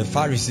Israel, the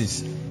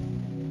Pharisees,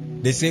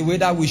 they say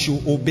whether we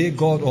should obey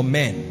God or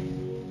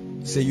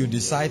men. Say you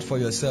decide for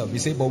yourself. He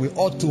said, but we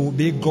ought to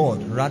obey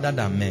God rather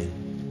than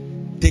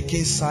men.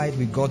 Taking side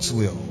with God's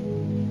will.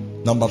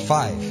 Number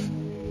 5.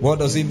 What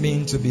does it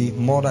mean to be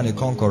more than a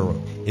conqueror?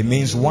 It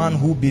means one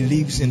who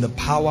believes in the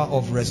power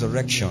of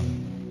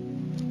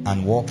resurrection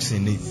and walks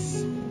in it.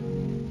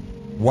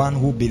 One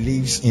who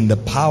believes in the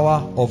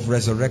power of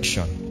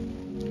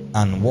resurrection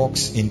and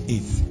walks in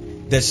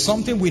it. There's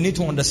something we need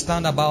to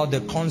understand about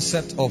the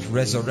concept of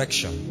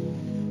resurrection.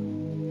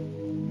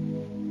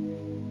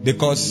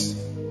 Because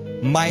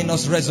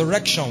minus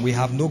resurrection, we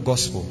have no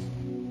gospel.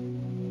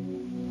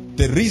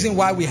 The reason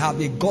why we have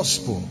a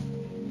gospel,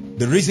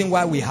 the reason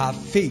why we have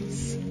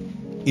faith,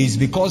 is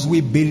because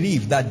we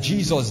believe that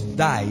Jesus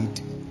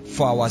died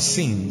for our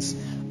sins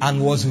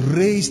and was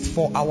raised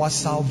for our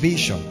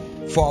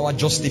salvation, for our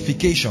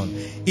justification.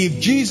 If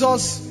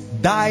Jesus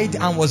died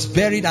and was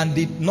buried and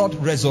did not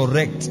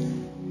resurrect,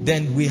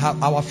 then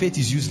our faith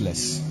is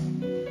useless.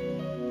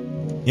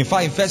 In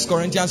fact, in 1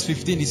 Corinthians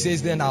 15, it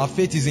says then our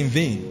faith is in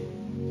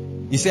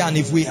vain. He said, and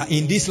if we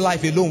in this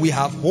life alone we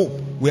have hope,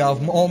 we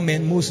have all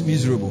men most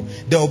miserable.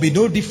 There will be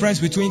no difference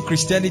between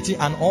Christianity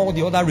and all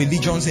the other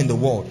religions in the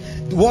world.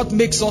 What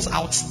makes us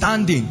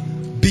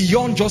outstanding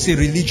beyond just a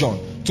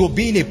religion to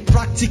being a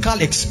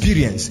practical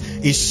experience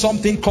is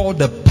something called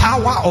the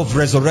power of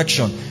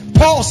resurrection.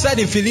 Paul said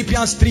in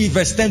Philippians 3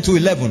 verse 10 to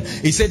 11,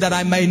 he said that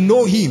I may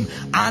know him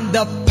and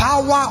the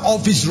power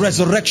of his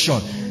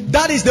resurrection.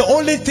 That is the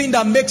only thing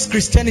that makes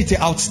Christianity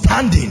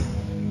outstanding.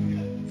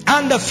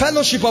 And the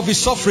fellowship of his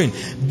suffering,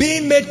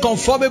 being made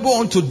conformable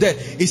unto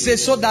death. He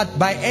says, so that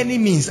by any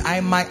means I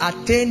might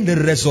attain the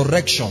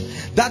resurrection.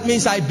 That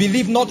means I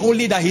believe not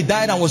only that he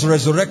died and was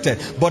resurrected,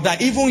 but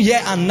that even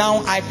here and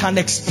now I can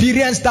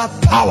experience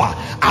that power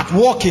at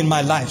work in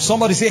my life.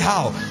 Somebody say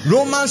how?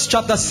 Romans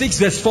chapter 6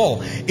 verse 4.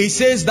 It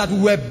says that we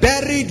were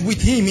buried with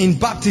him in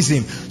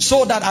baptism,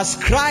 so that as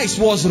Christ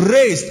was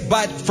raised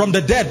from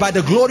the dead by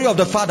the glory of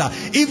the Father,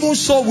 even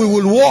so we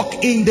will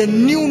walk in the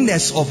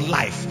newness of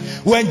life.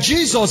 When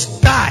Jesus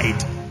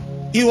died,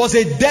 he was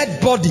a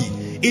dead body.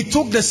 It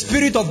took the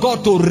Spirit of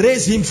God to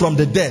raise him from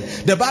the dead.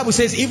 The Bible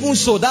says, even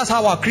so, that's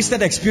how our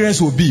Christian experience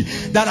will be.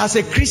 That as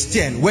a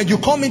Christian, when you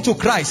come into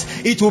Christ,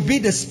 it will be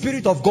the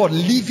Spirit of God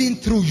living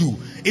through you.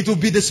 It will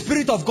be the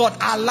Spirit of God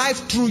alive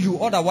through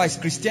you. Otherwise,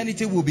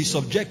 Christianity will be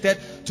subjected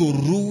to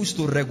rules,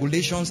 to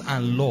regulations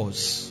and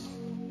laws.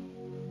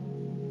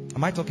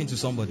 Am I talking to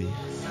somebody?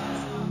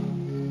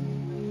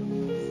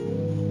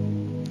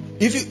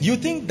 If you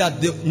think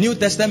that the New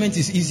Testament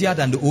is easier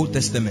than the Old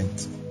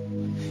Testament.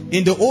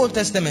 In the Old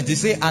Testament, they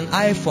say an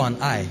eye for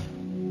an eye,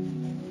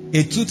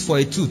 a tooth for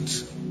a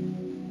tooth.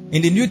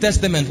 In the New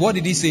Testament, what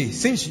did he say?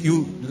 Since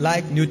you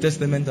like New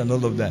Testament and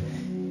all of that,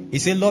 he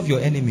said, love your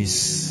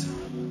enemies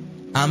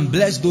and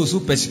bless those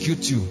who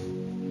persecute you.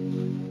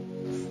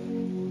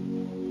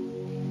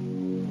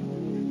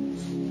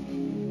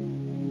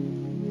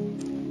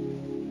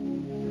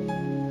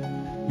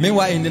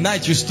 Meanwhile, in the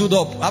night, you stood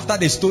up after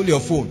they stole your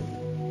phone.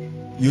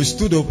 You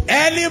stood up.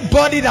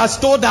 Anybody that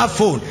stole that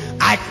phone,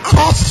 I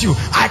curse you.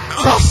 I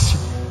curse you.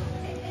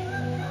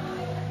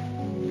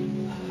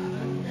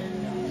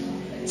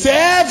 Say,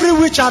 every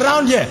witch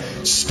around here,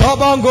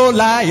 stubborn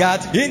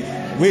Goliath.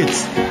 Wait,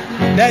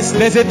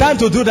 there's a time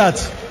to do that.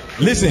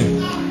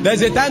 Listen,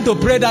 there's a time to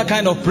pray that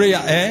kind of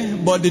prayer,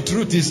 but the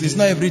truth is, it's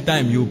not every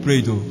time you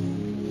pray though.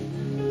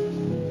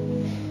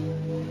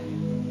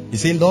 He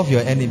said, love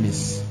your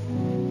enemies.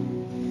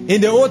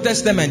 In the Old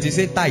Testament, he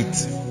said, tithe.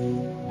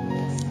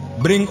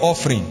 Bring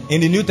offering.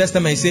 In the New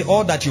Testament, he said,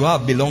 all that you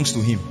have belongs to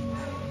him.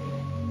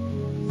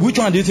 Which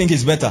one do you think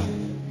is better?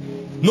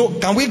 No,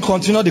 can we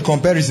continue the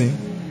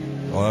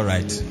comparison? All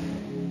right.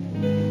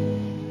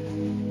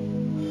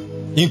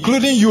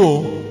 Including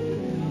you.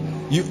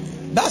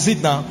 That's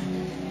it now.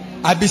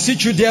 I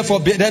beseech you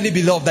therefore, dearly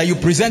beloved, that you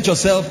present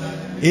yourself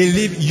and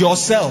live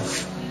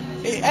yourself.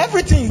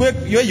 Everything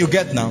where you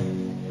get now.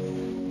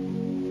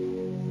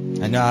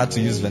 I know how to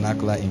use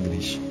vernacular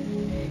English.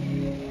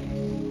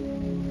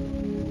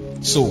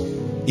 So,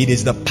 it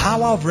is the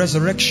power of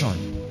resurrection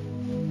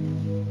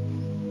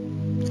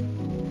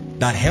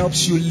that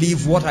helps you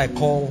live what I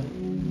call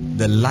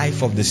the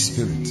life of the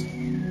Spirit.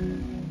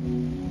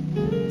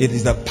 It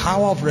is the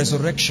power of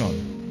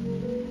resurrection.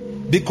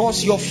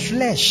 Because your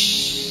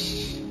flesh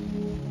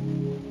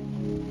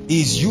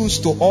is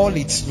used to all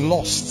its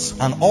lusts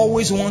and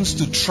always wants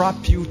to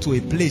trap you to a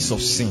place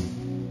of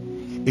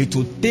sin. It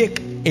will take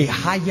a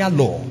higher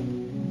law.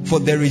 For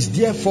there is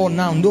therefore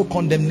now no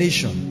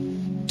condemnation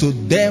to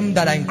them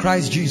that are in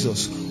Christ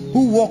Jesus,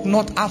 who walk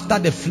not after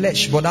the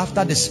flesh but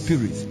after the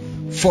Spirit.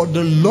 For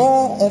the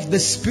law of the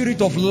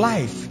Spirit of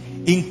life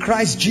in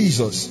Christ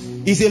Jesus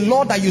is a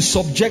law that you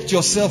subject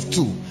yourself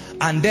to,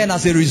 and then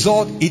as a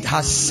result it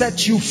has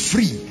set you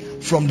free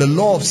from the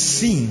law of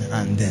sin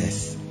and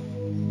death.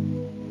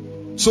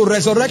 So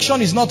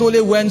resurrection is not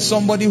only when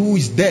somebody who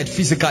is dead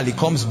physically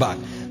comes back.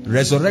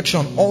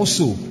 Resurrection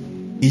also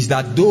is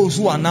that those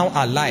who are now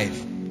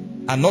alive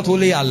are not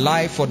only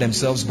alive for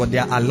themselves, but they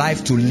are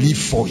alive to live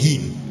for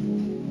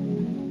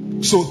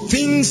him. So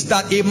things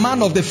that a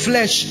man of the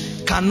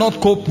flesh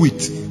cannot cope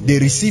with, they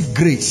receive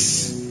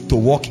grace to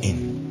walk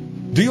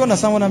in. Do you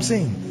understand what I'm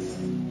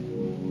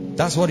saying?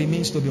 That's what it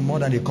means to be more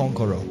than a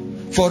conqueror.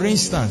 For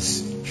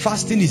instance,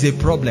 fasting is a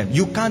problem.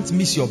 You can't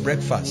miss your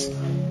breakfast.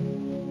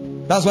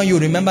 That's when you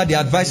remember the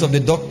advice of the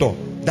doctor,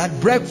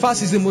 that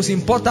breakfast is the most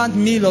important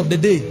meal of the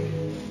day.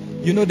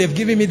 You know, they've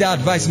given me that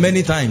advice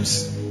many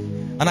times.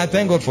 And I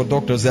thank God for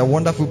doctors. They're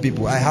wonderful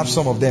people. I have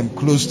some of them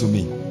close to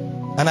me.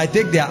 And I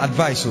take their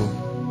advice.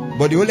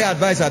 But the only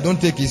advice I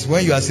don't take is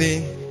when you are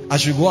saying, I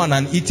should go on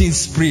an eating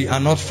spree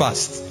and not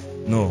fast.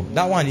 No,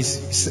 that one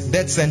is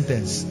death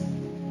sentence.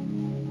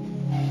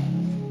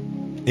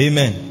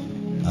 Amen.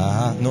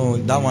 No,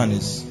 that one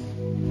is,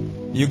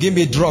 you give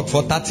me a drug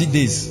for 30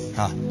 days.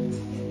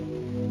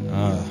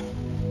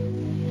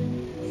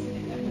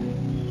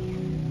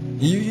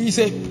 You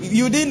say,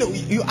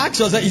 you ask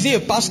yourself, is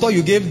it a pastor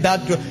you gave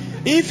that drug?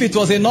 If it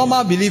was a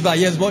normal believer,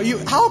 yes, but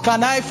how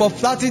can I for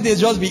 30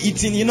 days just be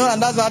eating? You know,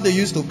 and that's how they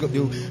used to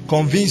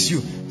convince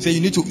you. Say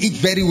you need to eat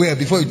very well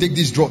before you take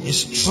this drug. It's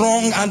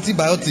strong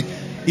antibiotic.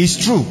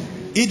 It's true.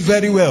 Eat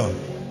very well.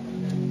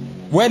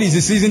 When is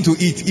the season to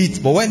eat?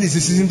 Eat. But when is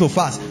the season to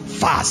fast?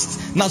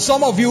 Fast. Now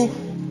some of you,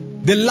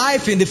 the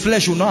life in the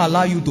flesh will not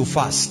allow you to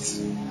fast.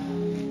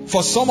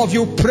 For some of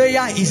you,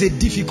 prayer is a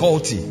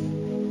difficulty.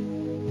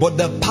 But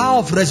the power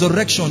of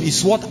resurrection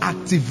is what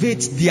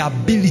activates the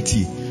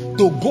ability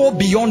to go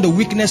beyond the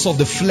weakness of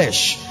the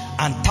flesh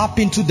and tap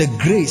into the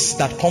grace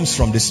that comes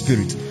from the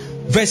Spirit.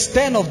 Verse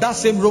 10 of that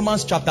same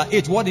Romans chapter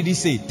 8, what did he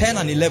say? 10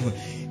 and 11.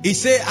 He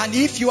said, and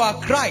if you are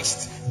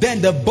Christ,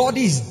 then the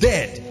body is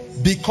dead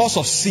because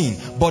of sin,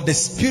 but the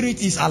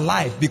Spirit is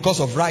alive because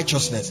of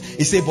righteousness.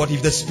 He said, but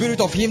if the Spirit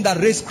of him that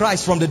raised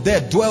Christ from the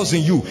dead dwells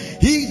in you,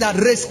 he that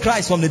raised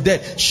Christ from the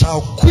dead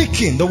shall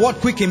quicken. The word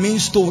quicken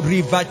means to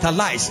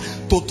revitalize,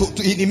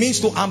 it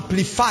means to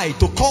amplify,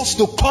 to cause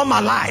to come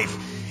alive.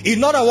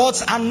 In other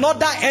words,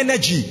 another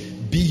energy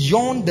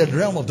beyond the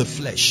realm of the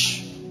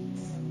flesh.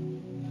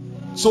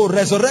 So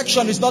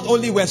resurrection is not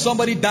only when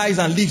somebody dies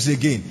and lives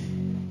again.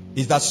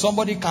 It's that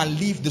somebody can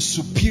live the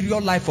superior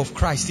life of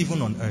Christ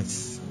even on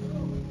earth.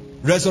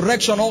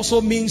 Resurrection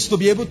also means to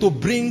be able to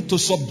bring to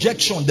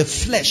subjection the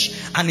flesh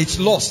and its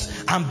lust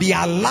and be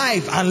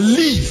alive and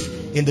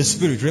live in the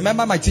spirit.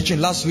 Remember my teaching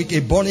last week,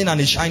 a burning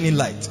and a shining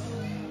light.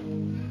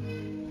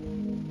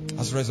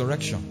 As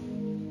resurrection.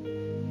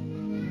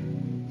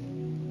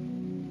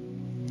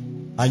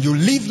 And you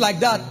live like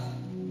that,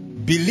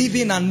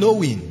 believing and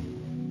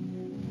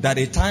knowing that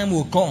a time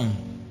will come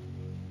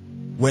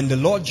when the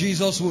Lord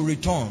Jesus will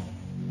return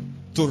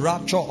to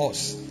rapture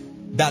us,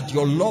 that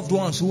your loved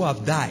ones who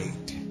have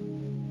died,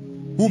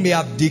 who may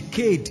have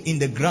decayed in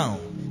the ground,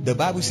 the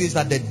Bible says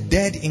that the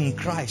dead in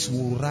Christ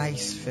will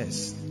rise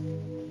first.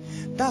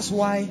 That's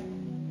why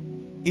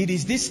it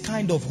is this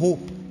kind of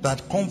hope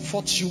that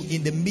comforts you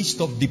in the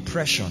midst of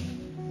depression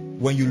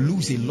when you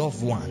lose a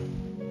loved one.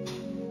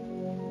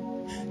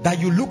 That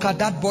you look at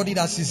that body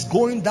that is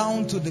going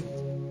down to the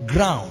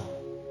ground.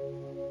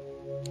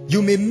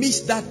 You may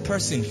miss that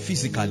person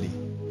physically,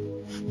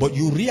 but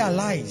you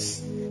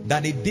realize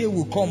that a day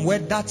will come where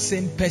that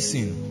same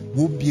person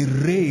will be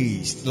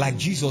raised like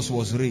Jesus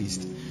was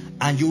raised,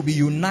 and you'll be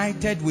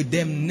united with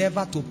them,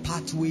 never to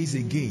part ways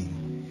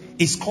again.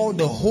 It's called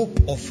the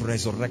hope of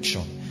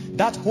resurrection.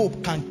 That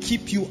hope can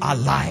keep you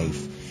alive.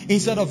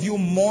 Instead of you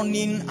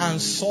mourning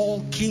and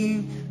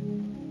sulking,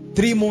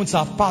 3 months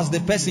have passed,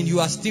 the person you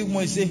are still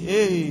more say,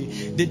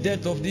 hey, the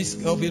death of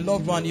a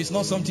loved one is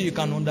not something you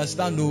can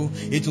understand. No,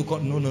 it will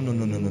come. No.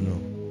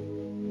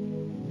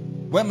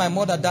 When my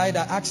mother died,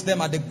 I asked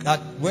them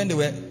when they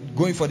were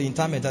going for the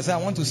interment, I said,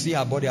 I want to see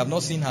her body. I've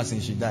not seen her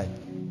since she died.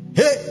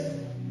 Hey!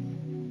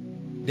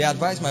 They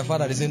advised my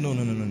father. They said, no.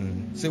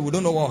 Say, we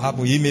don't know what will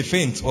happen. He may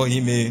faint or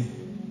he may.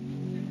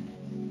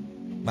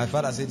 My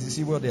father said, you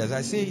see what there is?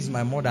 I say, it's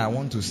my mother. I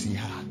want to see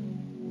her.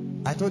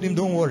 I told him,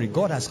 don't worry.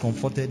 God has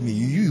comforted me.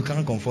 You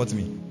can't comfort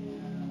me.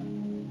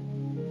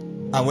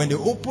 And when they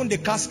opened the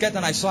casket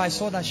and I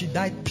saw that she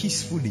died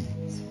peacefully.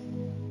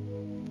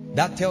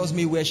 That tells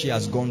me where she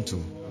has gone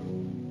to.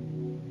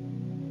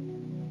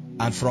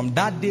 And from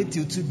that day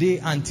till today,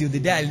 until the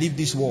day I leave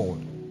this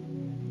world,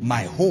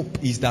 my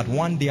hope is that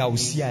one day I will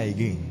see her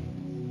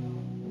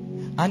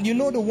again. And you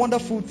know the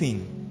wonderful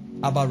thing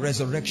about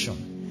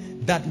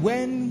resurrection, that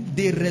when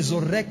they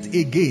resurrect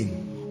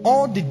again,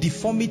 all the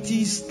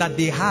deformities that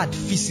they had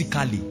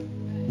physically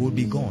will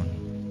be gone.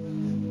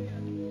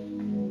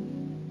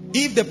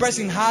 If the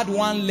person had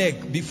 1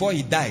 leg before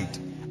he died,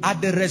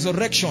 at the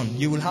resurrection,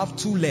 you will have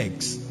 2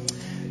 legs.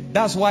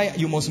 That's why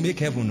you must make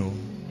heaven know.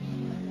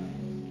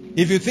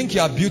 If you think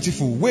you are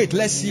beautiful, wait,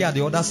 let's see at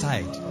the other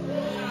side.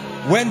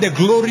 When the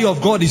glory of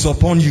God is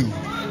upon you.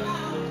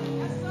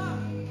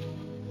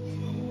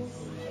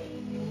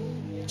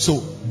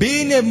 So,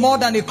 being a more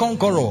than a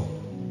conqueror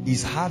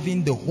is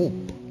having the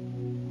hope,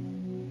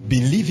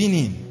 believing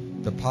in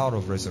the power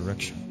of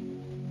resurrection.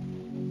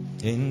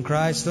 In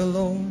Christ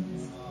alone,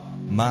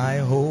 my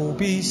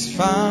hope is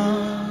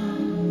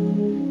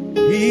found.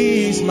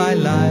 He is my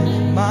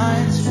life,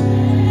 my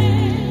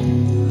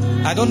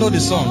strength. I don't know the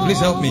song. Please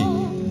help me.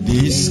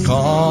 This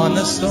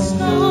cornerstone,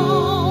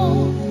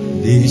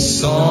 this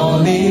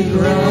solid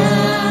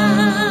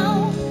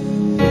ground,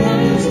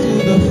 points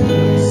to the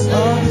fruits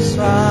of His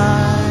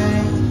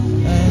right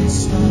and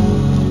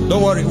sound.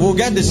 Don't worry, we'll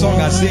get the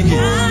song and sing it.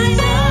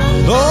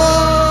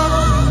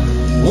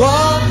 Lord,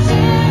 what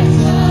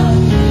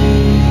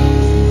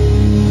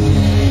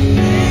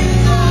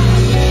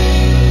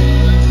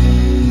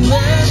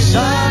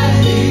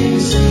shining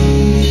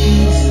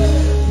seas,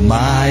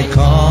 my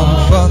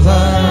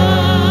comforter,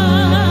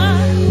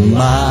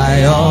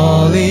 my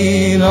all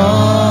in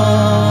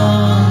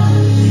all.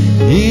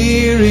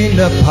 Here in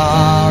the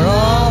power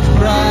of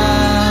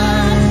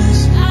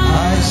Christ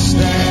I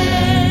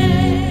stand.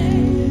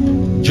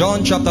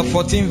 John chapter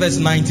 14 verse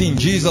 19,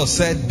 Jesus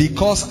said,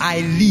 because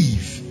I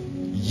live,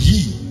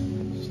 ye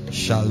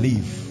shall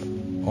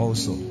live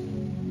also.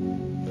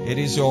 It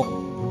is your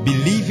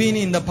believing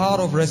in the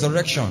power of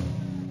resurrection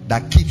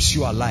that keeps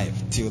you alive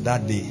till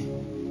that day.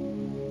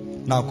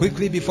 Now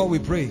quickly before we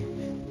pray,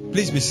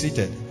 please be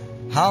seated.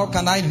 How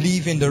can I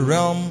live in the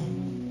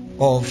realm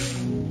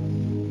of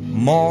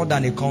more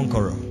than a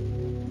conqueror?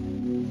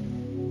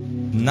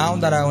 Now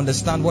that I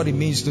understand what it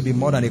means to be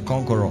more than a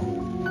conqueror,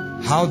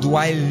 how do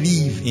I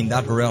live in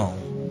that realm?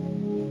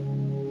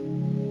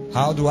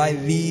 How do I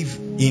live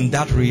in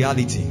that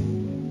reality?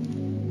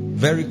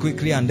 Very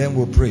quickly, and then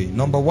we'll pray.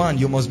 Number 1,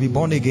 you must be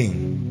born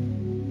again.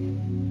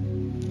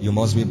 You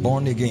must be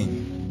born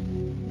again.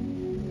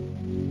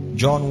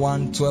 John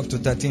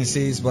 1:12-13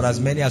 says, but as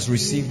many as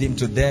received him,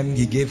 to them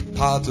he gave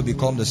power to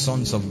become the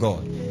sons of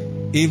God,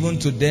 even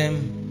to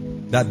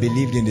them that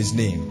believed in his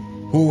name,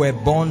 who were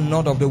born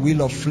not of the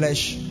will of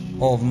flesh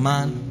or of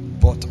man,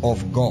 but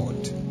of God.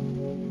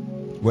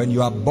 When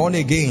you are born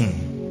again,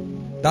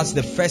 that's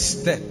the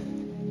first step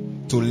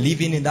to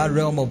living in that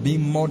realm of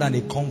being more than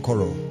a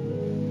conqueror.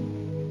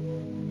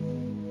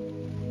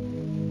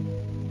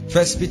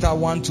 1 Peter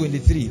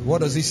 1:23.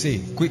 What does it say?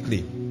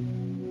 Quickly.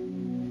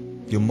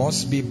 You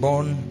must be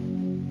born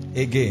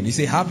again. He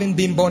said, having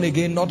been born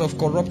again, not of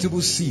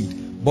corruptible seed,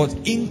 but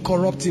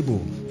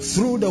incorruptible,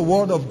 through the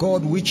word of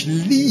God which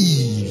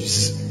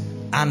lives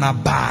and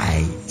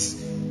abides.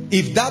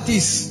 If that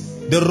is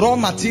the raw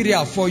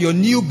material for your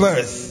new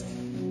birth,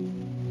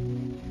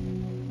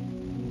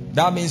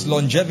 That means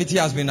longevity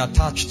has been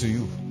attached to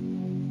you.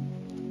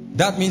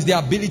 That means the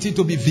ability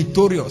to be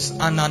victorious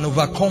and an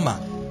overcomer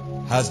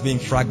has been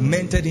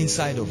fragmented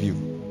inside of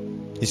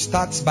you. It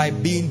starts by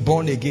being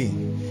born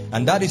again.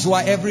 And that is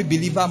why every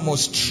believer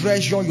must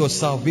treasure your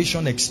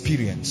salvation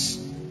experience.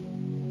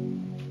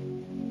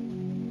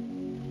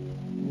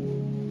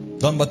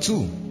 Number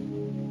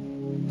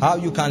 2, how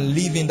you can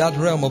live in that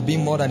realm of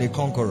being more than a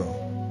conqueror.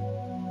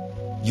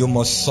 You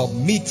must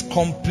submit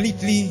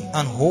completely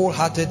and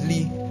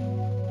wholeheartedly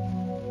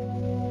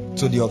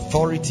to the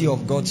authority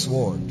of God's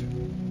word.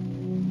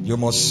 You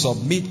must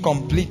submit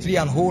completely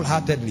and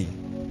wholeheartedly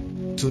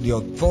to the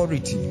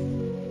authority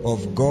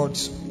of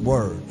God's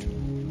word.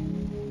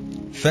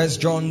 1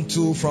 John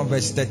 2 from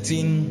verse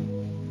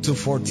 13 to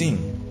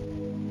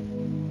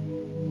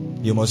 14.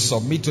 You must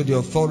submit to the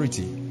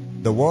authority.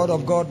 The word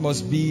of God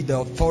must be the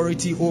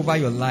authority over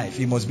your life.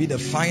 It must be the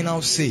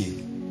final say.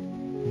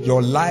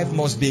 Your life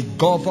must be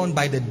governed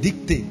by the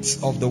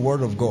dictates of the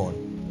word of God.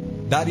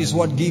 That is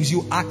what gives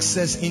you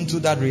access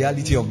into that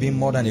reality of being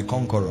more than a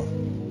conqueror.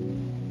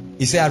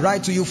 He said, I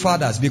write to you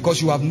fathers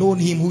because you have known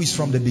him who is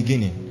from the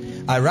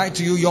beginning. I write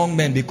to you young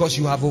men because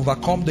you have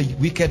overcome the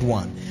wicked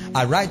one.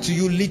 I write to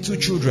you little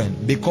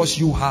children because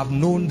you have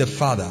known the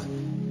Father.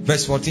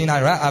 Verse 14,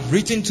 I've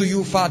written to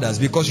you fathers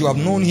because you have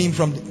known him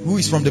who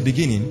is from the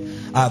beginning.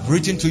 I have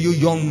written to you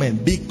young men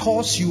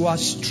because you are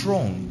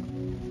strong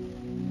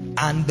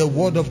and the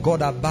word of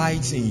God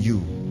abides in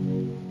you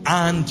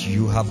and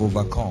you have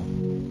overcome.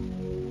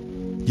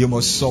 You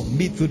must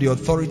submit to the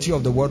authority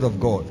of the word of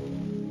God.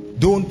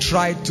 Don't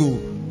try to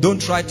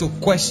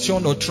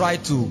question or try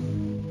to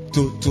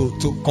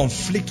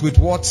conflict with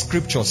what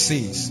scripture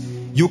says.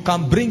 You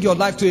can bring your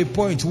life to a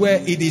point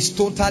where it is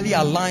totally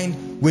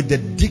aligned with the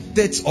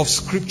dictates of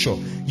scripture.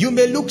 You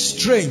may look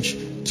strange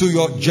to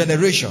your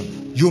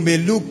generation. You may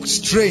look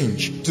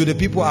strange to the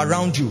people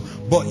around you.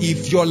 But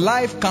if your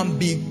life can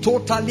be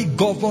totally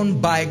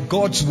governed by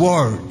God's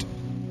word.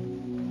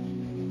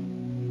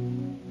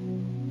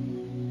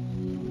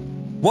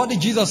 What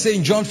did Jesus say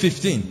in John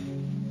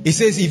 15? He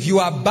says, if you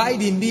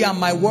abide in me and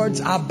my words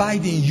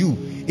abide in you.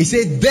 He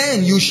said,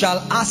 then you shall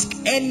ask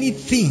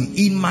anything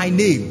in my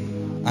name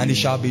and it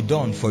shall be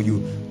done for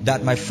you,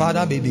 that my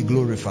Father may be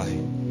glorified.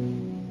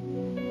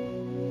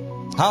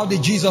 How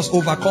did Jesus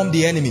overcome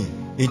the enemy?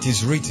 It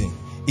is written.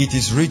 It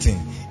is written.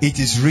 It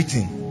is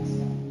written.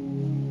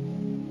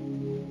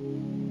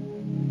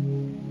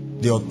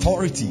 The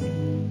authority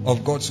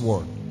of God's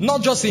word.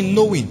 Not just in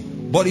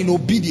knowing, but in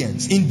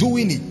obedience, in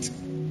doing it.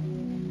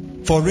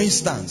 For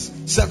instance,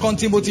 2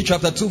 Timothy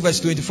chapter 2 verse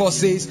 24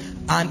 says,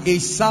 and a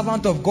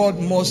servant of God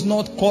must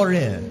not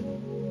quarrel.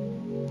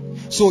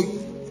 So,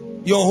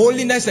 your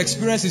holiness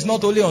experience is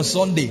not only on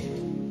Sunday.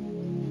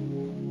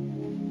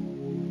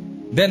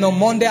 Then on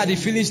Monday at the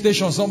filling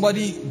station,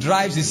 somebody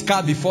drives his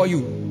car before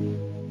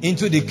you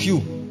into the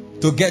queue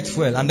to get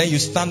fuel. And then you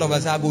stand up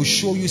and say, I go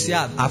show you, say,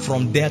 I'm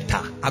from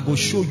Delta. I go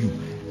show you.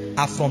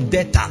 I'm from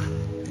Delta.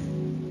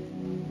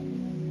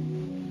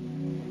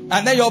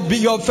 And then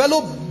your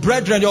fellow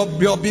brethren, your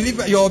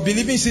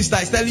believing sister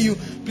is telling you,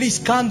 please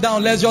calm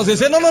down, let's just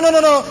say, no.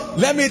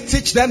 Let me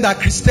teach them that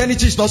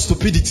Christianity is not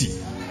stupidity.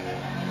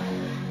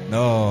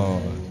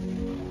 No.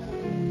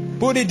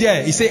 Put it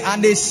there. He said,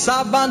 and a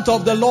servant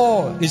of the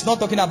Lord. He's not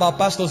talking about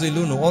pastors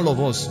alone. All of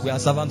us, we are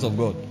servants of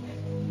God.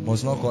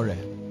 Must not quarrel.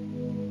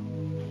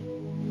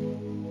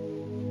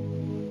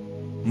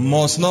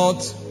 Must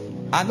not.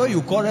 I know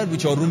you quarreled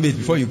with your roommate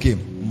before you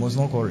came. Must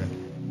not quarrel.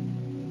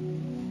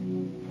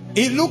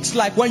 It looks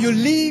like when you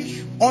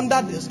live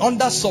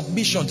under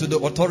submission to the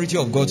authority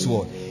of God's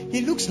word,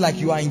 it looks like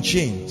you are in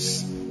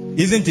chains.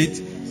 Isn't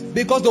it?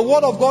 Because the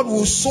word of God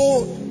will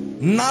so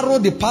narrow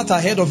the path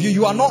ahead of you.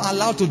 You are not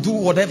allowed to do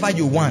whatever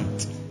you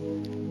want.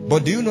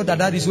 But do you know that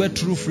that is where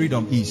true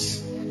freedom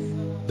is?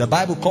 The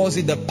Bible calls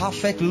it the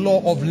perfect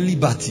law of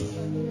liberty.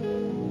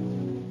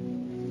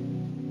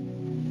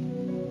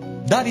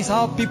 That is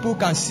how people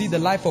can see the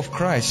life of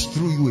Christ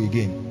through you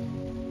again.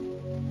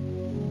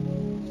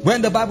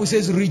 When the Bible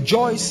says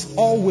rejoice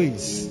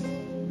always,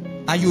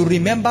 and you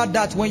remember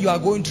that when you are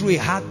going through a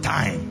hard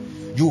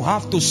time, you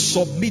have to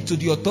submit to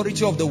the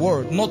authority of the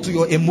word, not to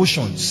your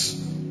emotions.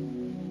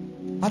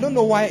 I don't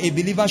know why a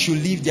believer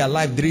should live their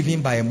life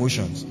driven by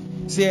emotions.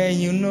 Say,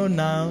 you know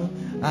now,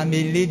 I'm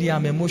a lady,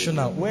 I'm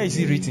emotional. Where is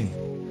it written?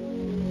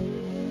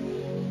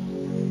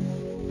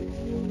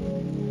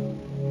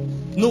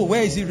 No,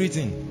 where is it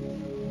written?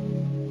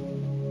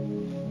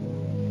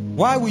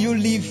 Why will you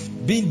live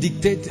being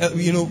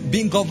dictated,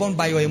 being governed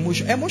by your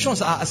emotions?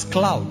 Emotions are as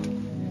cloud.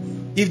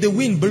 If the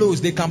wind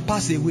blows, they can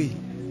pass away.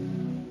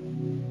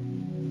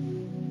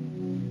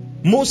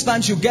 Most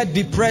times you get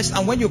depressed,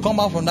 and when you come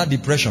out from that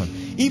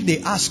depression, if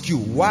they ask you,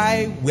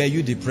 why were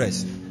you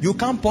depressed? You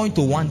can't point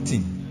to one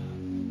thing.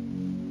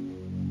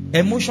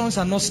 Emotions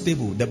are not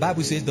stable. The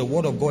Bible says the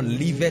word of God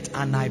liveth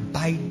and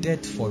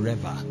abideth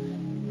forever.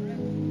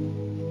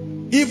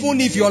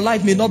 Even if your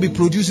life may not be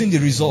producing the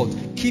result,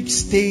 keep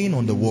staying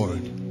on the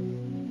word.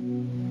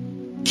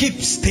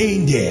 Keep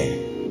staying there.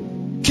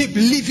 Keep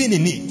living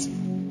in it.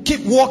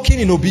 keep walking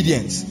in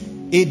obedience,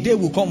 a day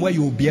will come where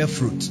you will bear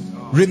fruit.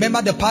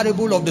 Remember the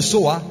parable of the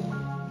sower?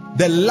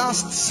 The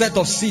last set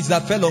of seeds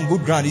that fell on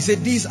good ground. He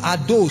said, these are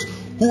those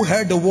who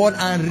heard the word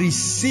and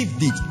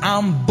received it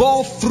and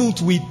bore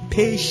fruit with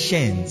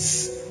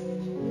patience.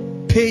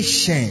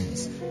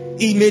 Patience.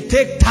 It may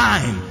take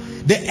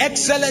time. The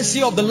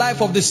excellency of the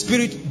life of the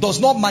Spirit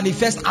does not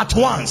manifest at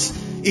once.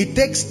 It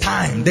takes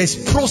time.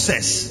 There's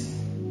process.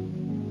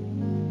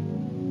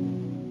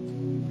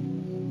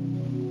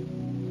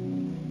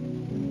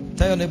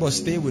 Tell your neighbor,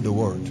 stay with the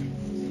word.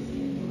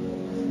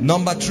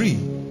 Number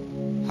 3.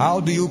 How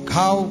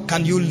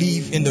can you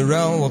live in the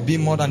realm of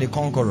being more than a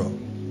conqueror?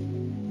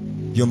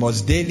 You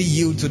must daily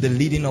yield to the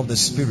leading of the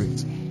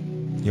Spirit.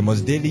 You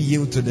must daily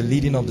yield to the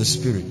leading of the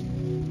Spirit.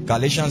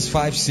 Galatians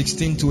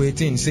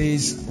 5:16-18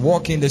 says,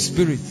 walk in the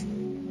Spirit,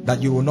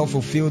 that you will not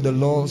fulfill the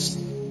laws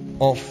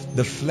of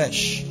the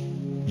flesh.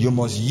 You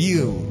must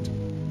yield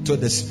to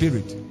the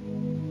Spirit.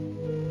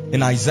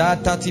 In Isaiah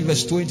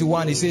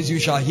 30:21, it says, you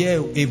shall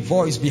hear a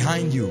voice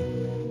behind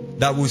you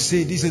that will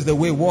say, this is the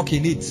way, walk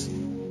in it.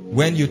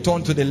 When you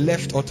turn to the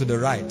left or to the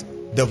right,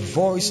 the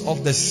voice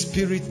of the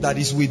Spirit that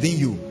is within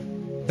you,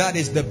 that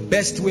is the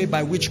best way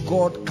by which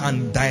God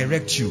can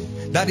direct you.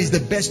 That is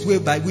the best way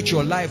by which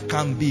your life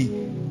can be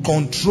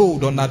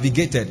controlled or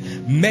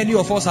navigated. Many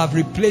of us have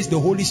replaced the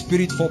Holy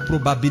Spirit for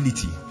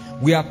probability.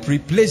 We have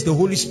replaced the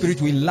Holy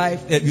Spirit with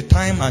with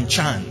time and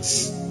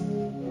chance.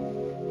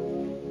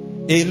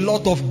 A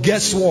lot of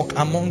guesswork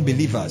among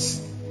believers.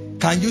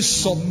 Can you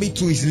submit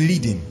to His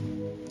leading?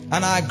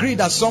 And I agree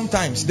that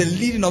sometimes the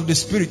leading of the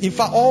Spirit, in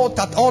fact all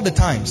the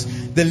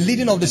times, the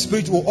leading of the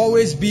Spirit will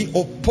always be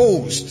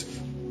opposed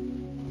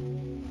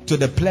to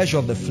the pleasure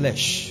of the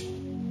flesh.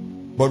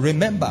 But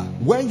remember,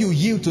 when you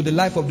yield to the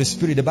life of the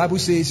Spirit, the Bible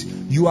says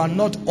you are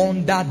not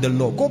under the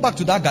law. Go back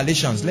to that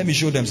Galatians. Let me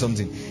show them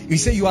something. He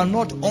says you are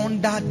not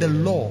under the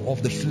law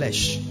of the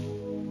flesh.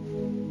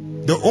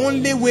 The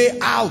only way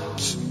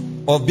out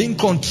of being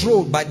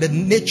controlled by the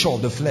nature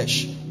of the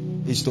flesh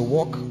is to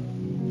walk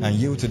and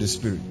yield to the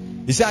Spirit.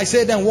 He said, I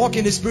say then, walk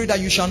in the Spirit,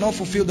 that you shall not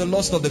fulfill the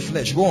lust of the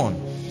flesh. Go on.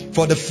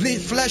 For the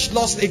flesh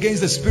lusts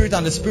against the Spirit,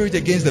 and the Spirit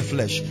against the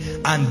flesh.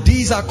 And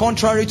these are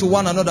contrary to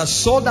one another,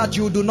 so that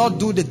you do not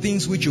do the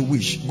things which you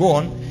wish. Go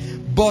on.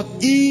 But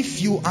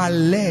if you are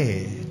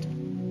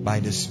led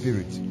by the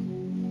Spirit,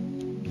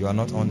 you are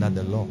not under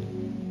the law.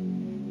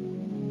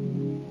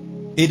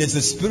 It is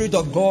the Spirit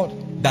of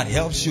God that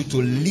helps you to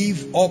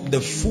live up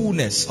the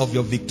fullness of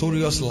your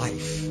victorious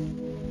life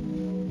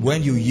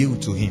when you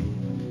yield to Him.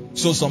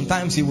 So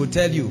sometimes He will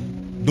tell you,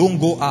 don't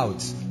go out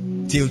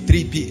till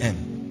 3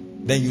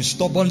 p.m. Then you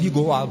stubbornly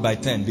go out by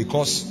 10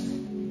 because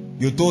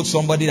you told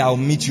somebody that I will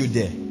meet you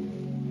there.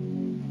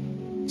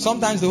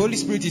 Sometimes the Holy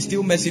Spirit is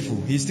still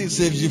merciful. He still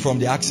saves you from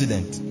the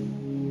accident.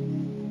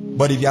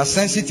 But if you are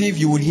sensitive,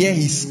 you will hear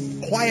His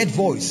quiet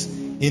voice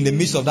in the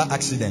midst of that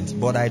accident.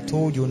 But I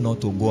told you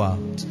not to go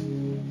out.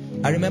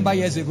 I remember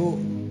years ago,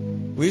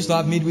 we used to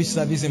have midweek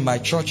service in my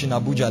church in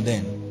Abuja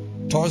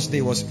then.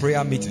 Thursday was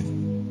prayer meeting.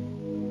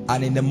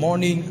 And in the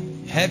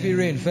morning, heavy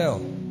rain fell.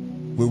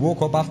 We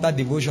woke up after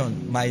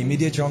devotion. My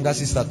immediate younger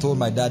sister told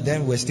my dad,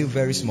 then we're still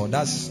very small.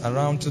 That's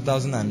around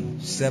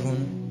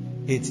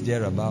 2007, 8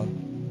 thereabout.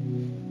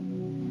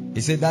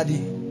 He said,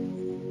 Daddy,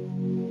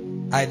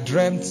 I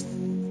dreamt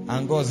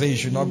and God said you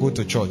should not go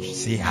to church.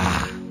 Say,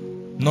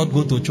 not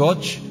go to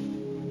church?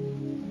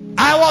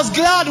 I was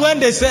glad when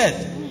they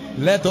said,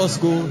 let us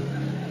go.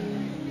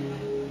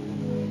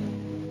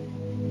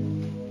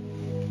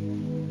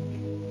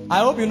 I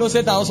hope you know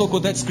Satan also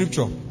quoted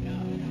scripture.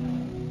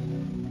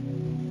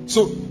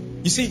 So,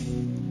 you see,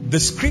 the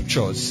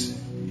scriptures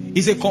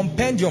is a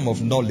compendium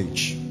of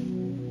knowledge.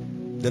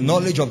 The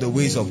knowledge of the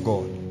ways of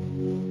God.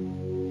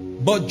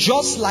 But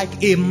just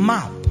like a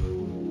map,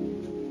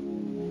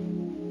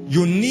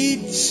 you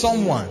need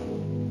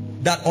someone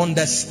that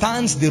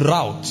understands the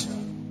route.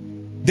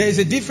 There is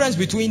a difference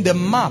between the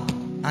map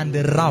and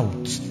the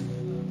route.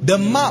 The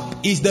map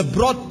is the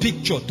broad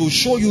picture to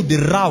show you the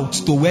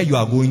route to where you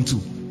are going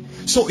to.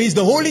 So it's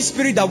the Holy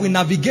Spirit that will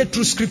navigate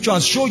through scripture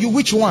and show you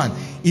which one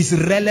is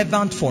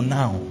relevant for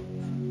now.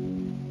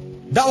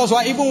 That was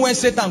why even when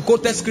Satan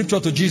quoted scripture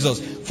to Jesus,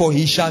 for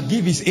he shall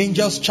give his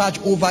angels charge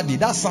over thee.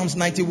 That's Psalms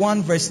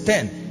 91 verse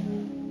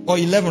 10 or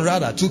 11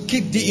 rather. To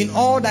keep thee in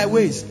all thy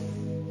ways.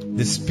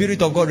 The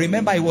Spirit of God.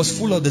 Remember, he was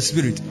full of the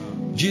Spirit.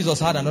 Jesus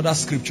had another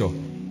scripture.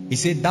 He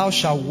said, thou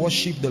shalt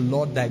worship the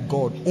Lord thy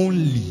God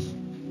only,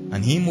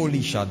 and him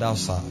only shalt thou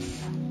serve.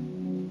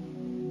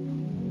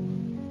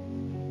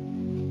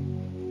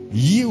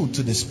 Yield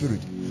to the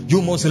Spirit.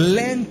 You must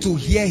learn to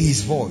hear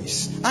His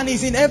voice. And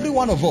He's in every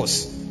one of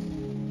us.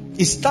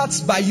 It starts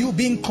by you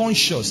being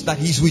conscious that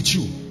He's with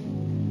you.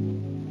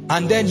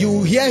 And then you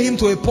will hear Him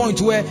to a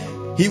point where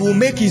He will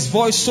make His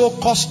voice so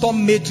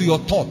custom made to your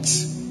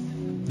thoughts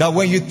that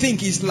when you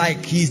think it's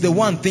like He's the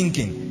one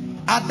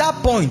thinking. At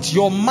that point,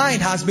 your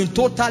mind has been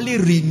totally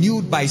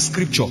renewed by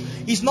scripture.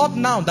 It's not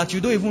now that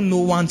you don't even know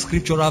one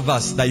scriptural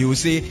verse that you will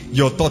say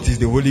your thought is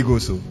the Holy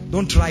Ghost. So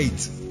don't try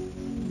it.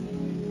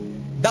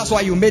 That's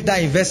why you made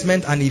that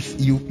investment and if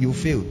you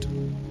failed.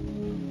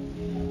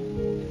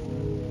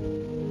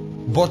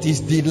 But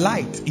his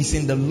delight is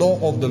in the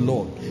law of the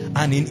Lord,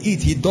 and in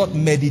it he doth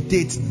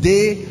meditate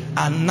day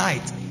and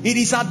night. It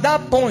is at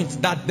that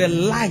point that the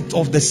light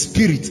of the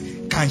Spirit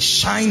can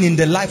shine in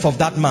the life of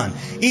that man.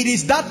 It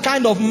is that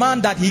kind of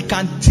man that he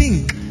can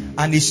think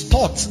and his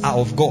thoughts are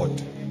of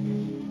God.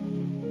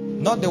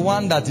 Not the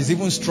one that is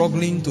even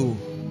struggling to...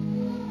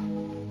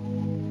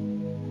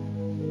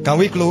 Can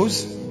we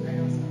close?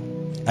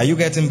 Are you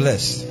getting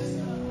blessed?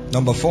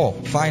 Number 4,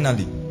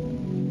 finally.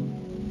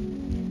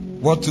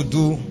 What to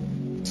do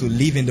to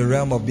live in the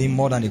realm of being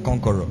more than a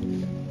conqueror?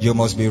 You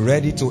must be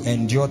ready to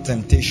endure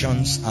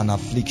temptations and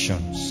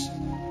afflictions.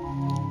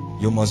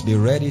 You must be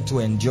ready to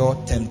endure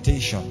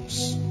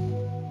temptations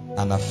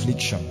and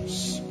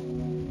afflictions.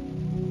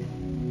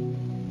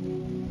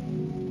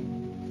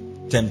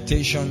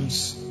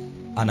 Temptations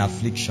and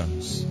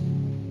afflictions.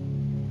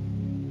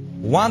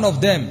 One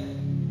of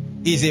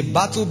them is a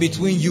battle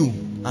between you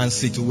and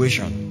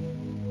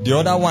situation. The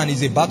other one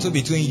is a battle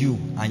between you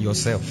and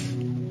yourself.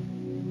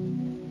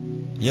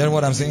 You hear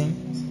what I'm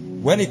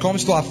saying? When it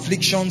comes to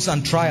afflictions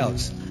and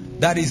trials,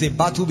 that is a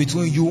battle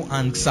between you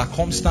and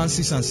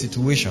circumstances and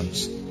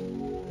situations.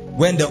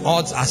 When the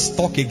odds are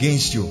stuck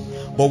against you.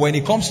 But when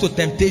it comes to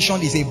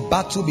temptation, it's a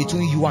battle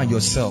between you and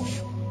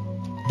yourself.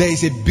 There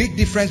is a big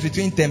difference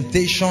between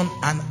temptation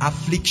and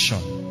affliction.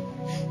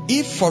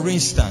 If, for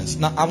instance,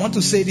 now I want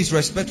to say this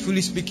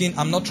respectfully speaking,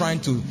 I'm not trying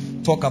to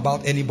talk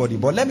about anybody,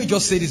 but let me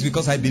just say this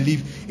because I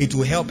believe it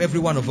will help every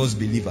one of us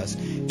believers.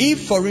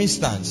 If, for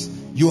instance,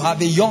 you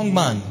have a young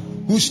man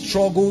who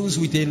struggles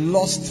with a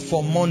lust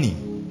for money,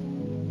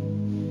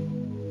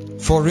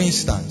 for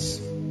instance,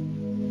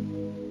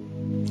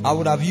 I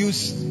would have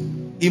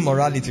used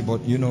immorality,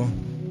 but you know,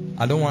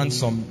 I don't want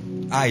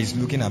some eyes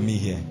looking at me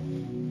here.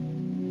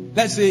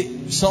 Let's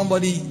say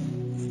somebody,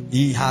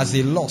 he has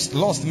a lust.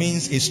 Lust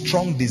means a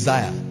strong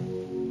desire,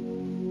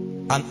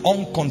 an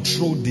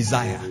uncontrolled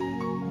desire.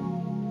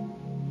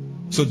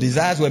 So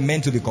desires were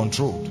meant to be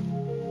controlled.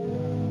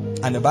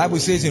 And the Bible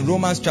says in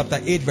Romans chapter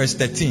 8 verse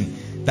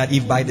 13 that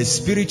if by the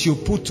Spirit you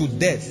put to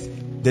death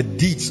the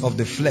deeds of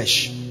the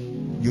flesh,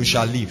 you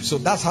shall live. So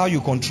that's how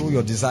you control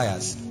your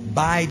desires,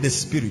 by the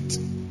Spirit.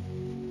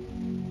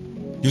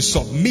 You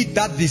submit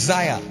that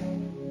desire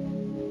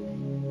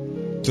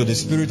to the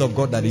Spirit of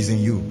God that is in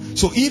you.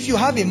 So if you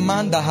have a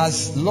man that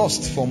has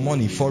lust for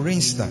money, for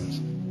instance,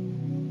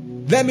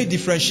 let me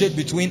differentiate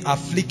between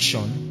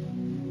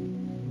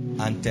affliction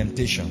and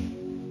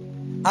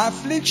temptation.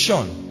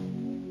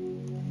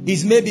 Affliction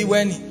is maybe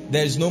when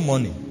there is no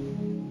money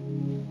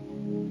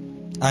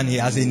and he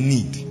has a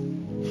need.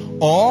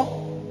 Or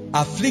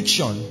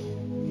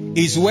affliction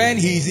is when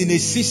he is in a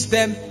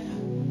system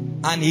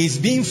and he is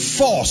being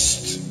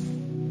forced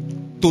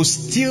to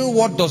steal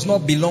what does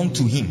not belong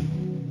to him.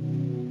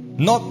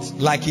 Not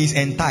like he's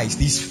enticed,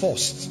 he's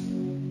forced.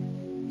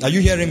 Are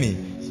you hearing me?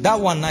 That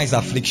one now is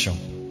affliction.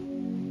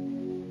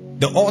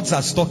 The odds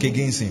are stuck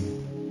against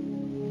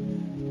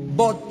him.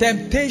 But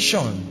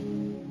temptation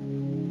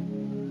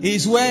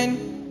is when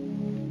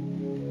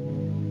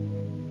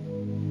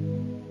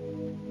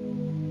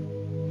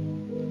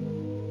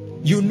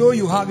you know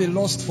you have a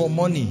lust for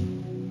money.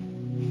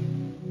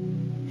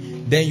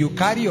 Then you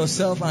carry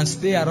yourself and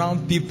stay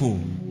around people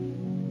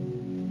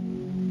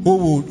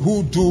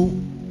who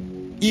do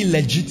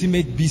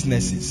illegitimate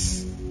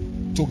businesses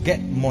to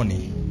get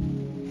money.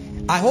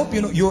 I hope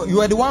you know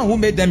you are the one who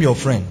made them your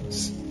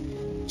friends.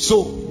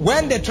 So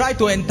when they try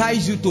to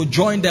entice you to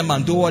join them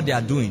and do what they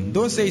are doing,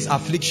 don't say it's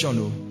affliction.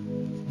 No.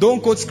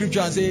 Don't quote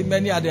scripture and say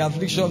many are the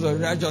afflictions of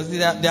righteous.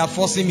 They are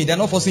forcing me. They are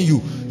not forcing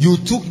you.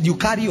 You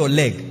carry your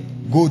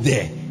leg. Go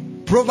there.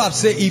 Proverbs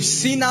say if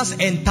sinners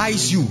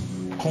entice you,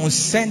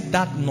 consent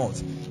that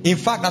not. In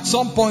fact, at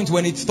some point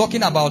when it's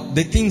talking about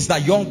the things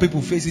that young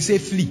people face, it say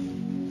flee.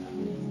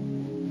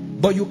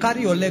 But you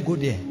carry your leg, go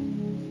there.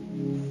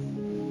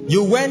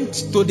 You went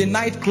to the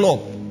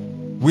nightclub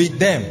with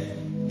them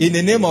in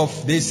the name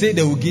of, they say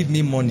they will give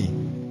me money.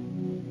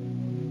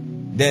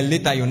 Then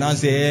later you now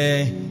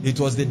say, it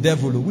was the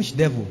devil. Which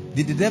devil?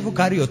 Did the devil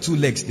carry your 2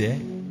 legs there?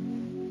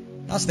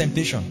 That's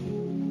temptation.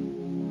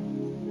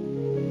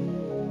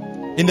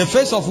 In the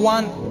face of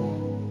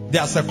one,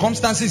 there are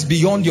circumstances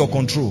beyond your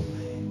control.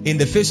 In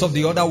the face of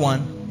the other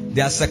one,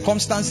 there are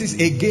circumstances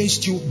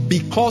against you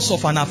because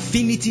of an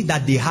affinity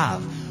that they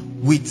have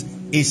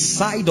with a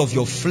side of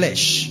your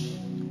flesh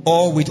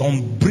or with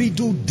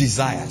unbridled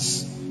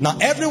desires. Now,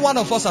 every one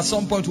of us at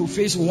some point will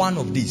face one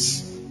of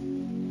these.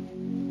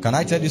 Can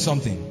I tell you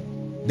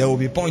something? There will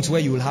be points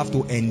where you will have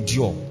to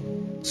endure.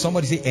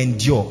 Somebody say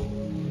endure.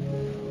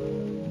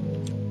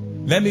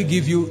 Let me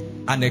give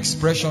you an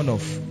expression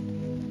of,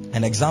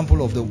 an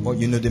example of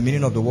the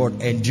meaning of the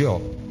word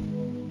endure.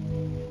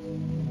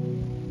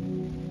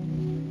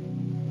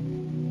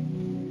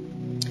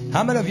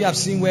 How many of you have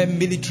seen where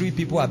military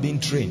people are being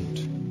trained?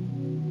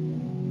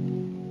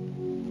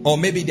 Or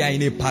maybe they are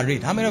in a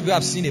parade. How many of you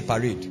have seen a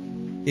parade?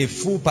 A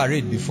full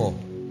parade before?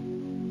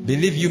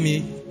 Believe you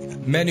me,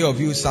 many of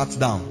you sat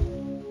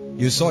down.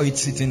 You saw it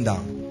sitting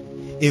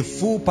down. A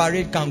full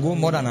parade can go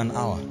more than an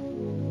hour.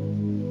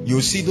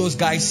 You see those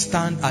guys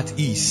stand at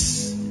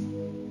ease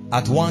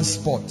at one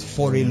spot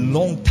for a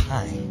long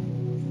time.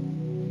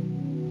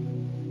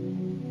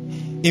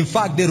 In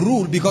fact, the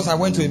rule, because I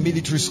went to a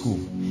military school,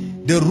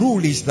 the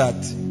rule is that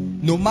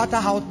no matter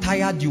how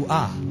tired you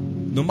are,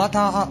 no matter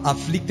how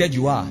afflicted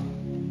you are,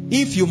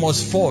 if you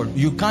must fall,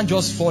 you can't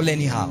just fall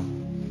anyhow.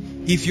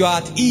 If you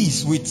are at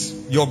ease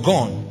with your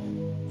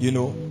gun, you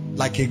know,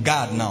 like a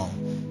guard now,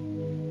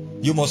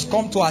 you must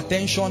come to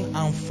attention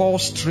and fall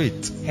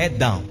straight, head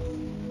down.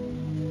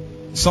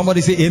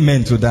 Somebody say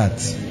amen to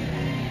that.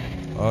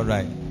 All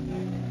right.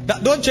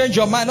 Don't change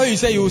your mind. No, you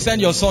say you will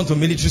send your son to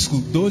military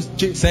school. Don't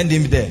send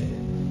him there.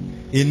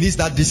 He needs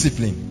that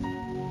discipline.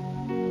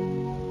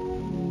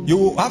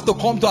 You have to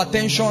come to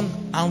attention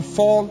and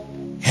fall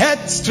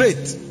head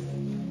straight.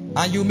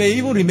 And you may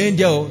even remain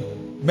there.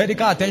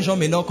 Medical attention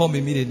may not come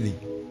immediately.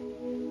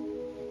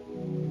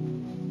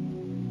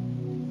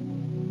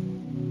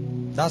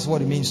 That's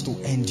what it means to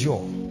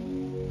endure.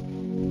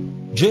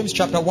 James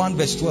chapter 1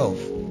 verse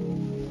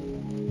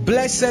 12.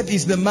 Blessed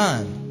is the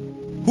man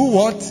who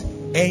what?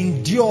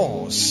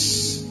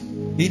 Endures.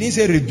 He didn't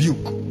say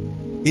rebuke.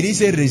 He didn't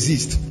say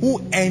resist. Who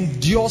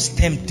endures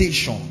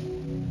temptation.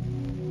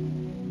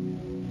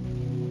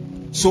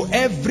 So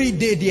every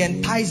day the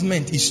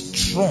enticement is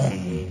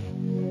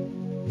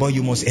strong. But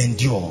you must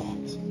endure.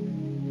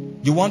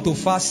 You want to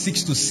fast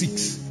 6 to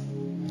 6.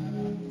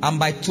 And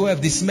by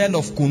 12, the smell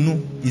of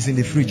kunu is in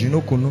the fridge. You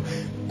know kunu?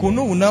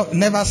 Kunu will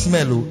never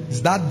smell.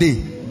 It's that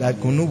day that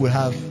kunu will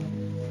have.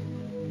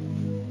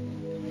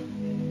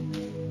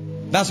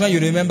 That's when you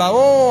remember,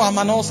 oh, I'm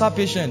an ulcer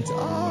patient. I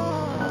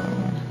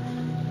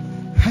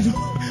know.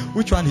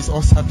 Which one is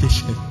ulcer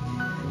patient?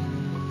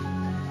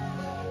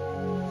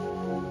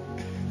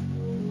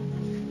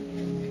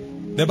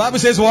 The Bible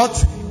says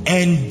what?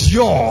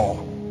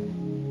 Endure.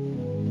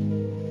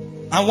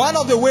 And one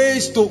of the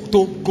ways to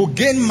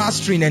gain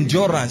mastery in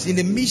endurance in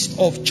the midst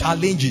of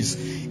challenges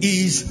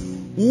is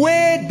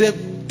weigh the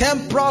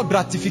temporal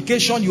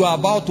gratification you are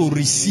about to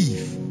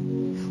receive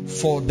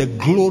for the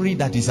glory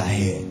that is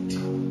ahead.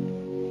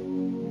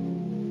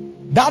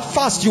 That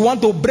fast you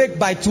want to break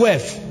by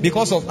 12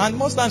 because of, and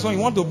most times when you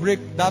want to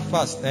break that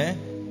fast,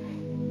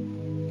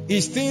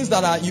 is things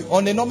that are,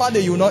 on a normal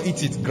day you will not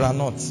eat it.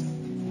 Granite,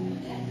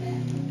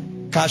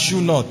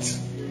 cashew nut.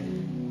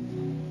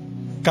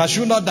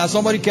 Cashew nut that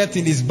somebody kept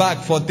in his bag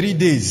for 3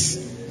 days.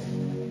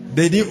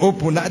 They didn't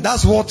open.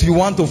 That's what you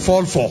want to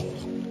fall for.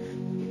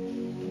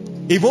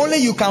 If only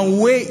you can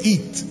weigh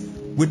it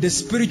with the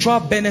spiritual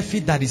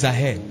benefit that is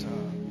ahead,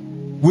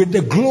 with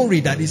the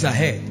glory that is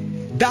ahead.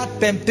 That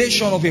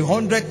temptation of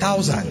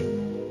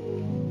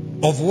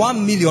 100,000, of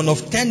 1 million,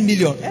 of 10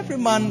 million. Every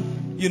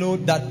man, you know,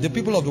 that the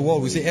people of the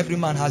world will say every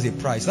man has a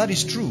price. That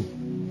is true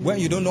when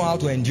you don't know how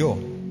to endure.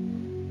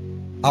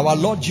 Our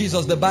Lord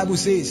Jesus, the Bible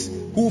says,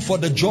 who for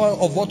the joy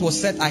of what was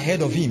set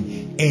ahead of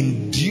him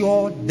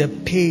endured the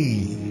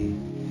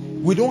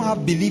pain. We don't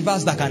have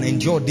believers that can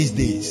endure these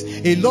days.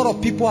 A lot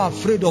of people are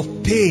afraid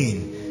of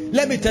pain.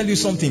 Let me tell you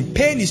something.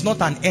 Pain is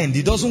not an end.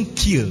 It doesn't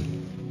kill.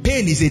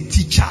 Pain is a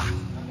teacher.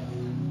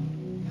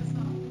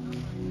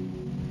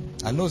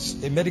 I know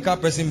a medical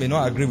person may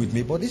not agree with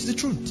me, but it's the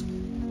truth.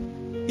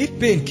 If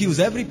pain kills,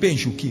 every pain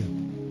should kill.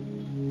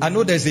 I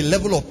know there's a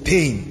level of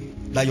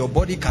pain that your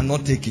body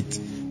cannot take it.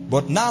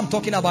 But now I'm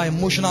talking about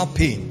emotional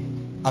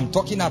pain. I'm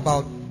talking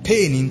about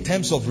pain in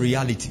terms of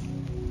reality.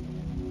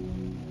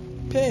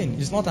 Pain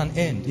is not an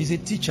end. It's a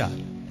teacher.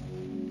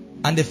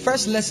 And the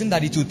first lesson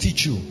that it will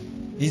teach you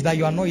is that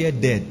you are not yet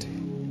dead.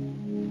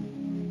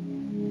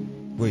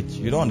 Wait,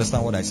 you don't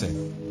understand what I said.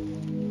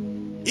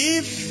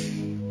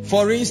 If,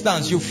 for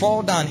instance, you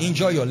fall down,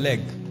 injure your leg,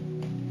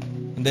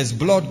 and there's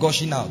blood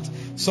gushing out.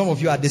 Some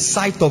of you at the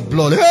sight of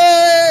blood,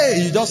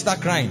 hey, you just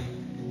start crying.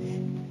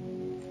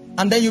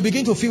 And then you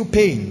begin to feel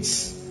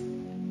pains.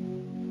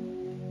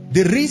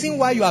 The reason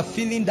why you are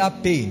feeling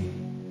that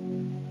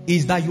pain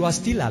is that you are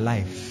still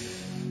alive.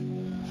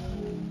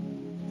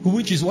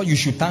 Which is what you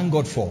should thank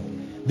God for.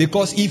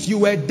 Because if you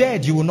were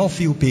dead, you will not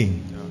feel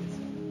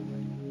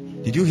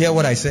pain. Did you hear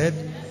what I said?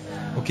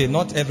 Okay,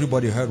 not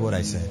everybody heard what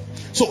I said.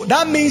 So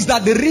that means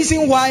that the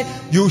reason why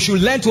you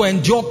should learn to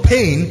endure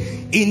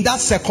pain in that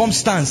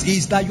circumstance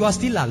is that you are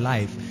still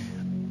alive.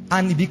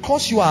 And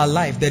because you are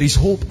alive, there is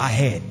hope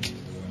ahead.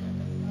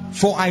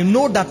 For I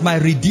know that my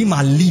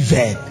Redeemer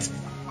liveth.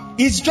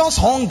 It's just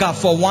hunger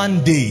for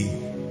one day.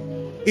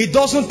 It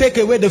doesn't take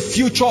away the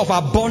future of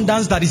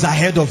abundance that is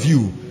ahead of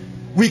you.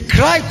 We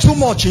cry too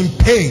much in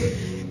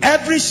pain.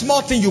 Every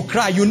small thing you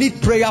cry, you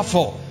need prayer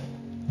for.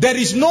 There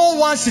is no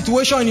one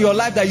situation in your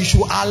life that you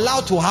should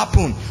allow to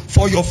happen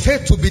for your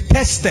faith to be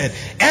tested.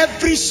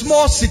 Every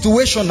small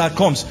situation that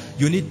comes,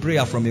 you need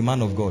prayer from a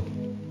man of God.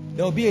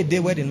 There will be a day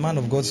where the man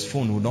of God's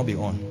phone will not be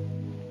on.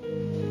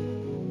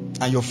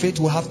 And your faith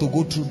will have to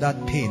go through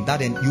that pain.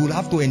 You will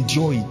have to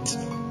endure it.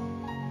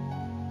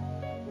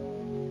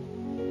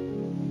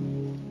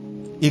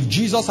 If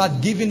Jesus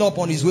had given up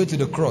on his way to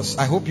the cross,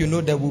 I hope you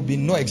know there will be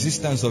no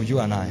existence of you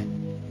and I.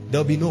 There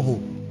will be no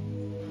hope.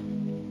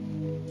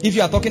 If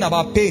you are talking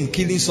about pain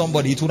killing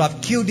somebody, it would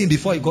have killed him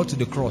before he got to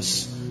the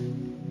cross.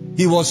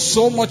 He was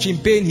so much in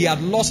pain, he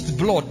had lost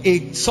blood.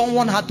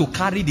 Someone had to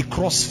carry the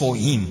cross for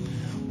him,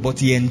 but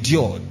he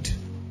endured.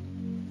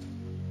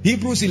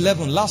 Hebrews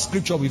 11, last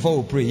scripture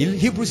before we pray.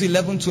 Hebrews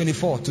 11,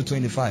 24 to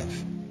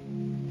 25.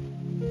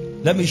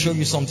 Let me show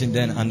you something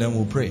then, and then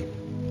we'll pray.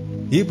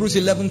 Hebrews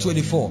 11,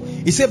 24.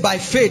 He said, by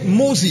faith,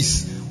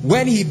 Moses,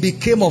 when he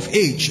became of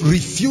age,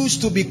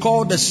 refused to be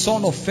called the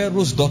son of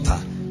Pharaoh's daughter.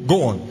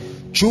 Go on.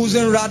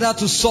 Choosing rather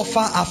to suffer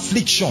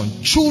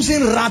affliction.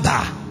 Choosing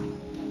rather.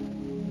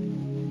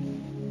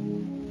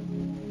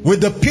 With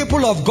the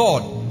people of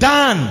God,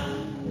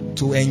 than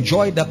to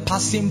enjoy the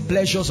passing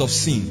pleasures of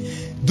sin.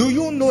 Do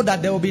you know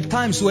that there will be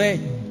times where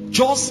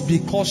just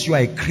because you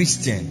are a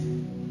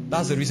Christian,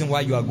 that's the reason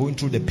why you are going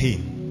through the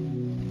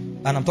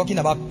pain. And I'm talking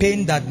about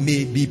pain that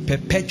may be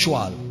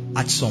perpetual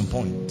at some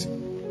point.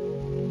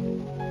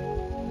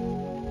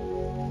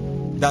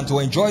 Than to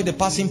enjoy the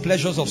passing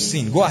pleasures of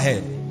sin. Go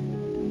ahead.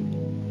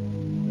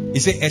 He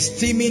said,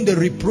 esteeming the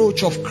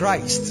reproach of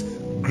Christ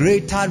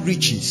greater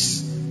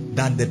riches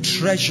than the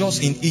treasures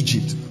in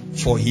Egypt,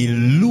 for he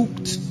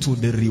looked to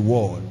the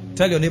reward.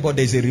 Tell your neighbor,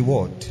 there's a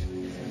reward.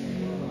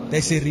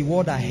 There's a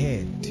reward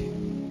ahead.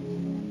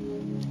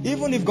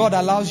 Even if God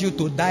allows you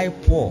to die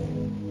poor,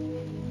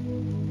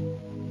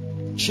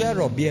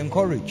 cheer up, be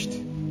encouraged.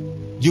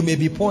 You may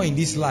be poor in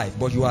this life,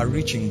 but you are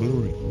rich in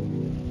glory.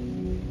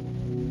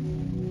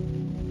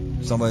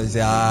 Somebody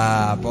say,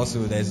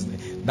 apostle,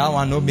 that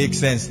one don't make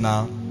sense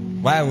now.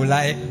 Why will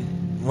I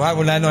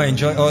not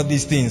enjoy all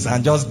these things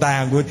and just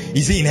die and go?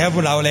 You see, in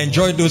heaven I will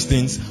enjoy those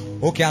things.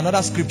 Okay,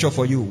 another scripture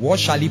for you. What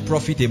shall it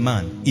profit a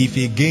man if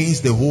he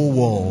gains the whole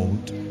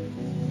world?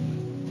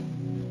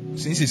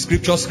 Since it's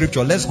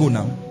scripture, let's go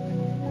now.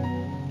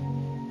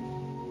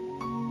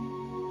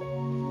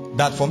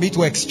 That for me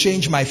to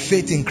exchange my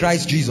faith in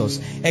Christ Jesus,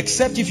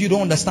 except if you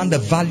don't understand the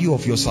value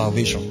of your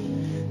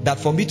salvation, that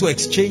for me to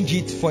exchange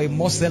it for a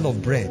morsel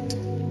of bread,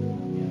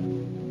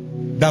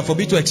 that for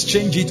me to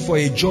exchange it for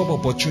a job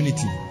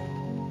opportunity,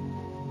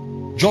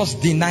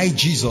 just deny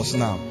Jesus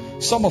now.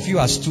 Some of you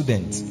are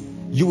students.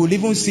 You will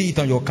even see it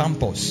on your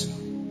campus.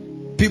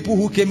 People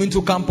who came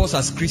into campus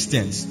as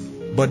Christians,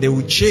 but they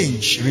will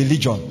change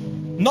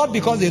religion. Not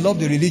because they love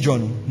the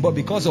religion, but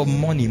because of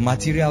money,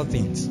 material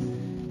things.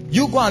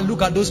 You go and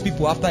look at those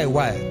people after a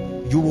while,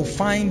 you will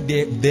find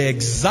the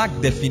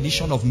exact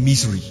definition of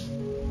misery.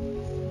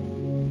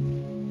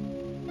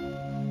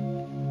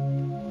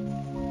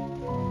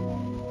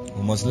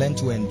 We must learn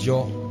to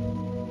endure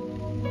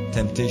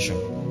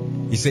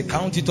temptation. He said,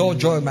 count it all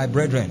joy, my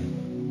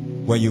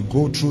brethren, when you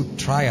go through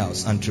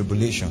trials and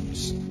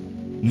tribulations,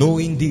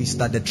 knowing this,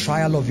 that the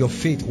trial of your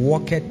faith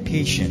worketh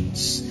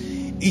patience.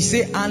 He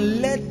said,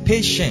 and let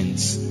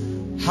patience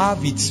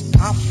have its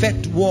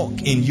perfect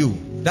work in you.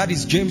 That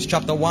is James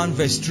chapter 1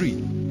 verse 3.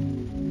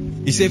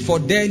 He said, for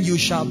then you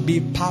shall be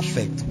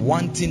perfect,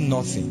 wanting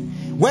nothing.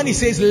 When he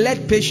says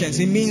let patience,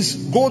 it means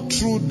go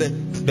through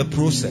the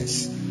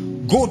process.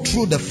 Go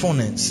through the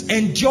furnace.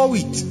 Endure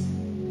it.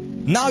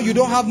 Now you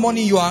don't have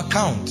money in your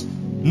account.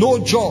 No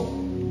job.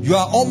 You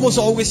are almost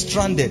always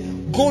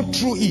stranded. Go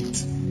through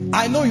it.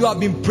 I know you have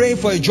been praying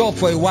for a job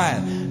for a while,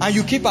 and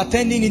you keep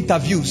attending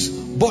interviews,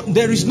 but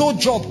there is no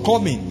job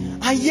coming,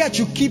 and yet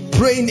you keep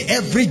praying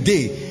every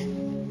day.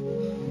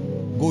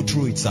 Go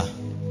through it, sir.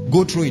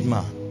 Go through it,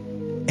 ma.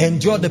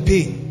 Endure the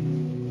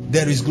pain.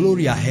 There is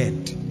glory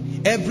ahead.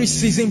 Every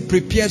season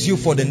prepares you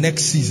for the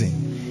next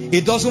season.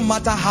 It doesn't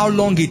matter how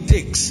long it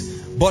takes,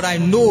 but I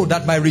know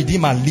that my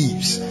Redeemer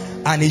lives,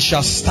 and it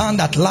shall stand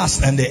at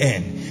last and the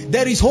end.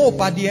 There is hope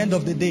at the end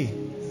of the day.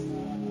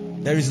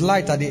 There is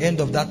light at the end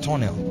of that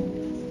tunnel.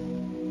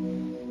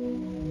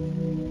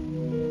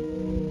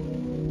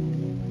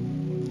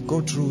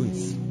 Go through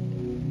it.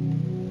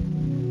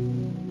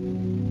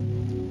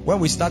 When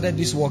we started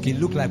this work, it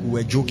looked like we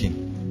were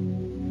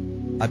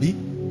joking. Abi?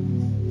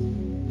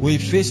 We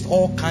faced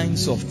all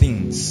kinds of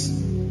things,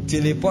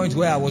 till a point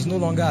where I was no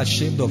longer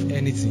ashamed of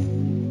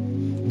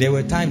anything. There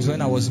were times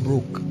when I was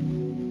broke.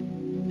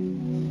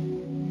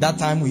 That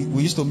time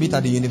we used to meet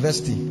at the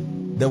university.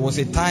 There was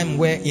a time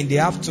where in the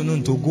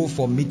afternoon to go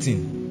for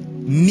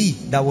meeting, me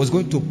that was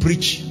going to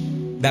preach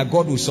that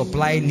God will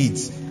supply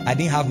needs, I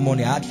didn't have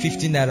money. I had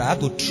 15 naira. I had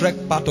to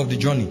trek part of the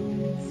journey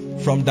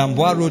from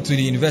Damboa Road to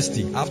the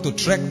university. I have to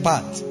trek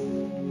part.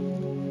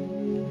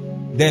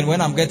 Then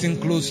when I'm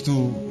getting close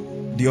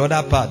to the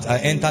other part, I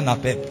enter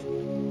Napep,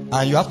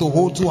 and you have to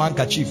hold two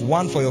handkerchiefs,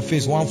 one for your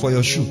face, one for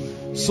your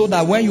shoe, so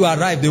that when you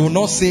arrive, they will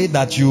not say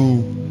that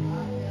you.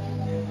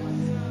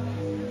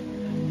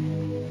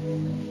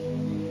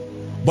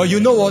 But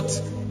you know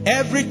what?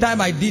 Every time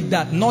I did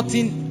that,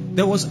 nothing.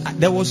 There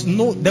was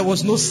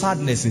no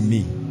sadness in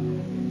me,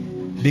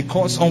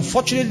 because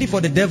unfortunately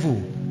for the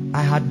devil,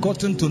 I had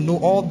gotten to know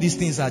all these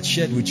things I had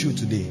shared with you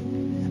today.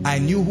 I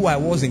knew who I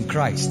was in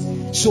Christ.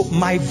 So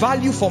my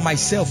value for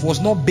myself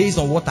was not based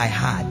on what I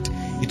had.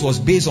 It was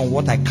based on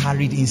what I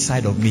carried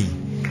inside of me.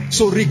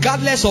 So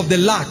regardless of the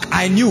lack,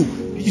 I knew.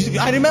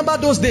 I remember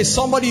those days,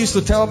 somebody used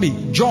to tell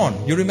me,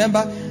 John, you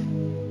remember?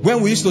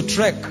 When we used to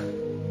trek,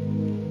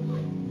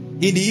 in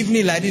the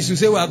evening like this, we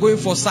say we are going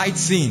for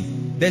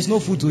sightseeing. There's no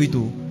food to eat,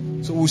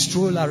 so we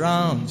stroll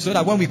around, so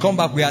that when we come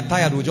back, we are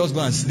tired, we'll just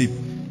go and sleep.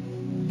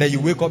 Then you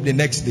wake up the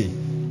next day.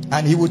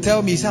 And he will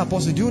tell me, he said,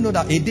 Apostle, do you know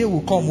that a day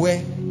will come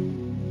where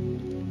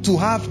to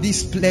have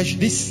this pleasure,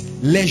 this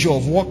leisure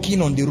of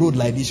walking on the road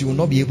like this, you will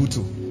not be able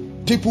to.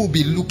 People will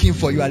be looking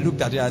for you. I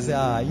looked at you and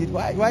said,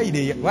 why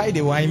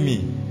they whine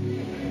me?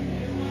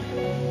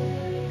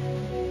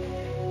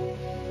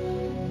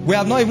 We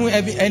have not even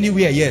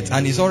anywhere yet,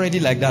 and it's already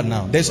like that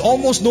now. There's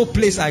almost no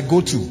place I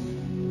go to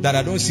that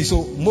I don't see.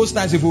 So most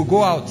times if we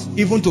go out,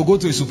 even to go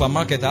to a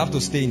supermarket, I have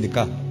to stay in the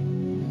car.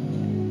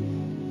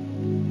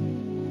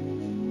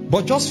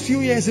 But just a few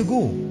years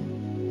ago.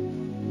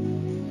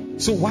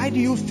 So why do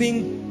you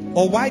think,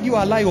 or why do you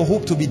allow your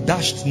hope to be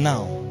dashed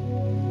now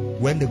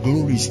when the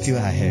glory is still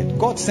ahead?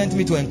 God sent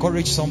me to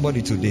encourage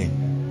somebody today.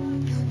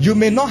 You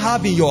may not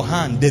have in your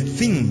hand the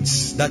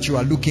things that you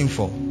are looking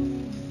for,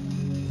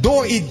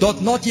 though it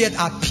doth not yet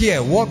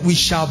appear what we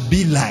shall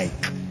be like.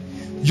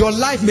 Your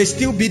life may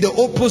still be the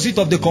opposite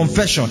of the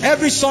confession.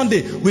 Every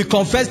Sunday we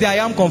confess the I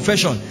am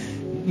confession.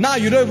 Now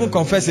you don't even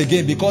confess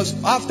again, because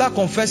after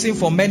confessing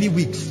for many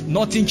weeks,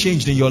 nothing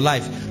changed in your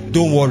life.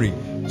 Don't worry.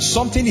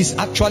 Something is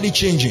actually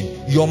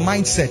changing. Your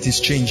mindset is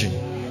changing.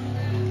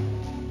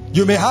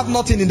 You may have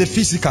nothing in the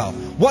physical.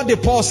 What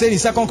did Paul say in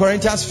 2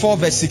 Corinthians 4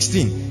 verse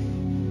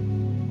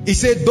 16? He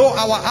said, though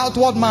our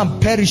outward man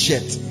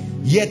perisheth,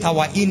 yet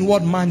our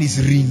inward man is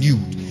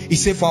renewed. He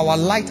said, for our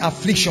light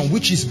affliction,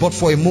 which is but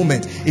for a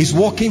moment, is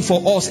working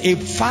for us a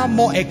far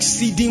more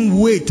exceeding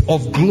weight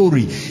of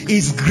glory.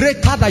 Is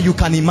greater than you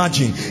can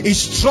imagine.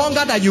 Is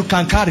stronger than you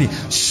can carry.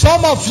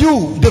 Some of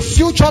you, the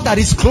future that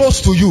is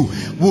close to you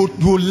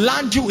will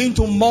land you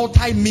into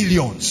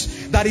multi-millions.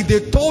 That if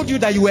they told you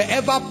that you were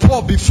ever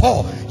poor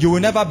before, you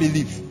will never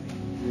believe.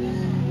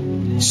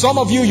 Some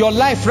of you, your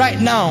life right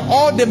now,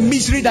 all the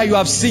misery that you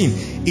have seen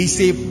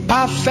is a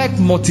perfect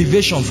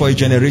motivation for a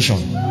generation.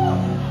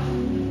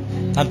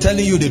 I'm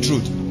telling you the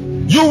truth.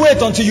 You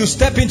wait until you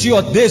step into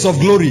your days of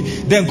glory.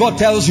 Then God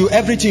tells you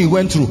everything you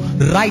went through.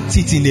 Write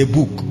it in a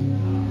book.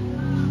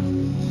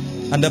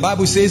 And the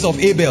Bible says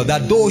of Abel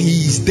that though he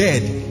is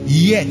dead,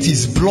 yet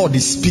his blood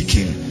is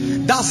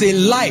speaking. That's a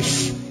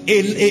life,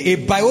 a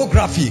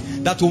biography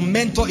that will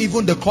mentor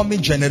even the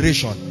coming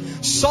generation.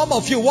 Some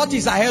of you, what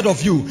is ahead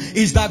of you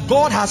is that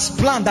God has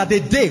planned that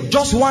a day,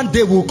 just one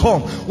day will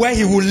come where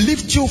he will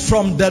lift you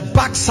from the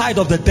backside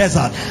of the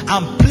desert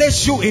and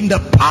place you in the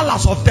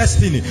palace of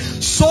destiny,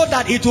 so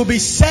that it will be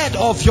said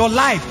of your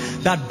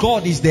life that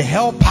God is the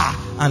helper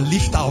and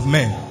lifter of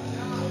men.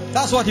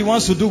 That's what he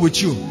wants to do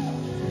with you.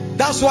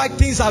 That's why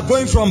things are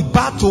going from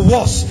bad to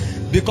worse,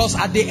 because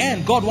at the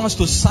end God wants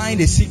to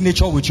sign a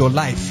signature with your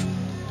life.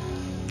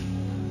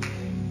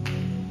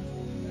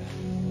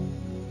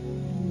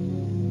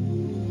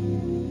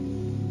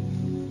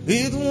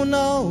 It won't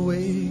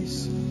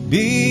always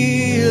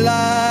be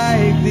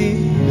like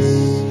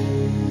this.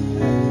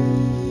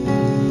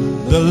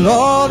 The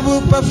Lord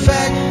will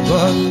perfect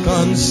what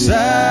concerning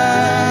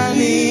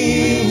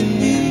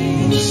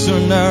me.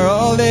 Sooner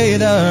or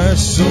later,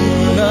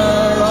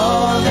 sooner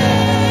or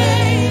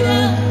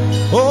later.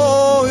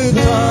 Oh, it's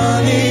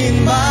done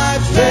in my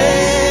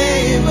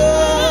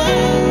favor.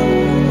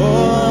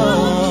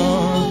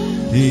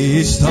 Oh,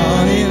 He's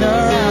turning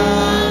around.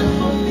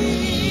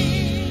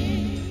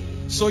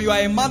 So you are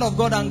a man of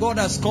God and God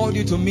has called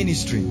you to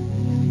ministry.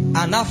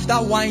 And after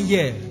 1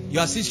 year, you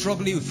are still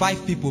struggling with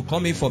 5 people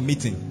coming for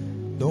meeting.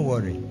 Don't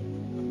worry.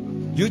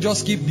 You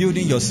just keep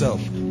building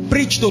yourself.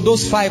 Preach to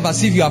those 5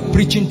 as if you are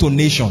preaching to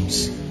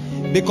nations.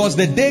 Because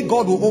the day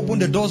God will open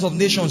the doors of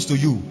nations to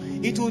you,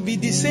 it will be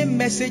the same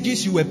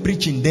messages you were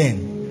preaching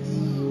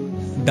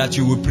then that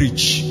you will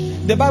preach.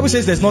 The Bible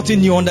says there's nothing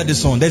new under the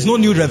sun. There's no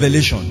new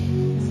revelation.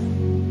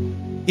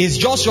 It's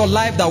just your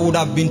life that would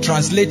have been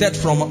translated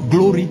from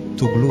glory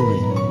to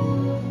glory.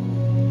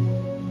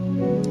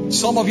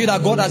 Some of you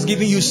that God has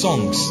given you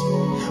songs,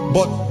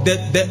 but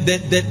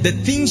the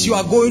things you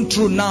are going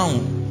through now,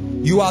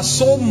 you are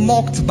so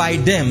mocked by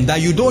them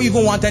that you don't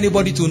even want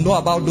anybody to know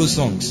about those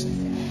songs.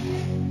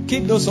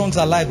 Keep those songs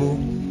alive,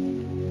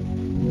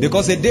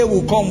 because a day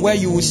will come where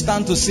you will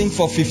stand to sing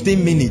for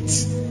 15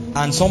 minutes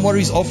and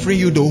somebody is offering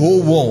you the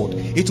whole world.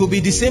 It will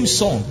be the same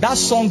song. That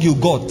song you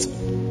got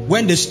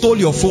when they stole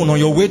your phone on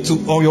your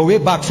way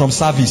back from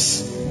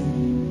service.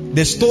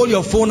 They stole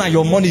your phone and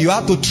your money. You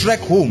had to trek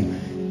home.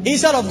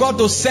 Instead of God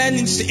to send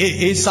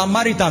a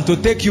Samaritan to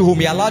take you home,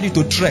 He allowed you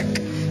to trek.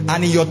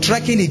 And in your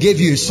trekking, He gave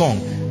you a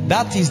song.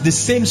 That is the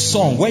same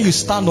song when you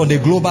stand on the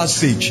global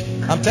stage.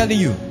 I'm telling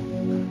you.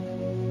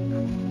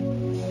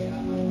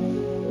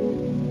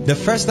 The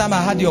first time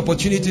I had the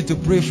opportunity to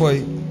pray for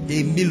a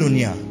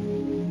millionaire,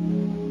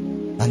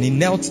 and he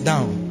knelt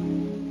down.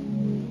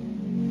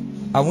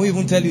 I won't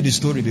even tell you the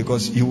story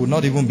because you will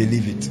not even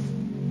believe it.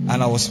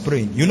 And I was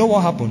praying. You know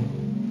what happened?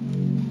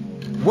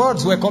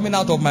 Words were coming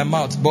out of my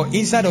mouth, but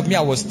inside of me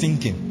I was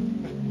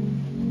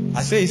thinking.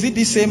 I said, is it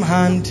the same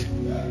hand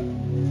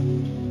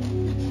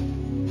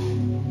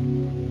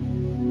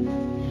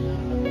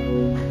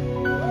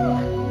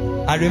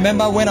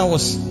remember when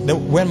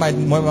when my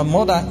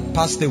mother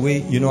passed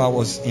away, I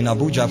was in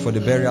Abuja for the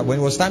burial. When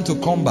it was time to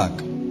come back,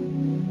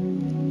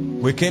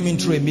 we came in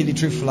through a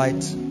military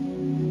flight.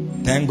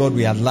 Thank God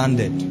we had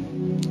landed.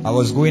 I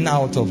was going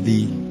out of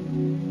the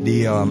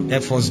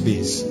Air Force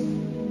base.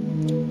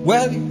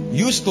 Well,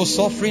 used to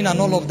suffering and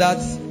all of that,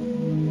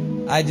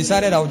 I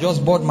decided I would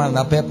just board my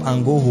napep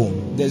and go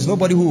home. There's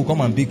nobody who will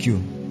come and pick you.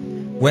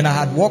 When I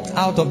had walked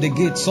out of the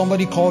gate,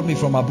 somebody called me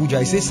from Abuja.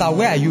 He said, "Sir,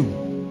 where are you?"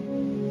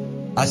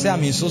 I said,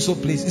 "I'm in so-so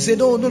place." He said,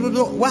 No.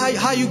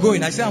 How are you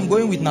going? I said, "I'm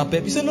going with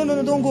napep." He said, No,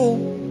 don't go.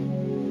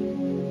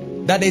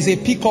 That there's a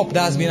pickup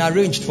that has been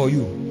arranged for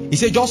you. He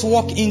said, "Just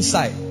walk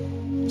inside.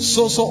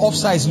 So-so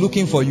officer is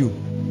looking for you."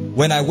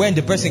 When I went,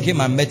 the person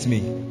came and met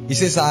me. He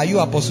says, "Are you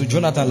Apostle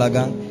Jonathan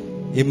Lagang?"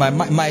 In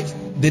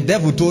the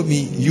devil told me,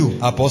 "You,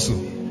 Apostle,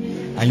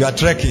 and you are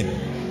trekking."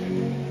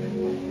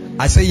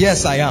 I said,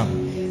 "Yes, I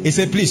am." He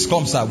said, "Please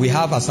come, sir. We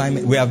have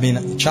assignment. We have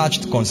been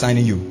charged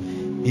concerning you."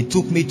 He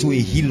took me to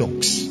a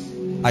Hilux.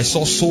 I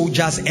saw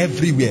soldiers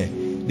everywhere.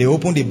 They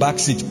opened the back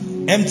seat,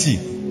 empty.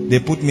 They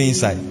put me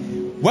inside.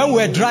 When we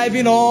were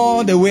driving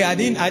all the way, I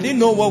didn't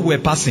know what we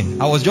were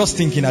passing. I was just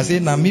thinking. I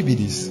said, "Now maybe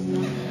this."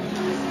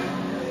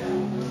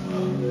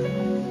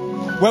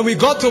 When we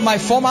got to my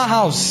former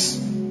house,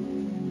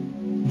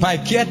 my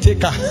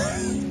caretaker,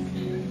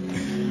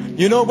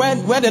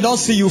 when they don't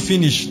see you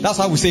finish, that's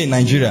how we say in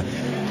Nigeria.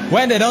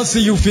 When they don't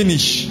see you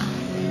finish,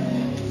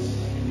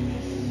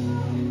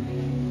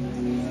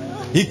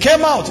 he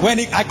came out.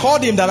 I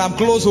called him that I'm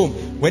close home.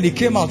 When he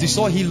came out, he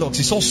saw Hilux,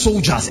 he saw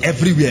soldiers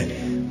everywhere,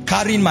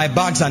 carrying my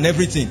bags and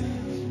everything.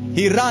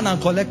 He ran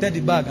and collected the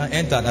bag and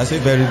entered. I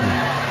said, "Very good,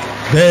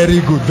 very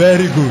good,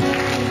 very good.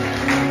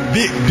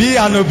 Be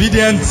an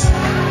obedient."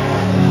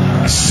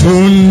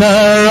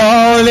 Sooner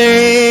or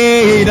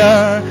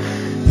later,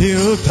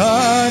 he'll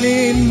turn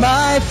in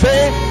my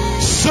favor.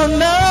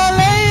 Sooner or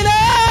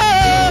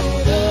later,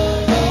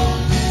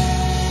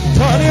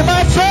 turn in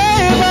my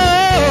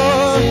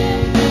favor.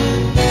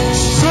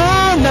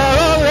 Sooner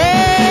or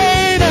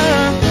later,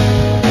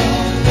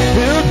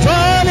 he'll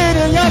turn it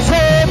in your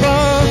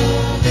favor.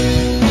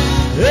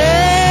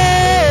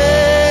 Hey,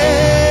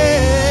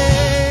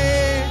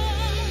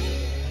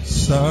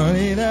 turn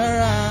it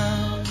around.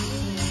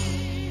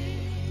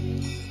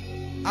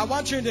 I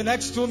want you in the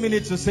next 2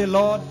 minutes to say,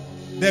 "Lord,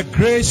 the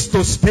grace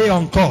to stay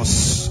on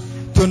course,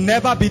 to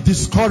never be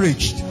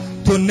discouraged,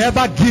 to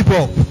never give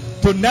up,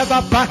 to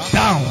never back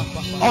down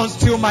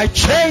until my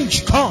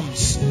change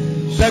comes.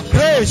 The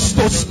grace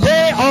to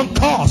stay on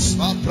course,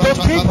 to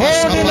keep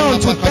holding on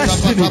to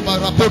destiny,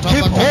 to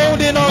keep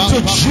holding on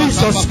to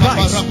Jesus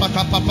Christ."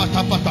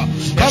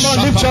 Come on,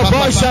 lift your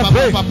voice and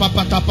pray.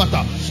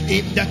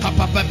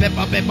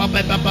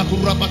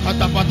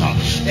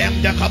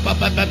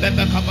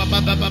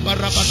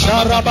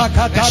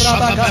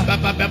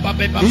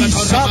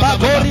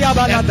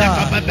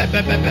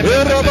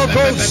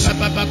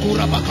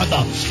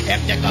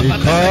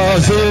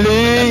 Because he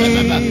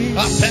lives,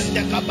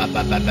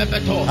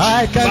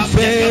 I can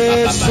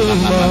face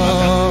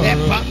tomorrow.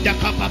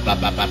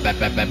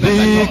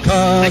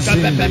 Because he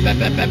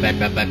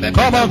lives.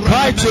 Come on,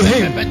 cry to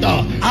him.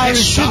 I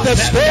receive the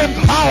same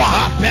power.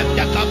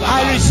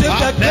 I receive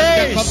the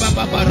grace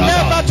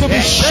never to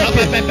be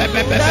shaken,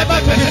 never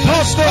to be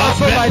tossed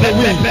over by the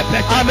wind.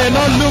 I may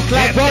not look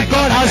like what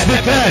God has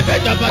declared,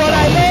 but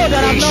I know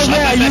that I'm not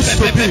where I used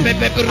to be.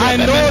 I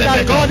know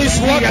that God is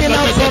working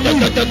out for me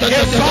a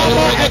far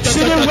more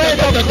excellent way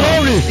of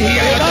glory.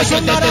 It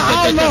doesn't matter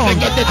how long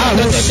I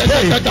will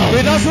stay.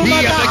 It doesn't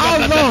matter how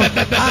long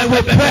I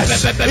will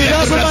press. It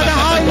doesn't matter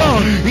how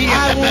long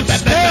I will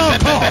stay on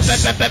course.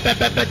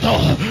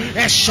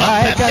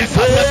 I can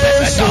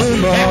face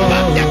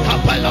tomorrow.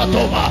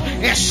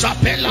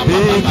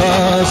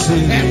 Because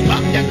he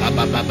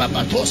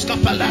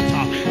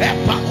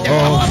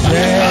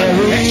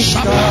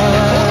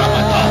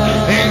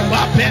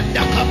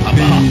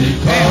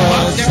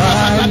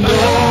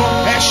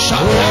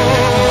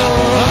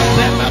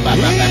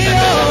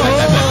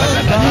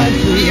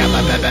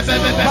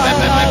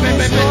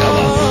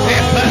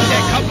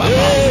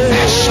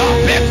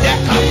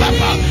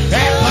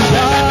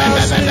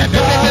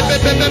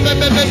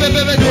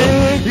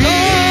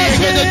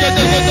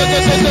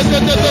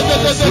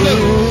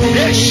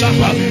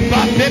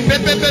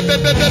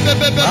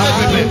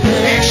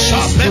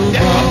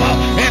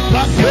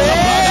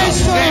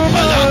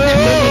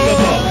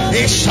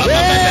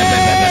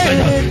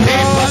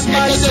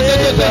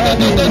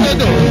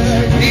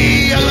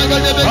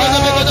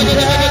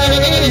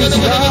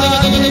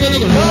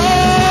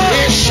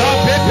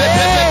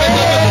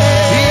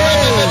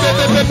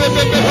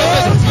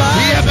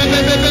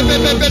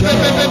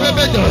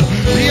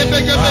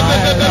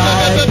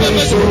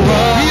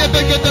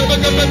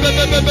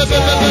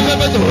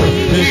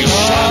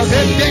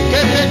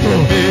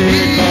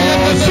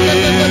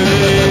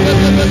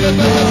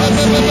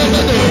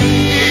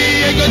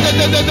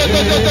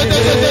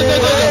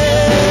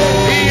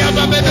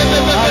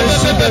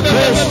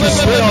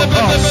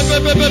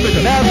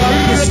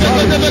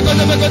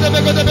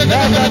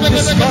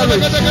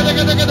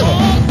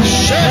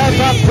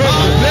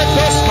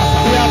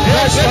We are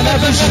blessed on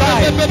every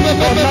side, but not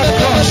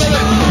crushed.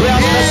 We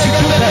are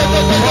persecuted,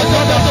 but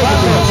not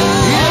abandoned.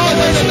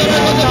 Always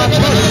behind our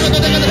bodies, the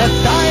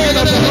dying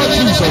of the Lord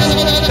Jesus,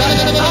 that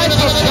the life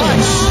of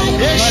Christ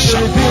might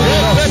be revealed in us.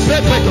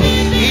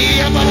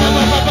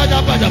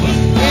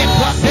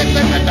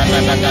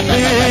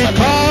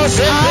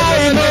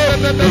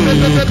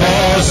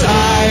 Because I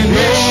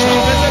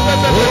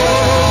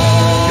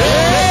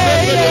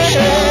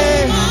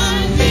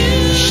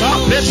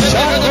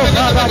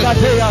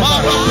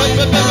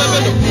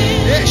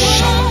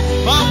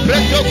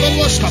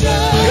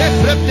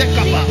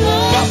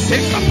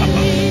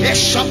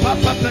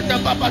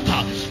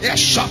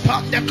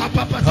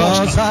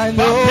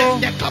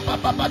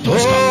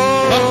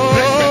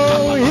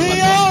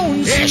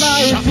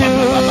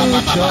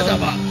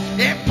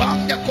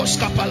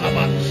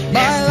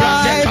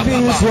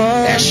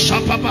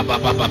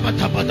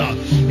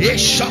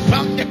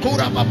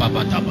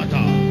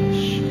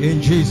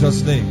In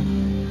Jesus' name.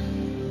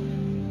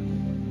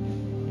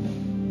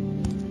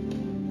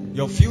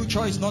 Your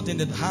future is not in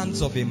the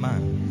hands of a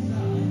man.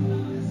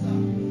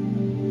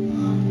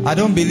 I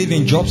don't believe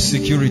in job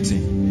security.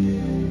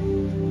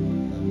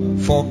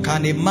 For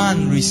can a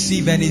man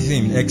receive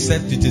anything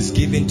except it is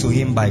given to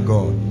him by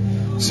God?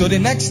 So the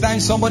next time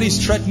somebody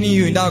is threatening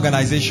you in that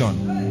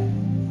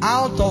organization,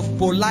 out of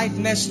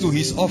politeness to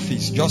his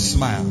office, just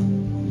smile.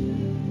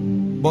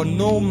 But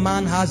no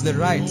man has the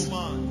right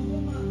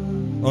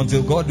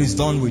until God is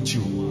done with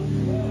you.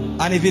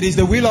 And if it is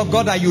the will of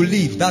God that you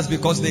leave, that's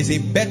because there's a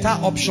better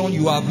option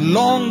you have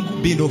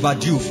long been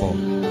overdue for.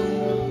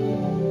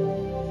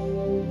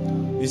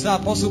 You say,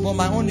 Apostle, but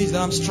my own is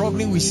that I'm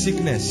struggling with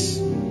sickness.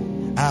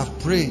 I have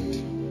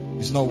prayed,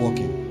 it's not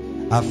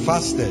working. I've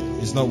fasted,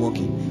 it's not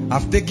working.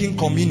 I've taken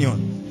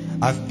communion,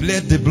 I've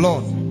bled the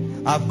blood,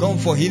 I've gone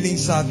for healing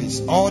service,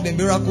 all the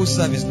miracle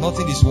service,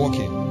 nothing is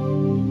working.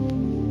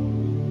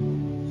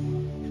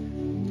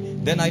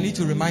 Then I need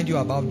to remind you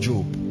about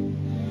Job.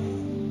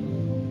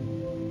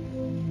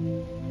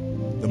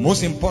 The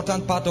most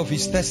important part of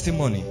his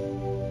testimony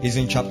is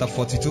in chapter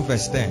 42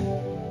 verse 10.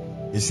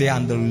 He says,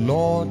 and the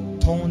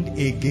Lord turned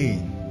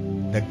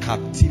again the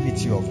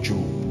captivity of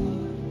Job.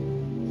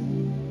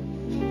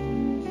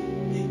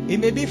 It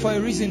may be for a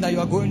reason that you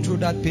are going through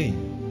that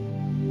pain.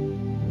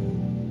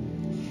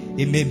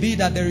 It may be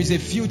that there is a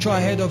future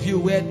ahead of you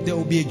where there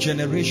will be a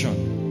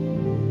generation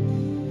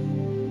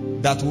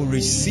that will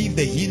receive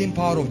the healing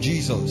power of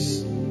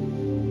Jesus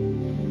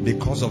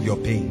because of your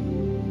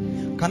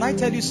pain. Can I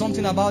tell you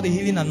something about the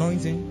healing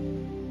anointing?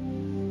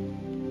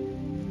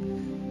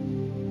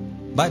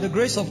 By the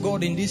grace of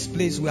God in this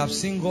place, we have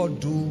seen God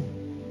do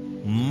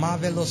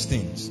marvelous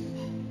things.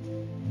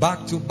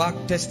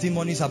 Back-to-back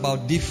testimonies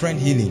about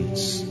different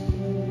healings.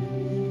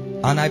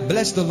 And I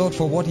bless the Lord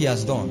for what He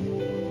has done.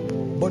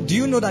 But do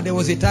you know that there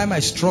was a time I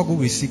struggled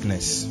with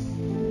sickness?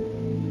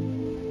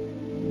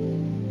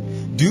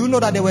 Do you know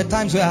that there were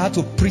times where I had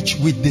to preach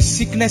with the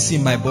sickness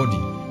in my body?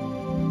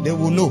 They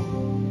will know.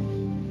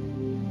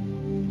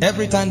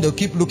 Every time they'll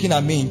keep looking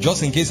at me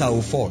just in case I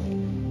will fall.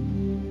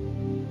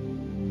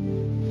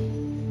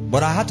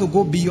 But I had to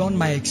go beyond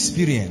my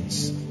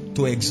experience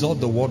to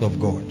exalt the word of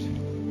God.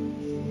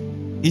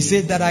 He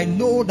said that I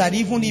know that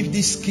even if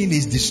this skin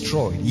is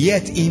destroyed,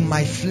 yet in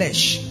my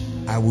flesh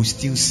I will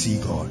still see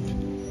God.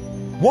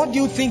 What do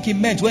you think he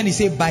meant when he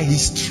said by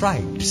his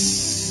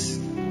stripes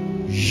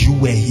you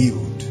were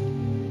healed?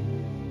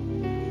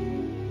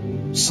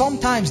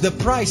 Sometimes the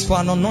price for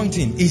an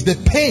anointing is the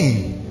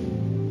pain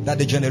that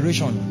the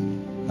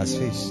generation has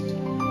faced.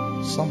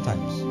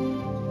 Sometimes.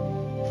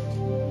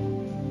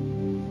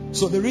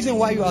 So the reason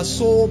why you are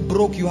so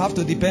broke, you have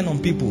to depend on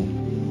people,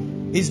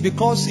 is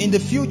because in the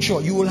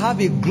future you will have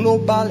a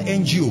global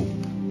NGO.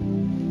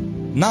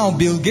 Now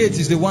Bill Gates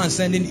is the one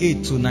sending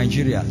aid to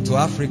Nigeria, to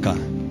Africa.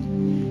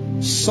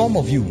 Some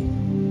of you,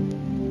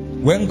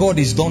 when God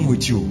is done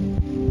with you,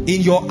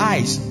 in your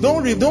eyes,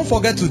 don't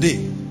forget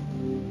today.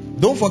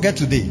 Don't forget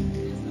today.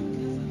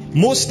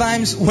 Most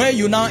times when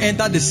you now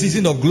enter the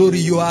season of glory,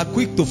 you are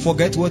quick to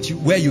forget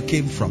where you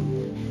came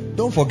from.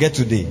 Don't forget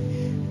today.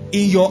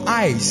 In your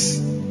eyes,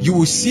 you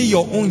will see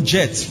your own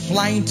jets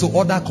flying to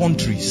other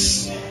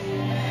countries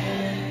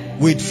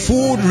with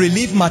food,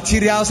 relief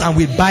materials, and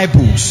with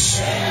Bibles.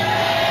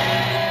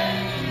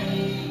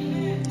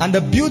 And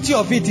the beauty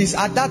of it is,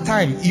 at that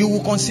time, you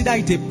will consider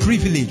it a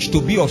privilege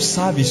to be of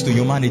service to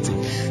humanity.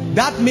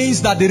 That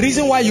means that the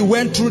reason why you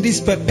went through this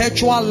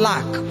perpetual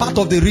lack, part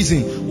of the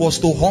reason was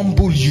to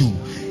humble you.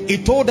 He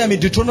told them in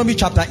Deuteronomy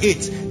chapter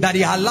 8 that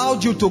he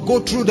allowed you to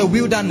go through the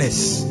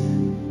wilderness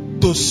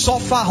to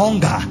suffer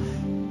hunger,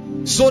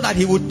 so that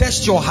he will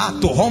test your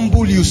heart, to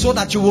humble you, so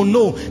that you will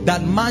know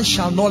that man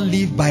shall not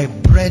live by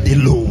bread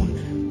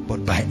alone,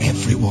 but by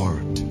every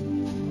word.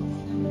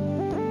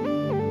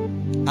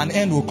 An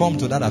end will come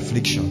to that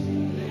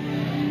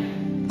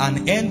affliction.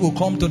 An end will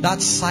come to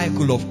that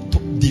cycle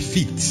of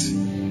defeat.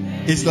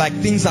 It's like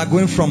things are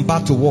going from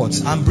bad to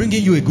worse. I'm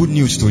bringing you a good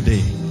news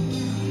today.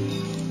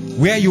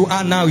 Where you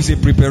are now is a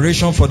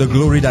preparation for the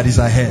glory that is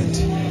ahead.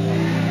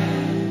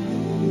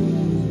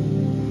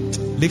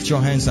 Lift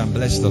your hands and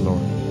bless the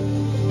Lord.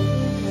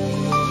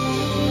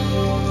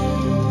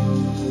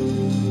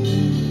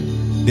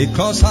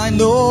 Because I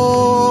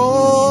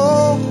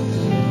know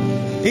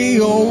He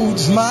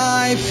holds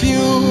my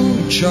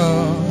future.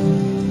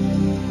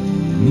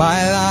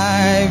 My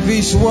life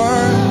is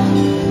worth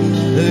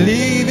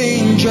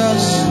living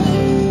just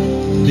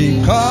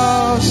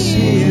because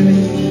He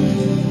lives.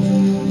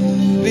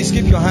 Please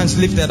keep your hands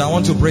lifted. I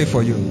want to pray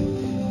for you.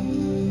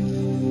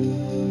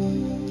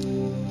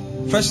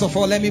 First of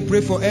all, let me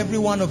pray for every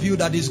one of you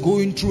that is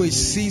going through a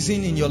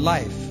season in your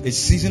life, a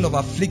season of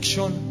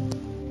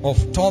affliction,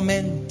 of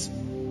torment,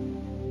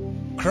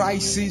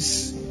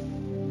 crisis,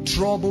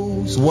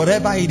 troubles,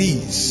 whatever it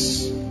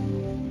is.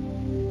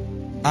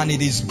 And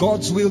it is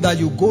God's will that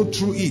you go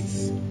through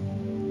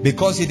it,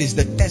 because it is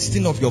the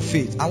testing of your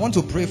faith. I want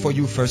to pray for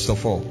you first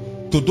of all,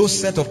 to those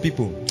set of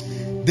people.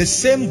 The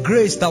same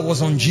grace that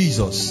was on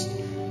Jesus,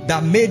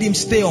 that made Him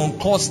stay on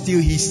course till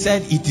He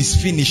said it is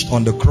finished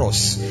on the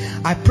cross.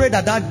 I pray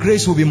that that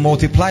grace will be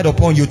multiplied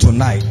upon you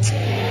tonight.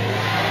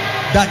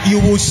 That you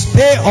will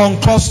stay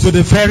on course to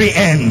the very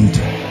end.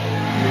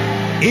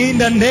 In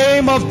the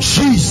name of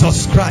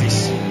Jesus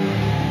Christ.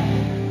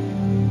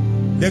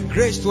 The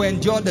grace to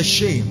endure the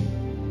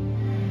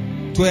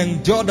shame, to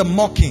endure the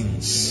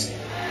mockings,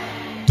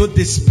 to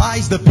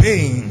despise the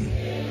pain,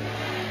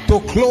 to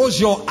close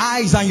your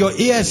eyes and your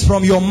ears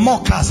from your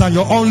mockers and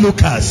your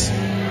onlookers,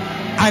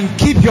 and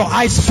keep your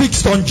eyes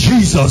fixed on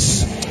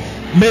Jesus.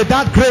 May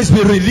that grace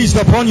be released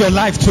upon your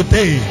life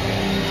today.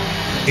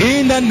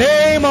 In the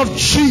name of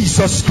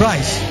Jesus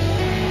Christ.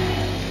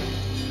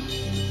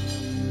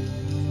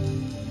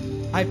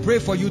 I pray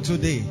for you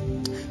today.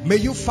 May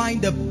you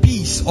find the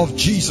peace of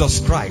Jesus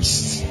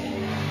Christ.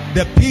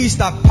 The peace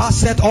that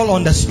passeth all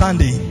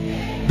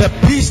understanding. The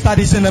peace that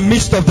is in the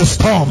midst of the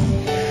storm.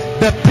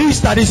 The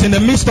peace that is in the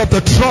midst of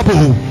the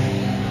trouble.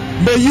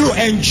 May you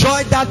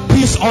enjoy that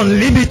peace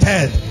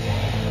unlimited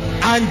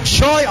and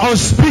joy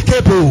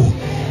unspeakable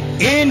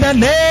in the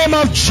name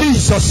of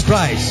Jesus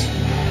Christ.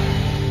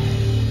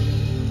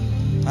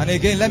 And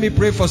again, let me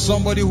pray for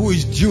somebody who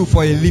is due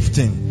for a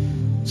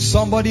lifting.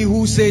 Somebody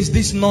who says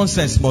this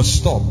nonsense must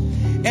stop.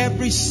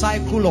 Every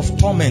cycle of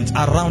torment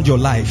around your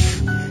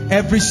life,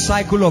 every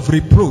cycle of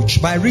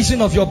reproach, by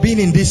reason of your being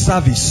in this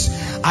service,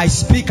 I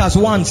speak as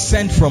one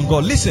sent from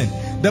God. Listen,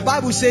 the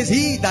Bible says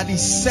he that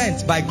is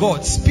sent by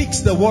God speaks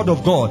the word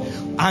of God,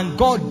 and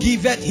God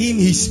giveth him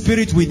His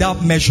Spirit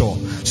without measure.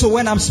 So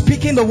when I'm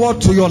speaking the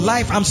word to your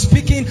life, I'm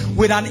speaking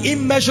with an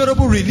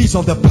immeasurable release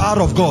of the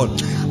power of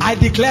God. I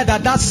declare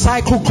that that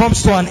cycle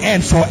comes to an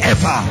end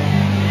forever.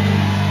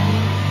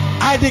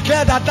 I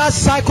declare that that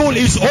cycle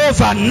is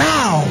over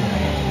now.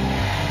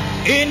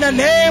 In the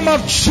name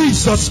of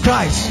Jesus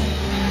Christ.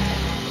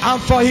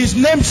 And for His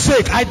name's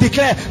sake, I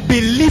declare,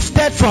 be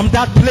lifted from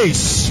that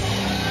place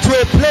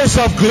to a place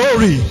of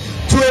glory,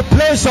 to a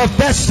place of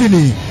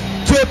destiny,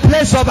 to a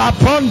place of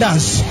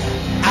abundance.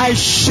 I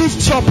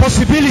shift your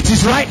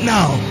possibilities right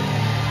now.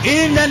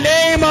 In the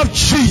name of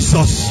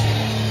Jesus.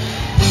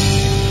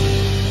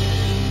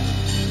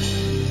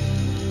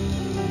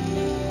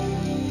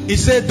 He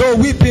said, though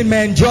weeping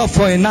may endure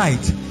for a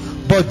night,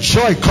 but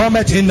joy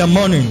cometh in the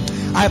morning.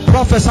 I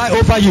prophesy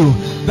over you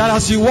that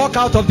as you walk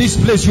out of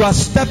this place, you are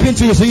stepping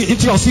into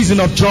your season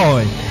of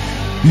joy.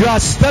 You are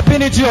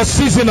stepping into your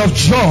season of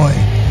joy.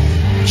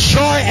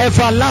 Joy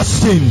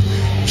everlasting.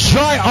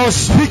 Joy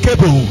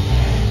unspeakable.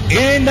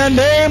 In the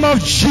name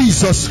of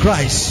Jesus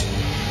Christ.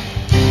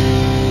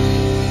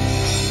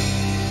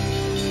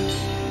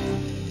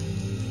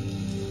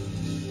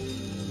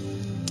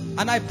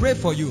 And I pray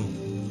for you.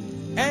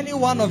 Any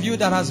one of you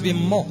that has been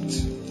mocked,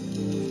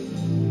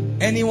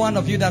 any one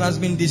of you that has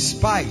been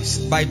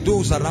despised by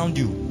those around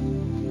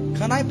you,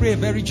 can I pray a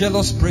very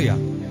jealous prayer?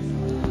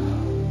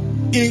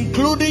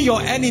 Including your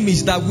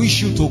enemies that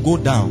wish you to go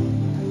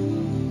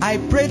down. I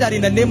pray that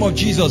in the name of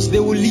Jesus, they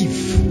will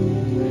leave.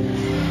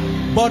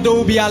 But they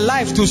will be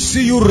alive to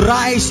see you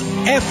rise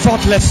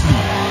effortlessly.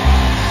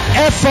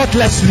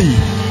 Effortlessly.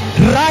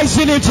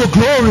 Rising into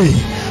glory.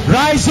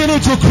 Rising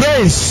into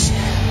grace.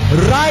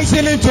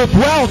 Rising into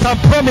wealth and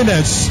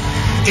prominence.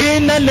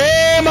 In the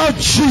name of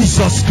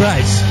Jesus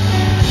Christ.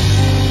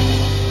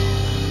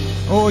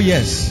 Oh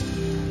yes.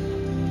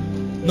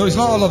 No, it's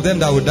not all of them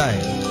that will die.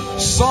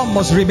 Some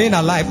must remain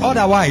alive.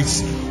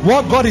 Otherwise,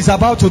 what God is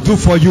about to do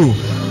for you,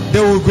 they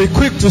will be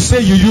quick to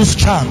say you use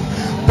charm.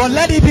 But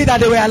let it be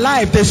that they were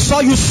alive, they saw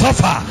you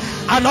suffer,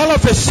 and all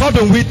of a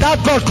sudden,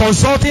 without God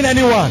consulting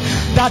anyone,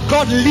 that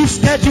God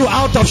lifted you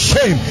out of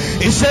shame.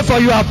 He said, for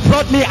you have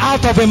brought me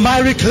out of a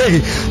miry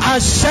clay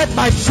and set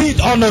my feet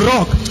on a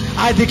rock.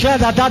 I declare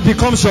that that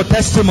becomes your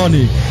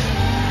testimony.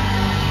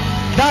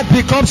 That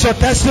becomes your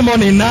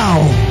testimony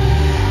now.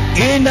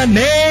 In the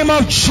name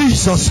of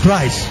Jesus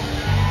Christ.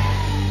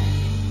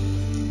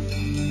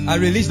 I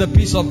release the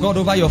peace of God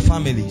over your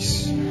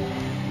families.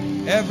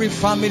 Every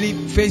family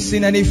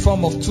facing any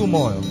form of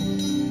turmoil,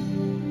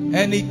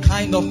 any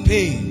kind of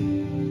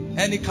pain,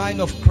 Any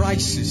kind of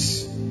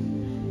crisis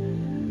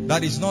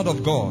that is not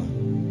of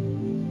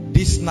God,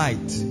 this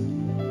night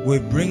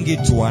will bring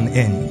it to an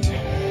end.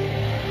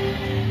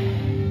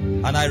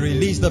 And I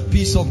release the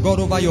peace of God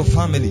over your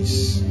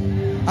families.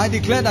 I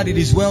declare that it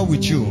is well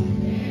with you.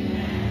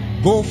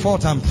 Go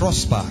forth and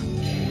prosper.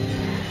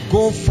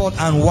 Go forth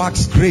and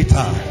wax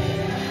greater.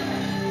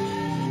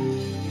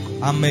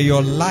 And may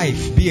your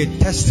life be a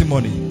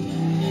testimony.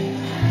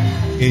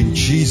 In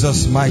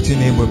Jesus' mighty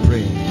name we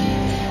pray.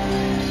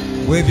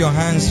 Wave your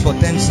hands for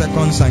 10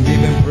 seconds and give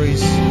Him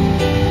praise.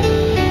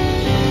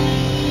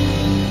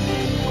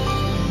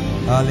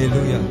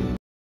 Hallelujah.